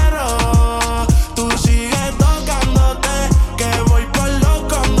reguero. Tú sigues tocándote, que voy por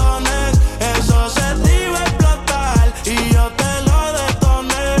los condones. Eso se te iba a explotar y yo te lo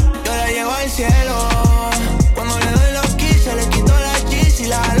detoné. Yo la llevo al cielo. Cuando le doy los kisses, le quito la cheese y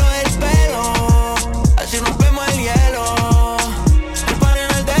la jalo del pelo. Así rompemos el hielo. El party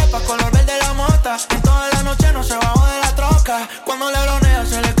en el depa, color verde la mota. En toda la noche no se bajó de la troca. Cuando le bronea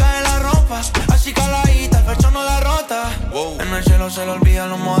se le cae la ropa. Así caladita, el pecho no la rota. En el cielo se le olvidan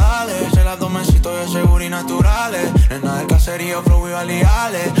los modales. Se las domecitos de seguro y naturales. Nena del caserío, flow y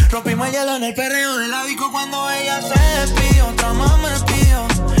baleales. Rompimos el hielo en el perreo de la disco cuando ella se despidió. Otra más me pidió.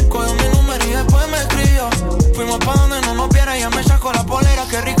 Cogió mi número y después me escribió. Fuimos pa' donde no nos viera, ella me sacó la polera.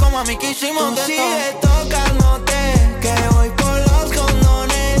 Qué rico, mami, que hicimos de todo. Sigue tocándote, que voy por los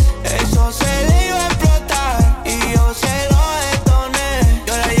condones. Eso se le iba a explotar y yo se lo detoné.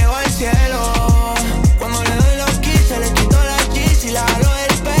 Yo la llevo al cielo. Cuando le doy los kisses, le quito la cheese y la jalo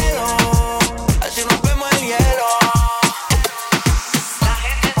del pelo. Así rompemos el hielo. La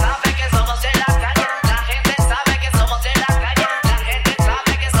gente sabe que somos de la calle. La gente sabe que somos de la calle. La gente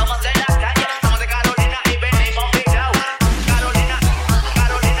sabe que somos de la calle. Somos de Carolina y venimos picados. Carolina,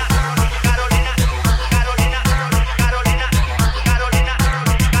 Carolina, Carolina, Carolina, Carolina, Carolina,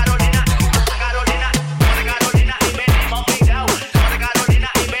 Carolina, Carolina. Somos de Carolina y venimos picados. Somos de Carolina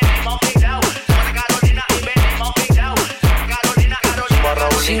y venimos picados. Somos de Carolina y venimos picados. Carolina, Carolina.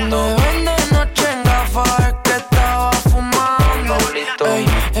 Si me ven de noche en gafas es que estaba fumando. Ey,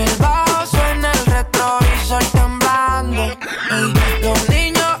 el bajo suena el retrovisor temblando. Ey, los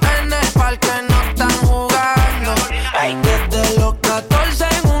niños en el parque no están jugando. Ey, desde los 14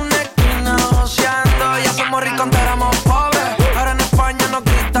 en una esquina joseando. Ya somos ricos, antes éramos pobres. Ahora en España nos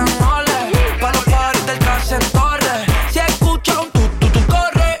gritan ole. Pa' los padres del cárcel en torre. Si escuchas un tú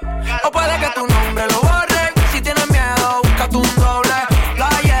corre. O puede que tu nombre lo borre. Si tienes miedo, búscate un doble.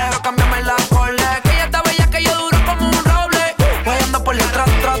 Playero, cámbiame la cole. Que ella está bella, que yo duro como un roble. Voy ando por detrás,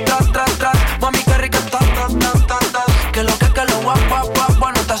 tras. Mami, qué rica está. Que lo guap.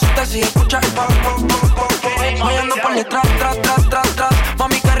 No te asustes si escuchas el pop. Voy ando por detrás, tras.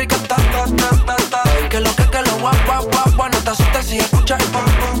 Mami, qué rica está. Que lo guap. No te asustes si escuchas el pop.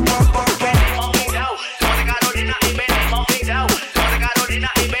 Venimos picados. Somos de Carolina y venimos picados. Somos de Carolina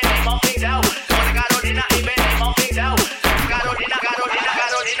y venimos picados. Somos de Carolina y venimos picados. Carolina, Carolina,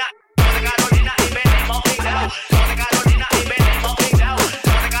 Carolina. Somos de Carolina y venimos picados. Somos de Carolina y venimos picados.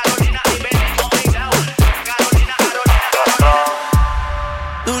 Somos de Carolina y venimos picados. Carolina, Carolina.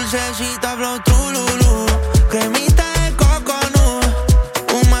 Dulcecita, flow, trululú. Cremita de coconut.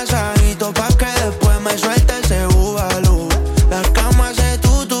 Un masajito pa' que después me suelte ese bubalú. La cama hace tú.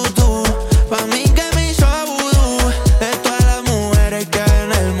 Pa' mí que me hizo vudú. De todas las mujeres que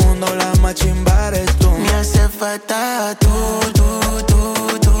falta tú.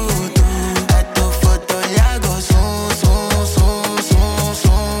 A tu foto le hago zoom, zoom, zoom, zoom,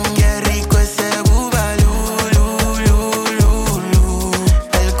 zoom. Qué rico ese bubalú,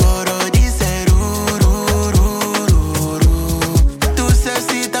 el coro dice ru, ru, ru, ru, ru.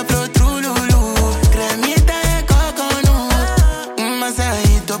 Dulcecita flor trululú, cremita de coconut. Un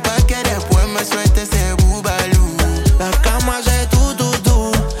masajito pa' que después me suelte ese bubalú. La cama hace tú.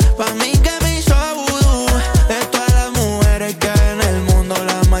 Pa' mí que me hizo vudú. De todas las mujeres que hay en el mundo,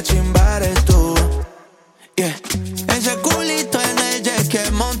 la más chimba eres tú. Yeah. Ese culito en el jet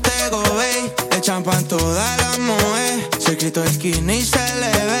que Montego Bay. Le champan todas las mujeres. Se quitó el skinny y se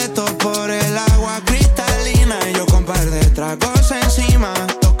le ve todo por el agua cristalina. Y yo con par de tragos encima,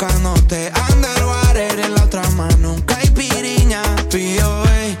 tocándote underwater. En la otra mano un caipiriña. Pío,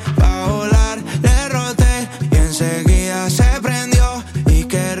 pa' volar, le roté y enseguida se prendió. Y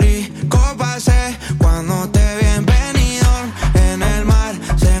qué rico pasé cuando te vi en Benidorm. En el mar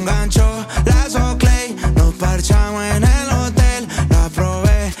se enganchó la Soclay. Nos parchamos en el hotel, la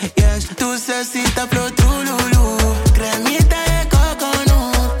probé y es dulcecita flor trululú, cremita de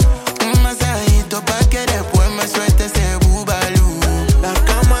coconut. Un masajito pa' que después me suelte ese bubalú. La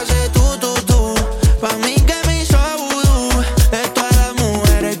cama hace tú. Pa' mí que me hizo vudú. De todas las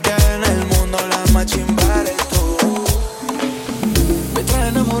mujeres que hay en el mundo, la más chimba eres tú. Me trae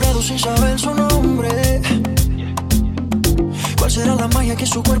enamorado sin saber su nombre. ¿Cuál será la magia que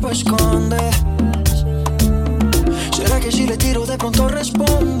su cuerpo esconde? ¿Será que si le tiro de pronto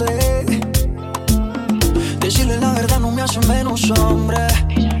responde? Decirle la verdad no me hace menos hombre.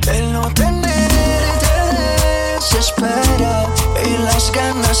 El no tenerte desespera. Y las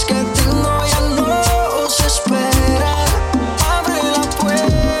ganas que tengo ya no se esperan. Abre la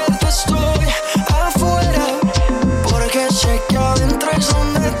puerta, estoy afuera. Porque sé que adentro es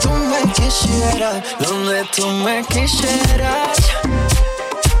donde tú me quisieras. Donde tú me quisieras.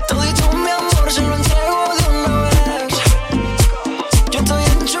 Todito mi amor se lo entrego de una vez. Yo estoy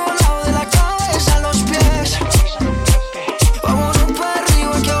enchulado de la cabeza a los pies. Vámonos para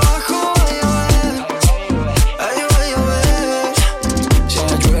arriba que abajo va a llover. Ay, va a llover. Si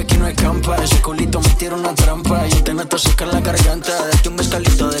la llueve aquí no escampa. Ese culito me tira una trampa. Yo te meto seca en la garganta. Date un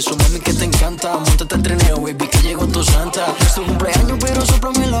mezcalito de su mami que te encanta. Móntate al trineo, baby, que llegó tu santa. Es tu cumpleaños, pero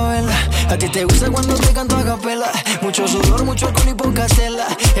sóplame la vela. A ti te gusta cuando te canto a capela. Mucho sudor, mucho alcohol y poca tela.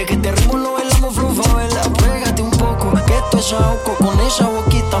 Es que este ritmo lo bailamos flufavela. Pégate un poco, que esto es ahogo. Con esa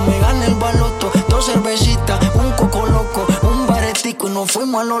boquita me gana el baloto. 2 cervecitas, un coco loco, un baretico y nos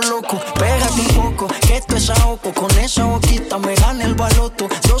fuimos a lo loco. Pégate un poco, que esto es ahogo. Con esa boquita me gana el baloto.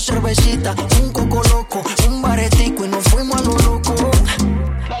 2 cervecitas, un coco loco, un baretico y nos fuimos a lo loco.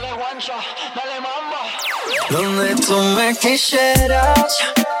 Dale guancha, dale mamba. Donde tú me quisieras.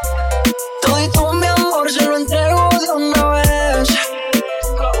 Todito mi amor se lo entrego de una vez.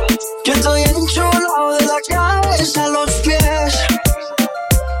 Yo estoy enchulado de la cabeza a los pies.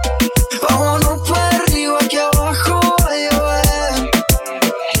 Vámonos para arriba que abajo va a llover.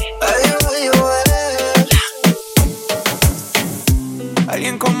 Ay, va a llover.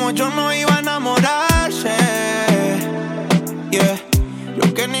 Alguien como yo no iba a enamorarse. Yeah.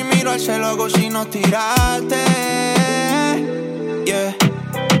 Yo que ni miro al cielo hago sino tirarte. Yeah.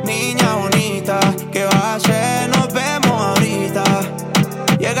 Niña bonita, ¿qué vas a hacer? Nos vemos ahorita.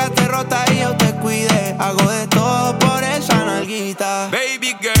 Llegaste rota y yo te cuidé. Hago de todo por esa nalguita.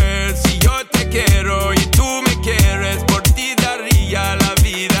 Baby girl, si yo te quiero y tú me quieres, por ti daría la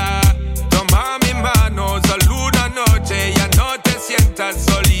vida. Toma mi mano, solo una noche, ya no te sientas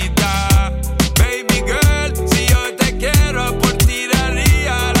solita. Baby girl, si yo te quiero, por ti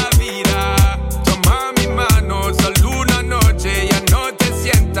daría la vida. Toma mi mano, solo una noche, ya no te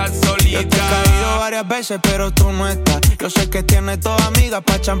sientas solita. Yo te he caído varias veces, pero tú no estás. Yo sé que tienes toda amiga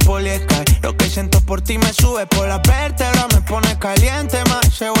pa' champol y Sky. Lo que siento por ti me sube por la vértebra, me pone caliente más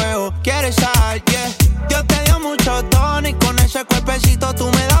ese huevo. ¿Quieres sal? Yeah. Dios te dio mucho tono y con ese cuerpecito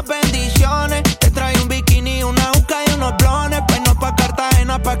tú me das bendiciones. Te traigo un bikini, una uca y unos blones. Pues no pa'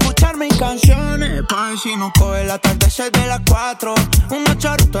 Cartagena pa' escuchar mis canciones. Pa' ver si nos coge el atardecer de las 4. Unos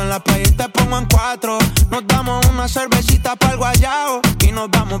chorutos en la playa y te pongo en 4. Nos damos una cervecita pa'l guayao y nos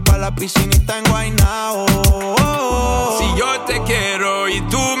vamos pa' la piscinita en Guaynao. Si yo te quiero y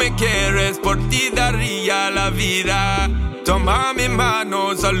tú me quieres, por ti daría la vida. Toma mi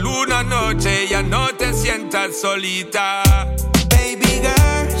mano, solo una noche, ya no te sientas solita. Baby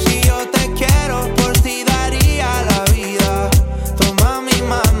girl, si yo te quiero, por ti daría la vida. Toma mi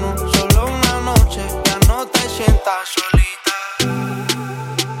mano, solo una noche, ya no te sientas solita.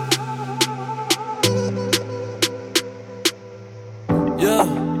 Yeah,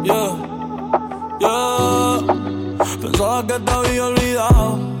 yeah, yeah. Pensaba que te había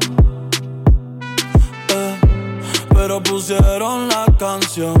olvidado, pero pusieron la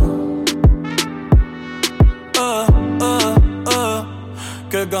canción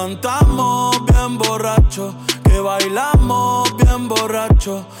que cantamos bien borrachos, que bailamos bien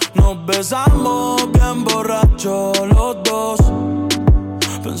borrachos, nos besamos bien borrachos los dos.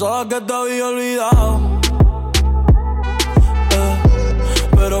 Pensaba que te había olvidado,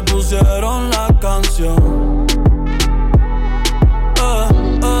 pero pusieron la canción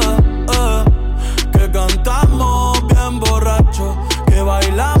que cantamos bien borrachos, que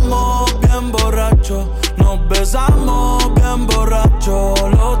bailamos bien borrachos, nos besamos bien borrachos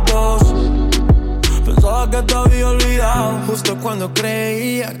los dos. Pensaba que te había olvidado. Justo cuando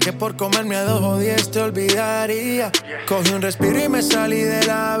creía que por comerme a 2 o 10 te olvidaría, cogí un respiro y me salí de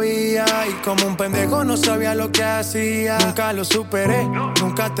la vía. Y como un pendejo no sabía lo que hacía. Nunca lo superé,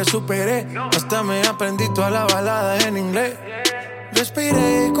 nunca te superé. Hasta me aprendí toda la balada en inglés.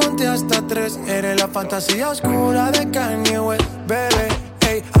 Respiré y conté hasta 3. Eres la fantasía oscura de Kanye West, bebé.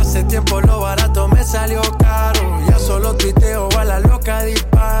 Ey, hace tiempo lo barato me salió caro. Ya solo tuiteo, a la loca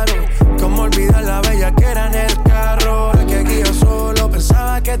disparo. Cómo olvidar la bella que era en el carro. Ahora que aquí yo solo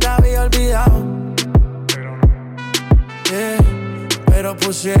pensaba que te había olvidado, pero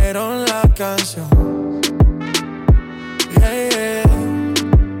pusieron la canción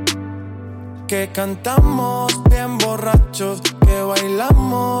que cantamos bien borrachos, que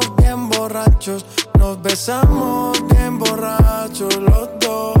bailamos bien borrachos, nos besamos bien borrachos los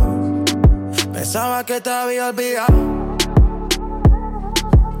dos. Pensaba que te había olvidado,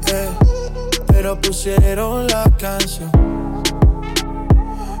 pero pusieron la canción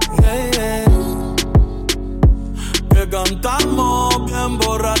que cantamos bien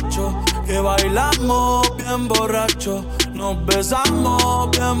borrachos, que bailamos bien borrachos, nos besamos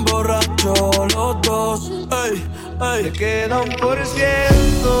bien borrachos los dos. Ey, ey. Te queda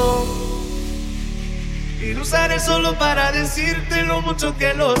 1% y lo usaré solo para decirte lo mucho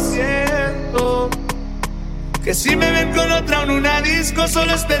que lo siento. Que si me ven con otra en una disco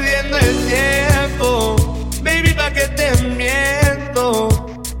solo es perdiendo el tiempo. Baby, ¿pa' qué te miento?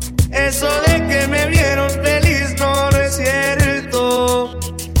 Eso de que me vieron feliz no es cierto.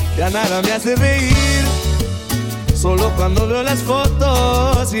 Ya nada me hace reír, solo cuando veo las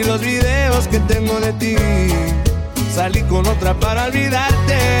fotos y los videos que tengo de ti. Salí con otra para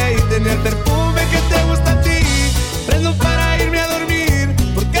olvidarte y tener perfume que te gusta a ti. Prendo para irme a dormir,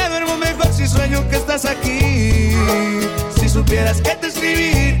 porque duermo mejor si sueño que estás aquí. Si supieras que te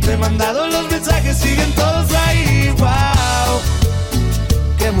escribí, te he mandado los mensajes, siguen todos ahí. Wow,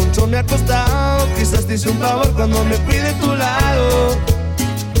 que mucho me ha costado. Quizás te hice un favor cuando me fui de tu lado.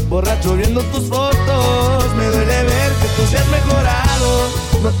 Borracho viendo tus fotos, me duele ver que tú seas mejorado.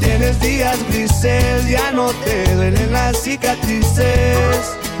 No tienes días grises, ya no te duelen las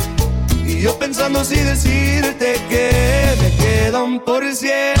cicatrices. Y yo pensando si decirte que me queda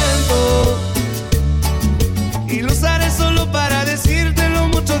 1%. Y lo usaré solo para decirte lo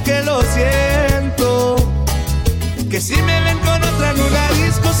mucho que lo siento. Que si me ven con otra en una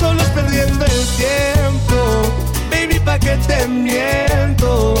disco solo es perdiendo el tiempo. Baby, ¿pa' qué te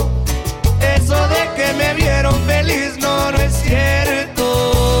miento? Eso de que me vieron feliz no es cierto.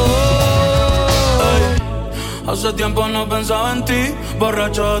 Hace tiempo no pensaba en ti,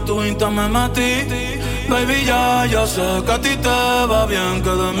 borracho de tu Insta me metí. Baby, ya sé que a ti te va bien, que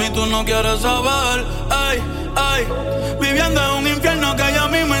de mí tú no quieres saber. Ay, ay, viviendo en un infierno que ya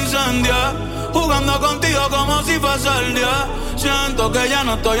mismo incendia, jugando contigo como si fuese el día. Siento que ya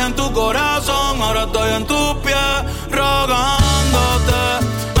no estoy en tu corazón, ahora estoy en tus pies, rogándote,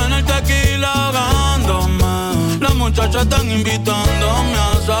 en el tequila ahogándome. Las muchachas están invitándome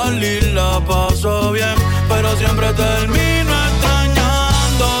a salir, la paso bien, pero siempre termino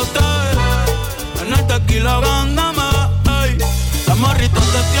extrañándote. En el tequila ahogándome, ey. Las morritas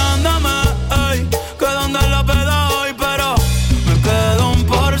testeándome, ey. Que donde la peda hoy, pero me quedo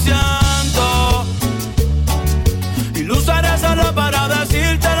 1%. Y lo usaré solo para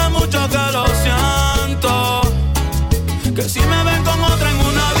decirte lo mucho que lo siento. Que si me ven con otra en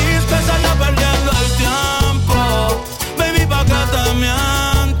una disco, estaría perdiendo el tiempo. Baby, ¿pa' qué te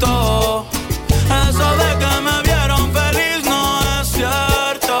miento? Eso de que me vieron feliz no es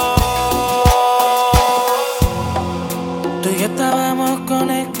cierto. Tú y yo estábamos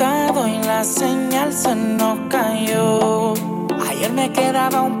conectados y la señal se nos cayó. Ayer me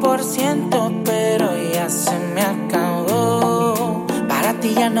quedaba 1%, pero ya se me acabó. Para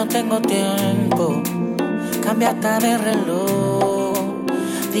ti ya no tengo tiempo, cambiaste de reloj.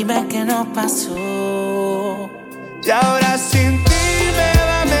 Dime qué nos pasó. Y ahora sin ti me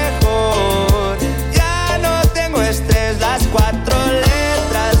va mejor. Ya no tengo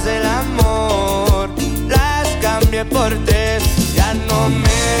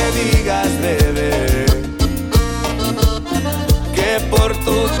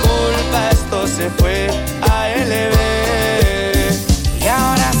culpa esto se fue a LB. Y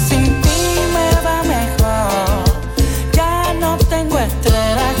ahora sin ti me va mejor. Ya no tengo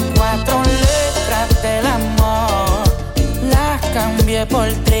estrellas, 4 letras del amor. Las cambié por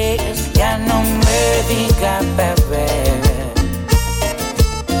 3, ya no me digas bebé,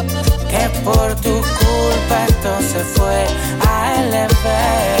 que por tu culpa esto se fue a LB.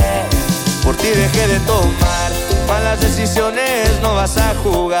 Por ti dejé de tomar malas decisiones, no vas a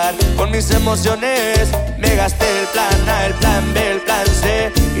jugar con mis emociones. Me gasté el plan A, el plan B, el plan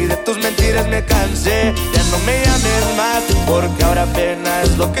C, y de tus mentiras me cansé. Ya no me llames más, porque ahora apenas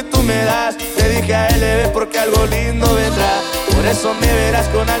es lo que tú me das. Te dije a LB porque algo lindo vendrá, por eso me verás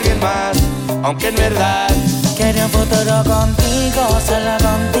con alguien más, aunque en verdad quería un futuro contigo, solo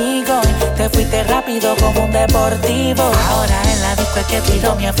contigo, y te fuiste rápido como un deportivo. Ahora en la disco es que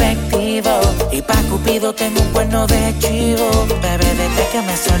pido mi efectivo, y pa' Cupido tengo un cuerno de chivo. Bebé, desde que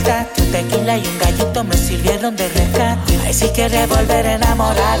me soltaste, un tequila y un gallito me sirvieron de rescate. Ay, si quieres volver a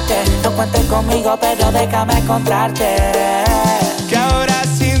enamorarte, no cuentes conmigo, pero déjame encontrarte. Que ahora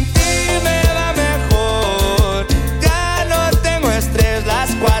sin ti me va mejor. Ya no tengo estrés, las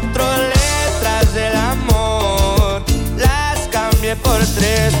 4 letras del amor las cambié por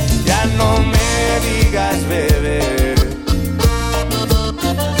 3. Ya no me digas bebé,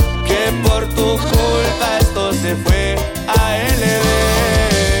 que por tu culpa esto se fue a LB.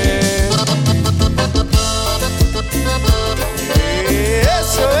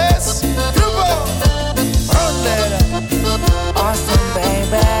 Eso es Grupo Frontera. Awesome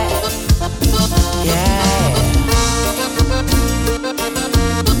baby, yeah.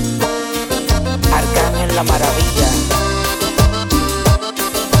 Arcángel la maravilla.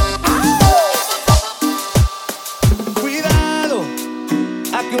 Cuidado,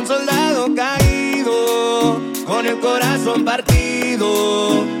 aquí un soldado caído, con el corazón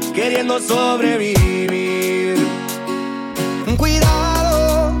partido, queriendo sobrevivir.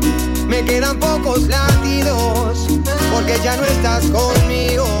 Cuidado, me quedan pocos latidos, porque ya no estás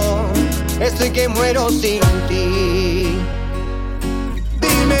conmigo. Estoy que muero sin ti.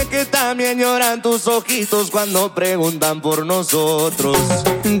 Dime que también lloran tus ojitos cuando preguntan por nosotros.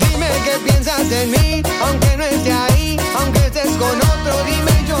 Dime que piensas en mí, aunque no esté ahí, aunque estés con otro.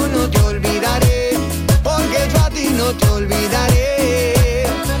 Dime, yo no te olvidaré, porque yo a ti no te olvidaré.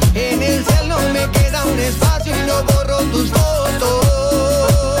 En el cielo me queda un espacio y no borro tus fotos.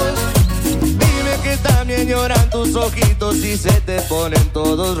 Dime que también lloran tus ojitos y se te ponen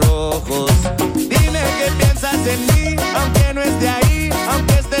todos rojos. Dime que piensas en mí, aunque no esté ahí,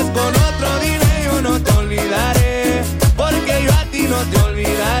 aunque estés con otro. Dime, yo no te olvidaré, porque yo a ti no te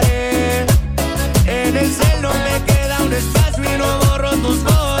olvidaré. En el cielo me queda un espacio y no borro tus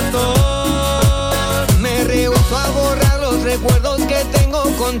fotos. Me rehúso a borrar los recuerdos que tengo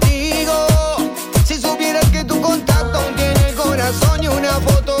contigo. Si supieras que tu contacto aún tiene el corazón y una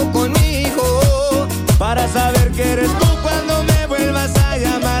foto conmigo, para saber que eres tú cuando me vuelvas a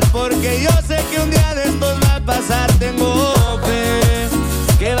llamar, porque yo sé que un día de estos va a pasar. Tengo fe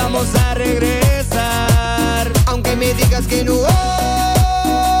que vamos a regresar, aunque me digas que no,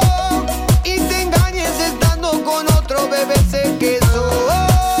 y te engañes estando con otro. Bebé, sé que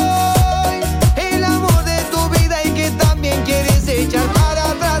soy el amor de tu vida y que también quieres echar para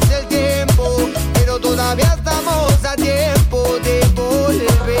atrás el tiempo, pero todavía estamos a tiempo de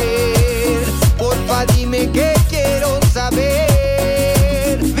volver. Porfa, dime que quiero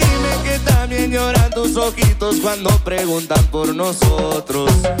saber. Dime que también lloran tus ojitos cuando preguntan por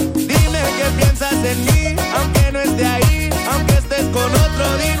nosotros. Dime que piensas en mí, aunque no esté ahí, aunque estés con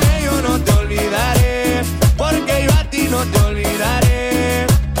otro. Dime, yo no te olvidaré, porque yo a ti no te olvidaré.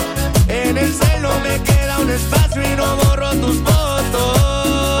 En el cielo me queda un espacio y no borro tus fotos.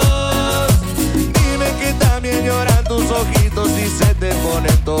 Dime que también lloran tus ojitos y se te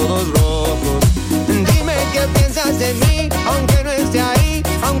ponen todos rojos. Dime que piensas en mí, aunque no esté ahí,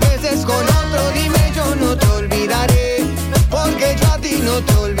 aunque estés con otro. Dime, yo no te olvidaré, porque yo a ti no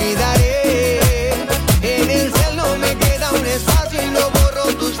te olvidaré. En el cielo me queda un espacio y no borro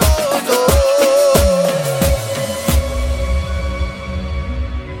tus fotos.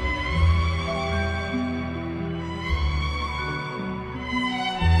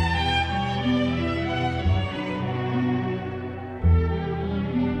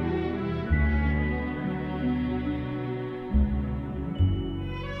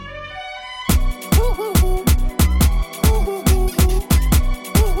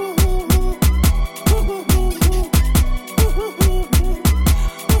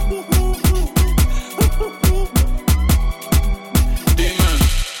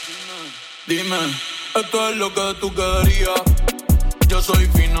 Dime, esto es lo que tú querías. Yo soy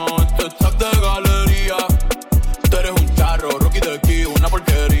fino, este trap de galería. Tú eres un charro, Rocky de aquí, una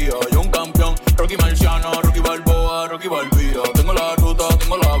porquería. Yo un campeón, Rocky Marciano, Rocky Balboa, Rocky Balbía. Tengo la ruta,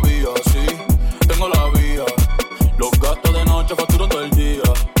 tengo la vía, sí, tengo la vía. Los gastos de noche facturo todo el día.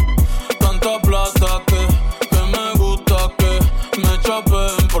 Tanta plata que me gusta que me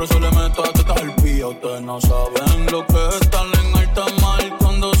chapen. Por eso le meto a tetas al pía. Ustedes no saben lo que es estar en alta mar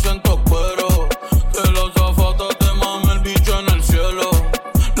cuando siento cuero. Que los zapatos te mame el bicho en el cielo.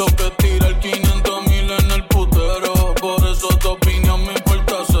 Lo que tira el 500,000 en el putero. Por eso tu opinión me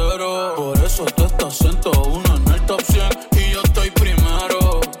importa cero. Por eso tú estás 101 en el top 100 y yo estoy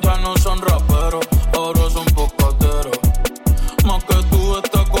primero. Ya no son raperos, ahora son pocateros. Más que tú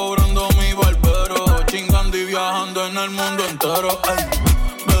estás cobrando mi barbero. Chingando y viajando en el mundo entero. Ay,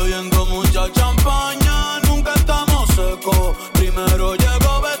 bebiendo mucha champaña, nunca estamos secos. Primero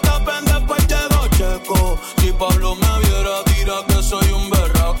llegó Verstappen, después llegó Checo. Si Pablo me viera, dirá que soy un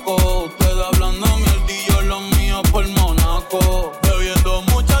berraco. Ustedes hablando mierdillo, los míos por Monaco. Bebiendo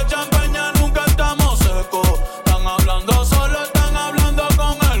mucha champaña, nunca estamos secos. Están hablando solo, están hablando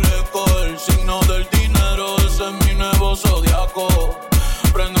con el eco. El signo del dinero, ese es mi nuevo zodiaco.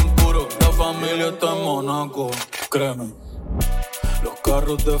 Prende un puro, la familia está en Monaco. Créeme, los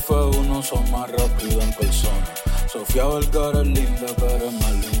carros de Feid no son más rápidos en persona. Sofía Vergara es linda, pero es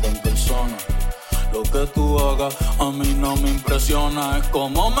más linda en persona. Lo que tú hagas a mí no me impresiona. Es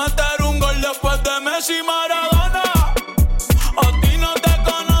como meter un gol después de Messi y Maradona. A ti no te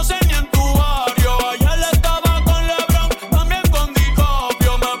conocen ni en tu barrio. Ayer estaba con LeBron, también con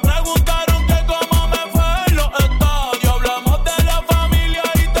DiCaprio. Me preguntaron que cómo me fue en los estadios. Hablamos de la familia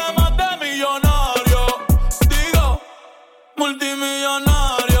y temas de millonario. Digo,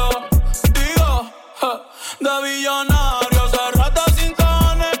 multimillonario. Digo, de billonario. Hace rato sin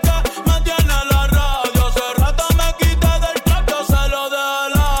cojones que me tiene la radio. Hace rato me quité del trap, yo se lo dejé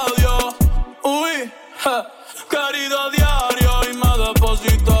el audio. Uy, querido diario. Y me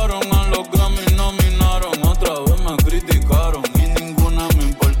depositaron a los Grammy, nominaron. Otra vez me criticaron y ninguna me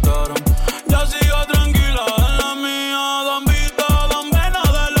importaron. Ya sigo tranquila en la mía. Don Vito, Don Vena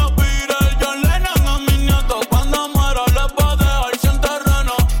de los Beatles. John Lennon a mis nietos cuando muera les va a dejar sin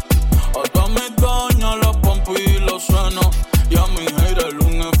terreno. A todas mis doñas, los pompis y los senos. Y a mi haters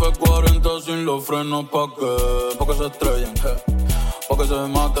un F40 sin los frenos. ¿Pa' qué? Pa' que se estrellen, pa' que se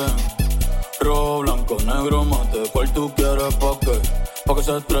maten. Rojo, blanco, negro, mate. ¿Cuál tú quieres? ¿Pa' qué? Pa' que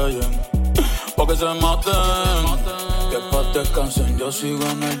se estrellen, pa' que se maten. Que pa' descansen, yo sigo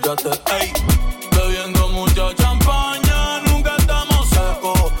en el yate. Ey, bebiendo mucha champaña, nunca estamos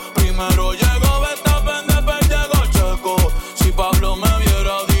secos. Primero llegó Verstappen, después llegó Checo. Si Pablo me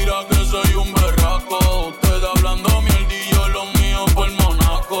viera, dirá que soy un berraco. Ustedes hablando mierdillo, los míos por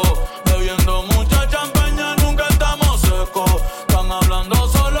Monaco. Bebiendo mucha champaña, nunca estamos secos. Están hablando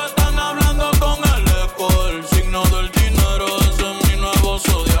solo, están hablando con el eco. El signo del dinero, ese es mi nuevo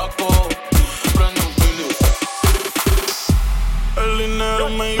zodiaco. Prende un Philip. El dinero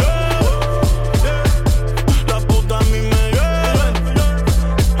me lleva, la puta a mí me lleva.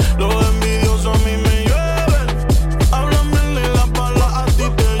 Los envidiosos a mí me llevan. Hablan bien de las balas, a ti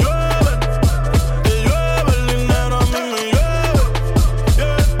te llueven. Te llueve el dinero, a mí me lleva.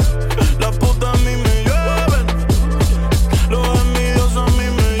 La puta a mí me llevan. Los envidiosos a mí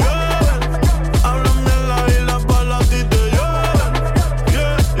me llevan. Hablan bien y las balas a ti te llueven.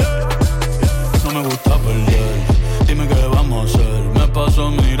 No me gusta perder, dime qué vamos a hacer. Me paso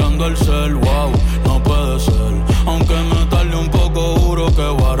mirando el cel, wow, no puede ser. Aunque me tarde un poco, juro que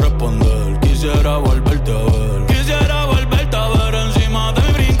voy a responder. Quisiera volverte a ver. Quisiera volverte a ver encima de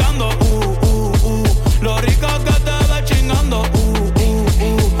mí brincando. Lo rico que te ves chingando.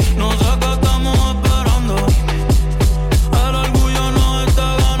 No sé qué estamos esperando. El orgullo nos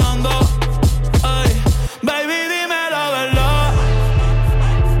está ganando. Ay, baby, dime la verdad.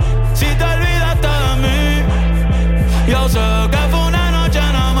 Si te olvidaste de mí, yo sé que fue una noche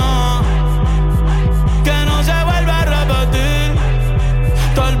nada más, que no se vuelve a repetir.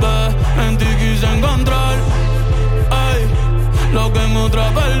 Tal vez en ti quise encontrar, ay, lo que en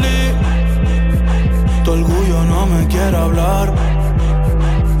otra perdí. Tu orgullo no me quiere hablar,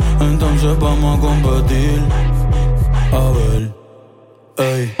 entonces vamos a competir. A ver,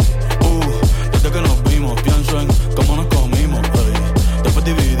 ey, desde que nos vimos pienso en cómo nos comimos, ey. Después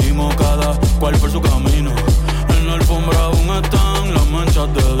dividimos cada cual por su camino. En la alfombra aún están las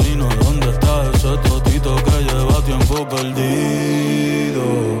manchas de vino. ¿Dónde está ese totito que lleva tiempo perdido?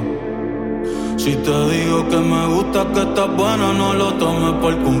 Si te digo que me gusta, que estás buena, no lo tomes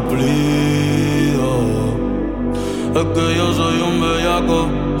por cumplido. Es que yo soy un bellaco,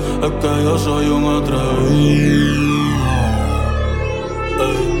 es que yo soy un atrevido.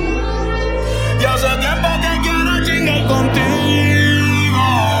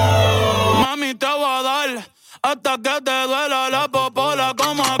 hasta que te duela la popola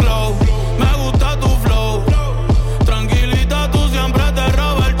como glow. Me gusta tu flow, tranquilita tú siempre te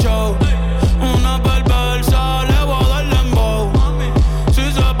roba el show. Una perversa le voy a dar dembow. Si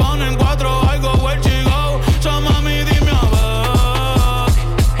se ponen cuatro I go where she go. So mami dime a ver,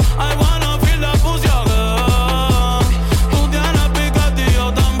 I wanna feel the pussy again. Tú tienes piquete y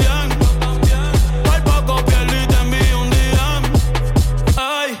yo también. Por poco pierdo y te envío un DM.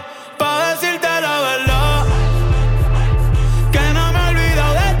 Ay, pa' decirte la verdad, que no me he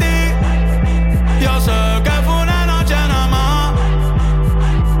olvidado de ti. Yo sé que fue una noche nada más,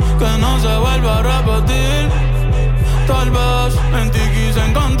 que no se vuelva a repetir. Tal vez en ti quise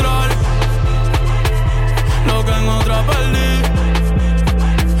encontrar lo que en otra perdí.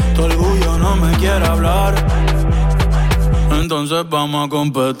 Tu orgullo no me quiere hablar, entonces vamos a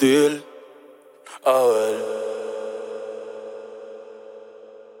competir. A ver.